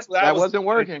wasn't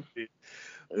working. It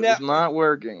was not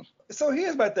working. So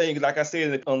here's my thing. Like I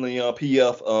said on the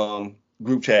PF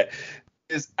group chat,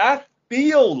 is I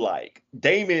feel like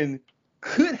Damon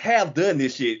could have done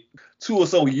this shit 2 or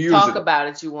so years ago. Talk about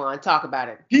it, Juwan. Talk about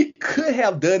it. He could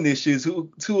have done this shit 2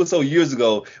 or so years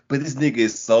ago, but this nigga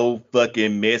is so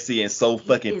fucking messy and so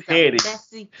fucking petty.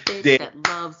 Messy bitch that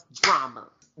loves drama.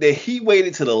 That he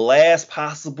waited to the last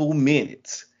possible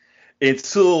minute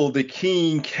until the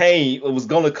king was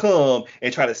gonna come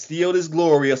and try to steal this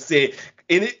glory. I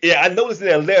noticed in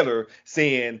that letter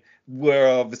saying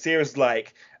where Viserys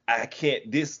like, I can't.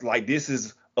 This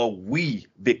is a we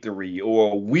victory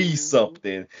or a we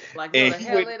something. Like, no, the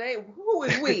hell it ain't. Who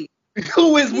is we?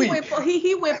 Who is we?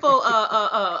 He went for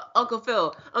Uncle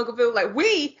Phil. Uncle Phil was like,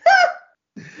 we.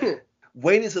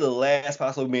 Waited to the last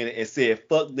possible minute and said,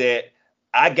 fuck that.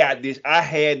 I got this. I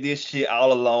had this shit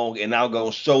all along, and I'm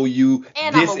gonna show you.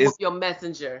 And I'm gonna whoop your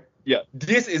messenger. Yeah,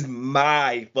 this is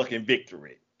my fucking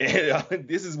victory. And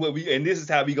this is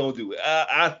how we gonna do it.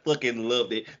 I fucking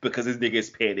loved it because this nigga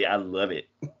is petty. I love it.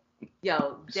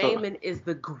 Yo, Damon is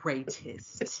the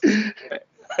greatest. I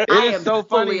am so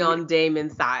fully on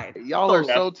Damon's side. Y'all are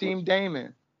so team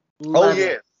Damon. Oh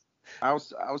yeah. I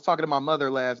was talking to my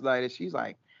mother last night, and she's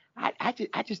like,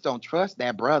 I just don't trust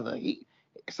that brother.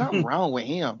 Something wrong with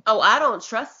him. Oh, I don't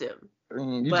trust him.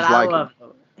 But I love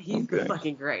him. He's the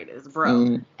fucking greatest,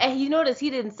 bro. And you notice he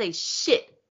didn't say shit.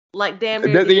 Like damn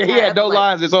near. He had no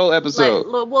lines this whole episode.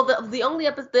 The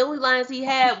only lines he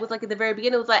had was at the very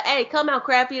beginning. It was like, "Hey, come out,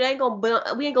 crappy. We ain't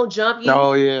gonna jump you."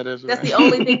 Oh yeah, that's the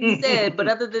only thing he said. But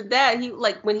other than that, he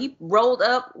when he rolled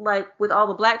up with all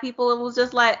the black people, it was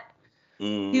just like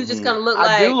he was just gonna look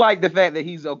like. I do like the fact that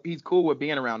he's cool with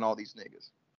being around all these niggas.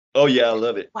 Oh yeah, I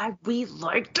love it. Why we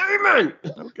like Damon?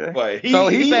 Okay. Right. He's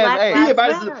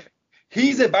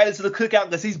invited to the cookout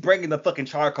because he's bringing the fucking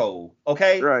charcoal.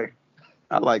 Okay. Right.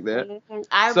 I like that.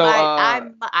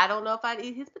 I don't know if I'd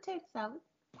eat his potato salad.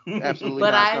 Absolutely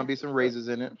not. There's gonna be some raisins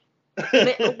in it.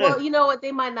 Well, you know what?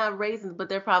 They might not raisins, but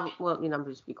they're probably. Well, I'm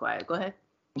just be quiet. Go ahead.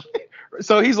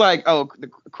 So he's like, oh, the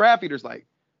crab eater's like,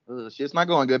 shit's not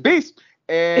going good. Peace.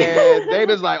 And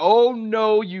David's like, oh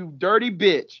no, you dirty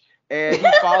bitch. And he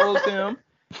follows him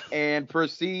and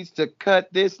proceeds to cut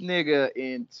this nigga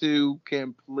in two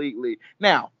completely.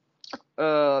 Now,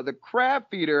 the crab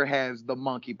feeder has the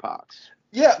monkeypox.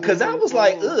 Yeah, because I was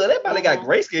like, that body got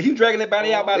grayscale. He dragging that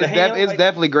body out by the hand. It's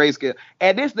definitely grayscale.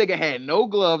 And this nigga had no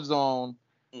gloves on.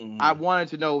 I wanted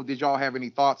to know, did y'all have any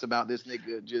thoughts about this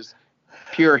nigga just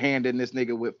pure handing this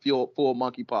nigga with full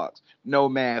monkeypox? No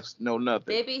mask, no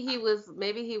nothing. Maybe he was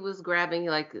grabbing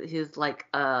his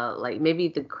maybe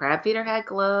the crab feeder had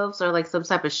gloves or some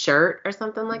type of shirt or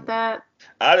something like that.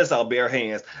 I just saw bare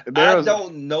hands. I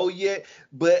don't know yet,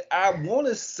 but I want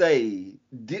to say,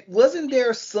 wasn't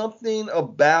there something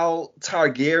about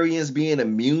Targaryens being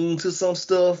immune to some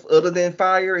stuff other than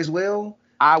fire as well?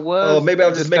 I was. Maybe I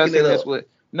was just making it up.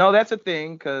 No, that's a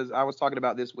thing, because I was talking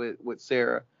about this with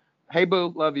Sarah. Hey,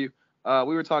 boo, love you.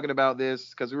 We were talking about this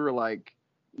because we were like,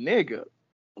 nigga,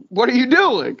 What are you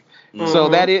doing? Mm-hmm. So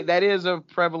that is a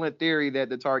prevalent theory that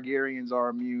the Targaryens are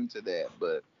immune to that,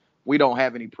 but we don't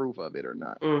have any proof of it or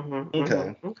not. Mm-hmm.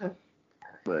 Okay. Okay.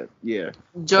 But yeah.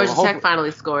 Georgia So Tech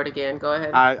finally scored again. Go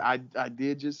ahead. I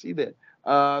did just see that.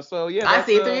 So yeah. I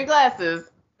see through your glasses.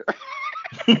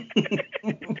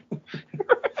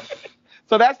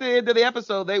 So that's the end of the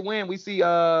episode. They win. We see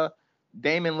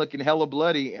Daemon looking hella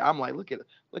bloody. I'm like, look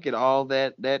at all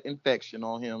that infection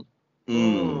on him.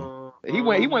 He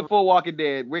went full Walking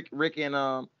Dead. Rick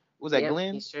and was that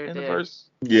Glenn sure in did. the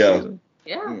first Yeah. season?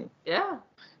 Yeah.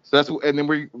 So and then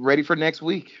we're ready for next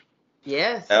week.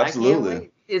 Yes. Absolutely. I can't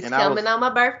wait. It's coming on my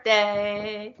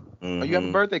birthday. Oh, you have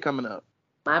a birthday coming up.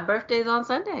 My birthday's on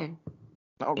Sunday.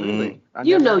 Oh, really?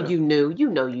 You know you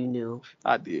knew.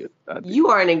 I did. You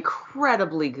are an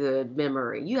incredibly good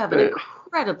memory. You have an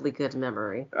incredibly good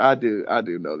memory. I do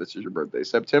know this is your birthday.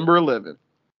 September 11th.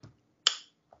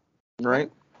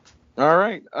 Right? All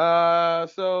right.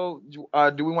 So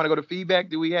do we want to go to feedback?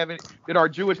 Do we have it? Did our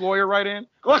Jewish lawyer write in?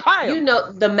 You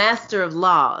know, the Master of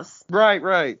Laws.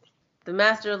 Right. The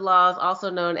Master of Laws, also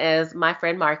known as my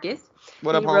friend Marcus.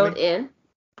 What up, homie? He wrote in,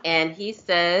 and he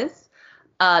says,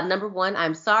 number one,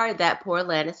 I'm sorry that poor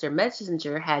Lannister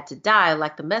messenger had to die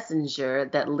like the messenger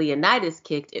that Leonidas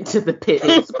kicked into the pit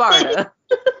in Sparta.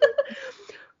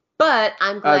 But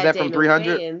I'm glad is that Damon from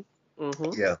 300?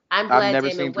 Wayans. Yeah. I'm glad I've never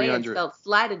Damon seen Wayans 300. felt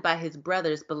slighted by his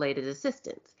brother's belated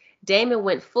assistance. Damon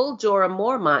went full Jorah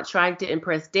Mormont trying to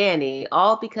impress Dany,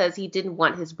 all because he didn't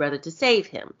want his brother to save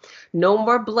him. No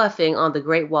more bluffing on the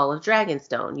Great Wall of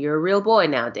Dragonstone. You're a real boy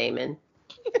now, Damon.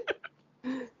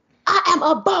 I am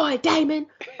a boy, Damon.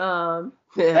 The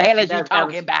hell is you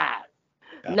talking about?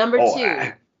 Number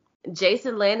two,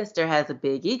 Jason Lannister has a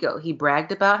big ego. He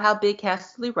bragged about how big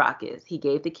Casterly Rock is. He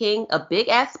gave the king a big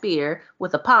ass spear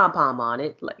with a pom pom on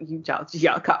it. Like y'all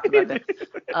talked about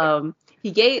that.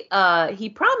 He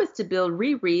promised to build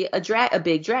Riri a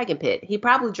big dragon pit. He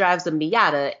probably drives a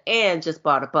Miata and just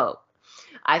bought a boat.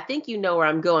 I think you know where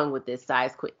I'm going with this,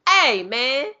 size queen. Hey,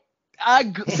 man.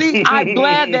 I'm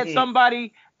glad that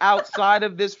somebody outside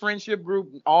of this friendship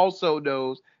group also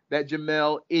knows that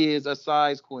Jamel is a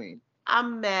size queen.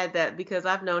 I'm mad that because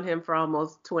I've known him for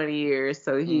almost 20 years,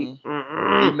 so he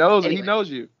knows anyway. He knows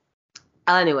you.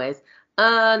 Anyways,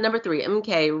 number three,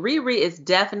 MK. Riri is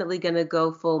definitely gonna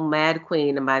go full Mad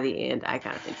Queen by the end. I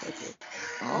kind of think so too.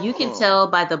 Oh. You can tell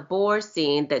by the boar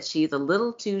scene that she's a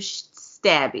little too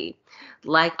stabby,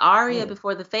 like Arya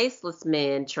before the Faceless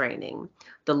Man training.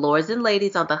 The lords and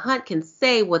ladies on the hunt can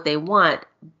say what they want,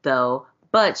 though,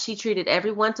 but she treated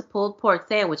everyone to pulled pork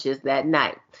sandwiches that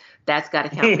night. That's got to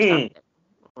count for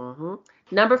something.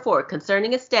 Number four,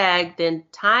 concerning a stag, then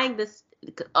tying this.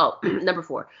 Number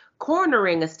four,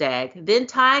 cornering a stag, then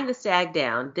tying the stag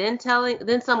down, then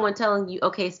someone telling you,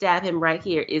 okay, stab him right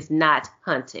here is not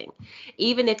hunting,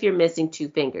 even if you're missing two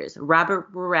fingers.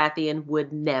 Robert Baratheon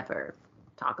would never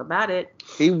talk about it.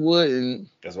 He wouldn't.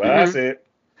 That's what I said.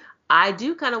 I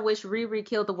do kind of wish Riri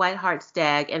killed the White Hart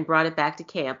stag and brought it back to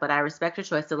camp, but I respect her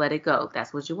choice to let it go.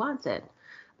 That's what Juwan said.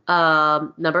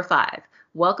 Number five,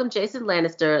 welcome Jason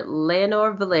Lannister,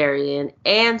 Laenor Velaryon,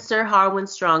 and Sir Harwin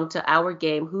Strong to our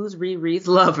game, Who's Riri's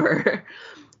Lover?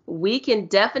 We can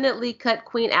definitely cut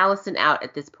Queen Alicent out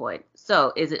at this point.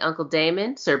 So, is it Uncle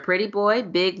Daemon, Sir Pretty Boy,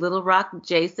 Big Little Rock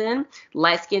Jason,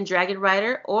 Light-Skinned Dragon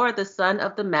Rider, or the son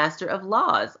of the Master of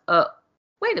Laws?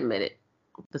 Wait a minute.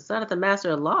 The son of the Master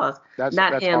of Laws. That's him,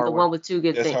 Harwin. The one with two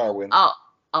good things. Harwin.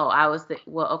 Oh, I was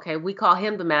thinking, well, okay, we call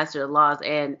him the Master of Laws,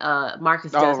 and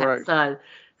Marcus does have a son.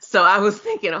 So I was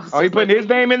thinking, you putting his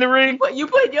name in the ring? What, you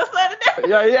putting your son in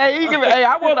there? Hey,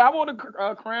 I want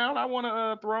a crown. I want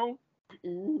a throne.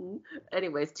 Mm-hmm.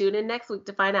 Anyways, tune in next week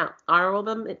to find out. I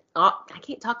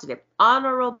can't talk today.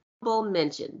 Honorable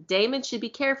mention. Daemon should be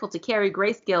careful to carry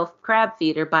Grayscale Crab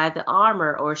Feeder by the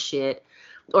armor or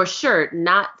shirt,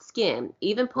 not skin.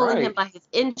 Even pulling him by his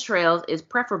entrails is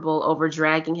preferable over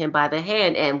dragging him by the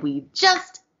hand, and we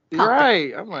just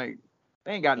right. I'm like,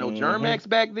 they ain't got no Germ-X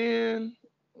back then.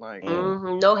 Like,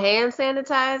 no hand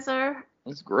sanitizer.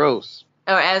 It's gross.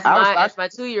 Or as my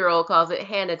 2-year-old calls it,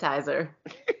 handitizer.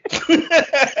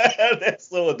 That's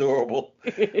so adorable.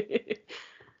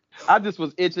 I just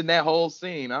was itching that whole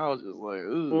scene. I was just like,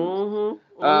 ooh.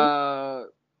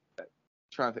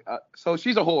 Trying to think. So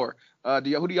she's a whore.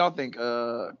 Who do y'all think?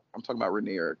 I'm talking about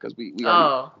Rhaenyra because we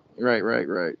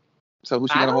right. So who's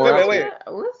she gonna whore? Wait.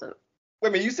 Listen. Wait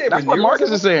a minute. You said that's what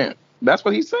Marcus is saying. That's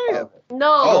what he's saying.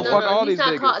 No.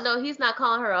 He's not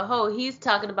calling her a hoe. He's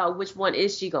talking about which one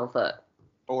is she gonna fuck.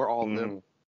 Or all of them.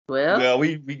 Well,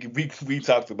 we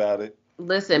talked about it.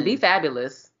 Listen, be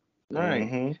fabulous. Right.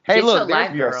 Mm-hmm. Hey, look,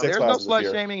 there's no slut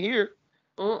shaming here.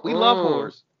 We love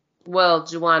whores. Well,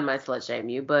 Juwan might slut shame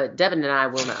you, but Devin and I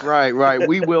will not. Right.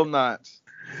 We will not.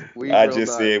 I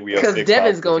just said we are. Because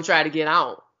Devin's gonna try to get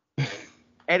out.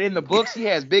 And in the books, he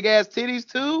has big ass titties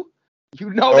too. You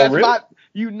know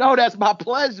that's my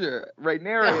pleasure.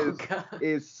 Rhaenyra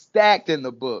is stacked in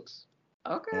the books.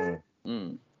 Okay.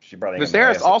 She probably.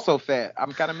 Viserys also fat.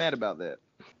 I'm kind of mad about that.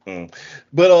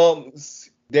 But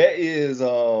that is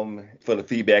for the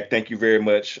feedback. Thank you very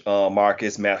much,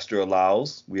 Marcus, Master of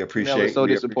Laws. We appreciate it. So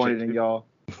disappointed in y'all.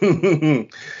 You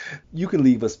can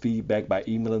leave us feedback by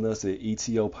emailing us at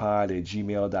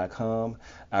etopod@gmail.com.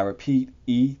 I repeat,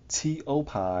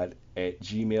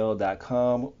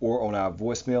 etopod@gmail.com, or on our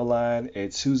voicemail line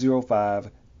at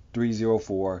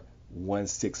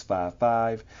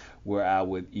 205-304-1655, where I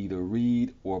would either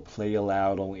read or play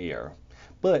aloud on air.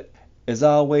 But as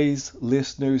always,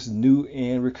 listeners, new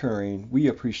and recurring, we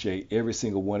appreciate every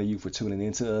single one of you for tuning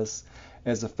in to us.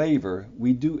 As a favor,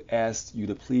 we do ask you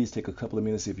to please take a couple of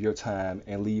minutes of your time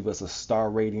and leave us a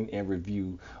star rating and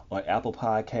review on Apple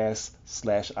Podcasts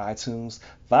 /iTunes.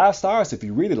 5 stars if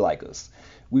you really like us.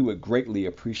 We would greatly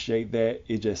appreciate that.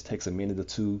 It just takes a minute or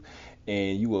two,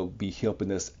 and you will be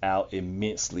helping us out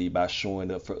immensely by showing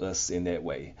up for us in that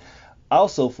way.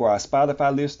 Also, for our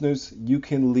Spotify listeners, you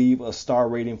can leave a star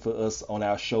rating for us on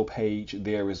our show page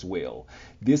there as well.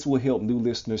 This will help new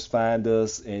listeners find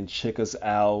us and check us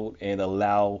out and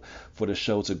allow for the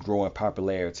show to grow in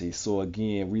popularity. So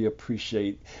again, we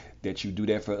appreciate that you do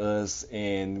that for us,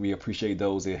 and we appreciate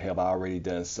those that have already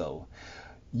done so.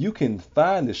 You can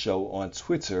find the show on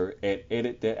Twitter at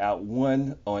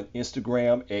EditThatOut1, on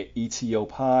Instagram at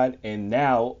ETOPod, and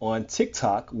now on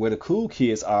TikTok, where the cool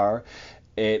kids are,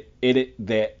 at Edit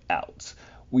That Out.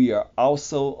 We are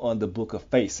also on the Book of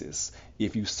Faces.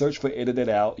 If you search for Edit That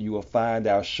Out, you will find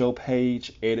our show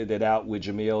page, Edit That Out with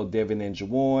Jamel, Devin, and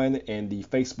Juwan, and the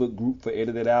Facebook group for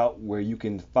Edit That Out, where you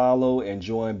can follow and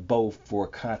join both for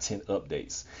content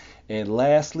updates. And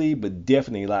lastly, but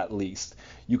definitely not least,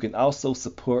 you can also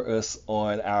support us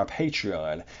on our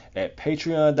Patreon at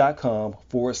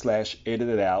patreon.com/Edit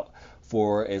It Out.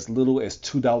 For as little as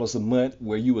 $2 a month,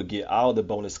 where you will get all the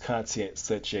bonus content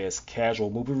such as casual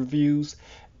movie reviews,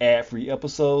 ad-free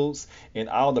episodes, and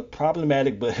all the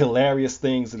problematic but hilarious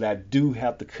things that I do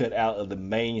have to cut out of the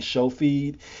main show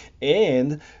feed.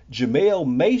 And Jamel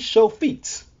may show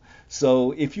feet.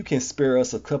 So if you can spare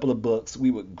us a couple of bucks,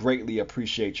 we would greatly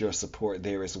appreciate your support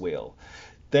there as well.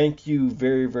 Thank you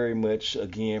very, very much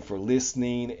again for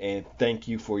listening, and thank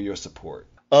you for your support.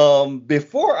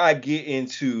 Before I get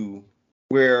into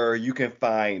where you can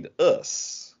find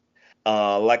us,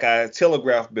 like I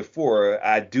telegraphed before,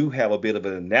 I do have a bit of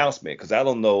an announcement, because I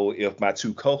don't know if my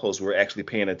two co-hosts were actually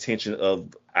paying attention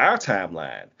of our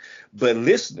timeline. But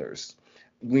listeners,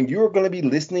 when you're going to be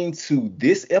listening to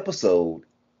this episode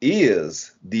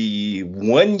is the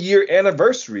 1-year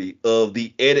anniversary of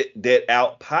the Edit That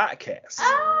Out podcast.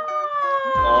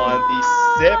 On the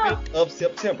 7th of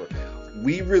September,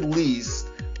 we released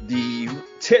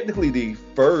technically the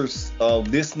first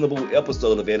listenable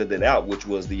episode of Edit That Out, which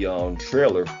was the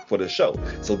trailer for the show.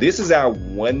 So this is our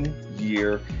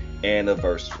 1-year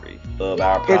anniversary of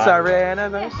our podcast. It's our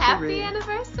anniversary. Happy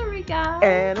anniversary, guys.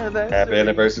 Happy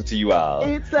anniversary to you all.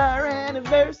 It's our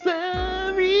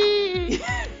anniversary.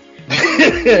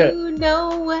 You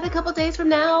know what a couple days from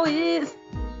now is.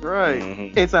 Right.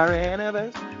 Mm-hmm. It's our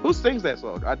anniversary. Who sings that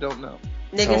song? I don't know.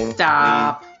 Nigga,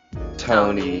 stop.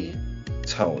 Tony.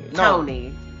 No.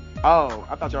 Tony. Oh,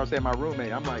 I thought y'all were saying my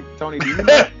roommate. I'm like, Tony, do you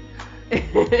know?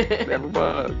 Never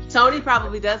mind. Tony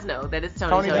probably does know that it's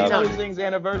Tony. Tony, who sings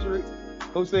Anniversary?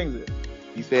 Who sings it?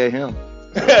 He said him.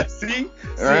 See?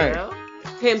 All right.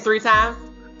 Him 3 times?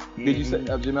 Did you say,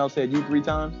 Jamel said you 3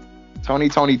 times? Tony,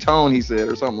 he said,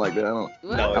 or something like that. I don't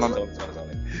know.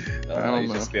 I don't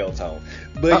know. Just spell Tone.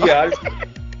 But yeah,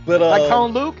 like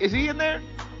Tone Luke? Is he in there?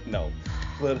 No.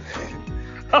 But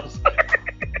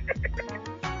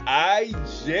I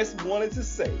just wanted to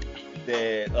say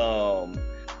that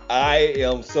I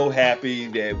am so happy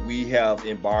that we have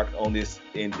embarked on this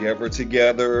endeavor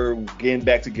together. Getting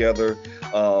back together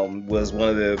was one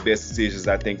of the best decisions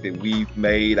I think that we've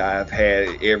made. I've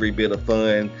had every bit of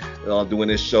fun doing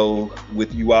this show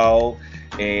with you all.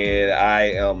 And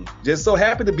I am just so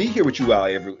happy to be here with you all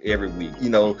every week. You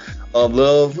know,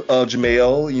 love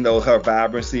Jamel, you know, her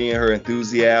vibrancy and her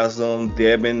enthusiasm.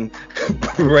 Devin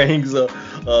brings a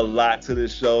lot to the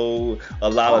show, a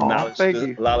lot of knowledge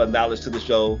to the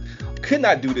show. Could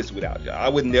not do this without y'all. I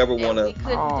would never want to. We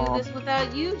couldn't do this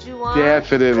without you, Juwan.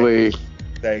 Definitely.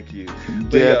 Thank you.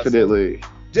 Definitely.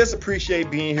 just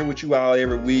appreciate being here with you all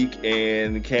every week,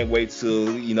 and can't wait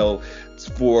to,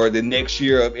 for the next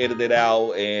year of Edit It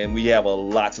Out, and we have a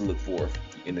lot to look for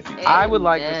in the future. I would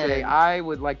like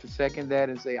to second that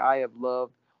and say I have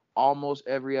loved almost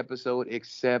every episode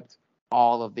except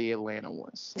all of the Atlanta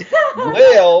ones.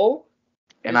 Well,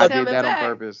 and I did that on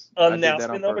purpose.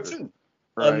 Announcement number 2.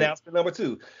 Right. Announcement number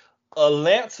 2.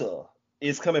 Atlanta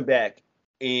is coming back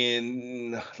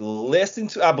in less than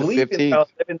 2, I believe. In about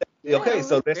 7 days. Okay,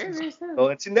 so that's in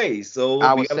 10 days. So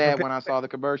I was sad when I saw the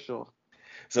commercial.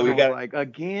 So we got like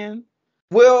again.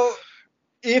 Well,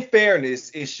 in fairness,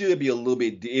 it should be a little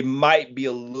bit. It might be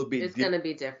a little bit. It's gonna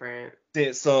be different.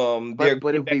 Since but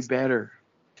it'll be better.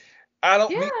 I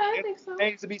think so.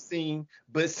 Things to be seen,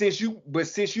 but since you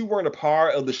weren't a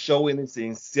part of the show in its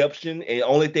inception, and the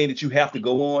only thing that you have to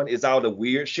go on is all the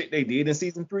weird shit they did in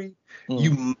season 3,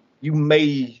 you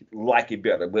may like it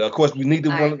better. But of course, we neither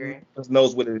one of us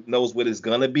knows what it's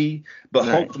gonna be. But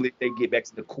hopefully, they get back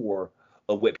to the core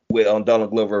of what Donald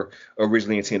Glover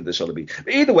originally intended the show to be.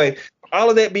 But either way,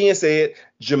 all of that being said,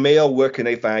 Jamel, where can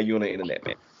they find you on the internet,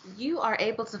 man? You are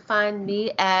able to find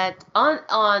me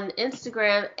on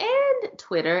Instagram and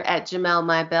Twitter at Jamel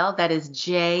Mybell. That is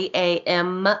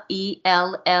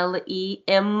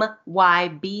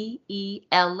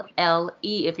JAMELLEMYBELLE.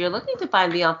 If you're looking to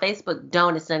find me on Facebook,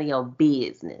 don't. It's none of your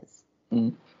business.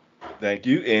 Thank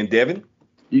you. And Devin?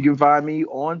 You can find me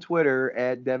on Twitter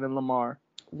at Devin Lamar.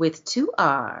 With 2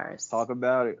 R's. Talk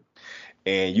about it.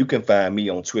 And you can find me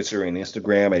on Twitter and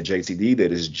Instagram at JTD.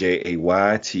 That is JAYTEEDEE.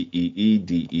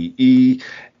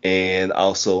 And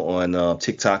also on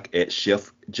TikTok at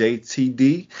Chef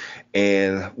JTD.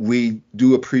 And we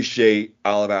do appreciate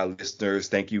all of our listeners.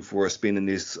 Thank you for spending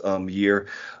this year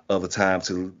of a time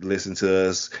to listen to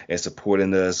us and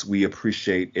supporting us. We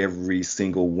appreciate every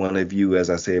single one of you, as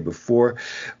I said before.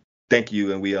 Thank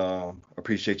you, and we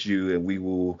appreciate you, and we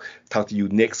will talk to you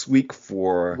next week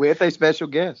with a special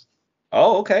guest.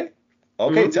 Oh, okay.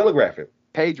 Telegraph it.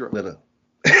 Pedro. The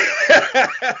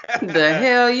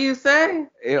hell you say?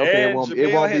 It won't be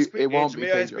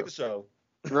Pedro. The show.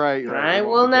 Right. I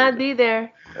will not be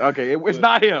there. Okay, it's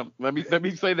not him. Let me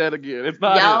say that again. It's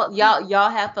not him. Y'all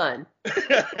have fun.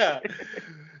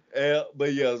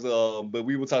 But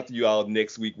we will talk to you all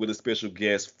next week with a special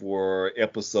guest for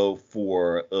episode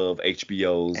 4 of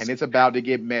HBO's. And it's about to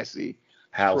get messy.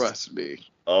 House. Trust me.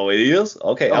 Oh, it is?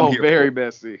 Okay. I'm here very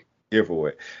messy. Here for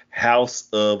it. House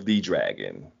of the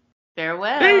Dragon.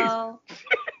 Farewell.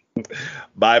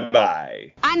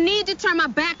 Bye-bye. I need to turn my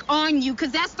back on you,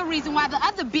 because that's the reason why the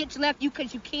other bitch left you,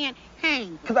 because you can't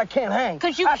hang. Because I can't hang.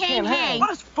 Because you can't hang. Well,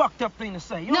 that's a fucked up thing to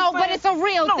say. You know no, but it's a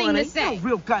real thing to say. No,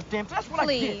 real goddamn thing. That's what I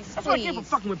did. That's what I get for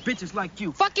fucking with bitches like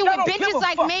you. Fucking with bitches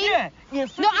like me? Yeah.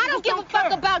 No, I don't give a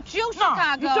fuck about you,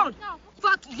 Chicago. You don't. No.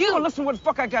 Fuck you. You don't listen to what the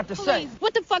fuck I got to say.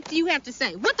 What the fuck do you have to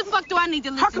say? What the fuck do I need to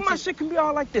listen to? How come my shit can be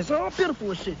all like this? I'm beautiful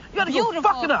and shit. You gotta go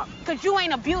fuck it up. Because you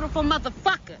ain't a beautiful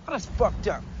motherfucker. Oh, that's fucked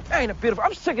up. I ain't a beautiful.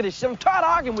 I'm sick of this shit. I'm tired of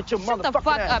arguing with your motherfucking Shut the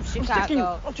fuck up, ass. Chicago. I'm sick of you.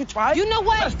 Don't you try it. You know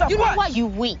what? You know what? You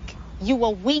weak. You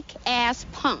a weak ass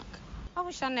punk. I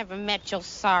wish I never met your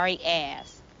sorry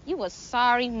ass. You a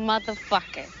sorry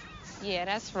motherfucker. Yeah,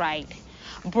 that's right.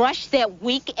 Brush that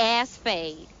weak ass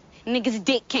fade. Nigga's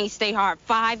dick can't stay hard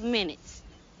 5 minutes.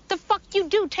 The fuck you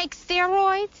do? Take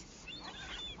steroids?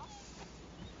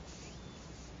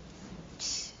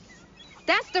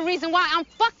 That's the reason why I'm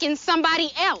fucking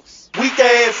somebody else. Weak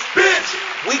ass bitch!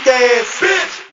 Weak ass bitch!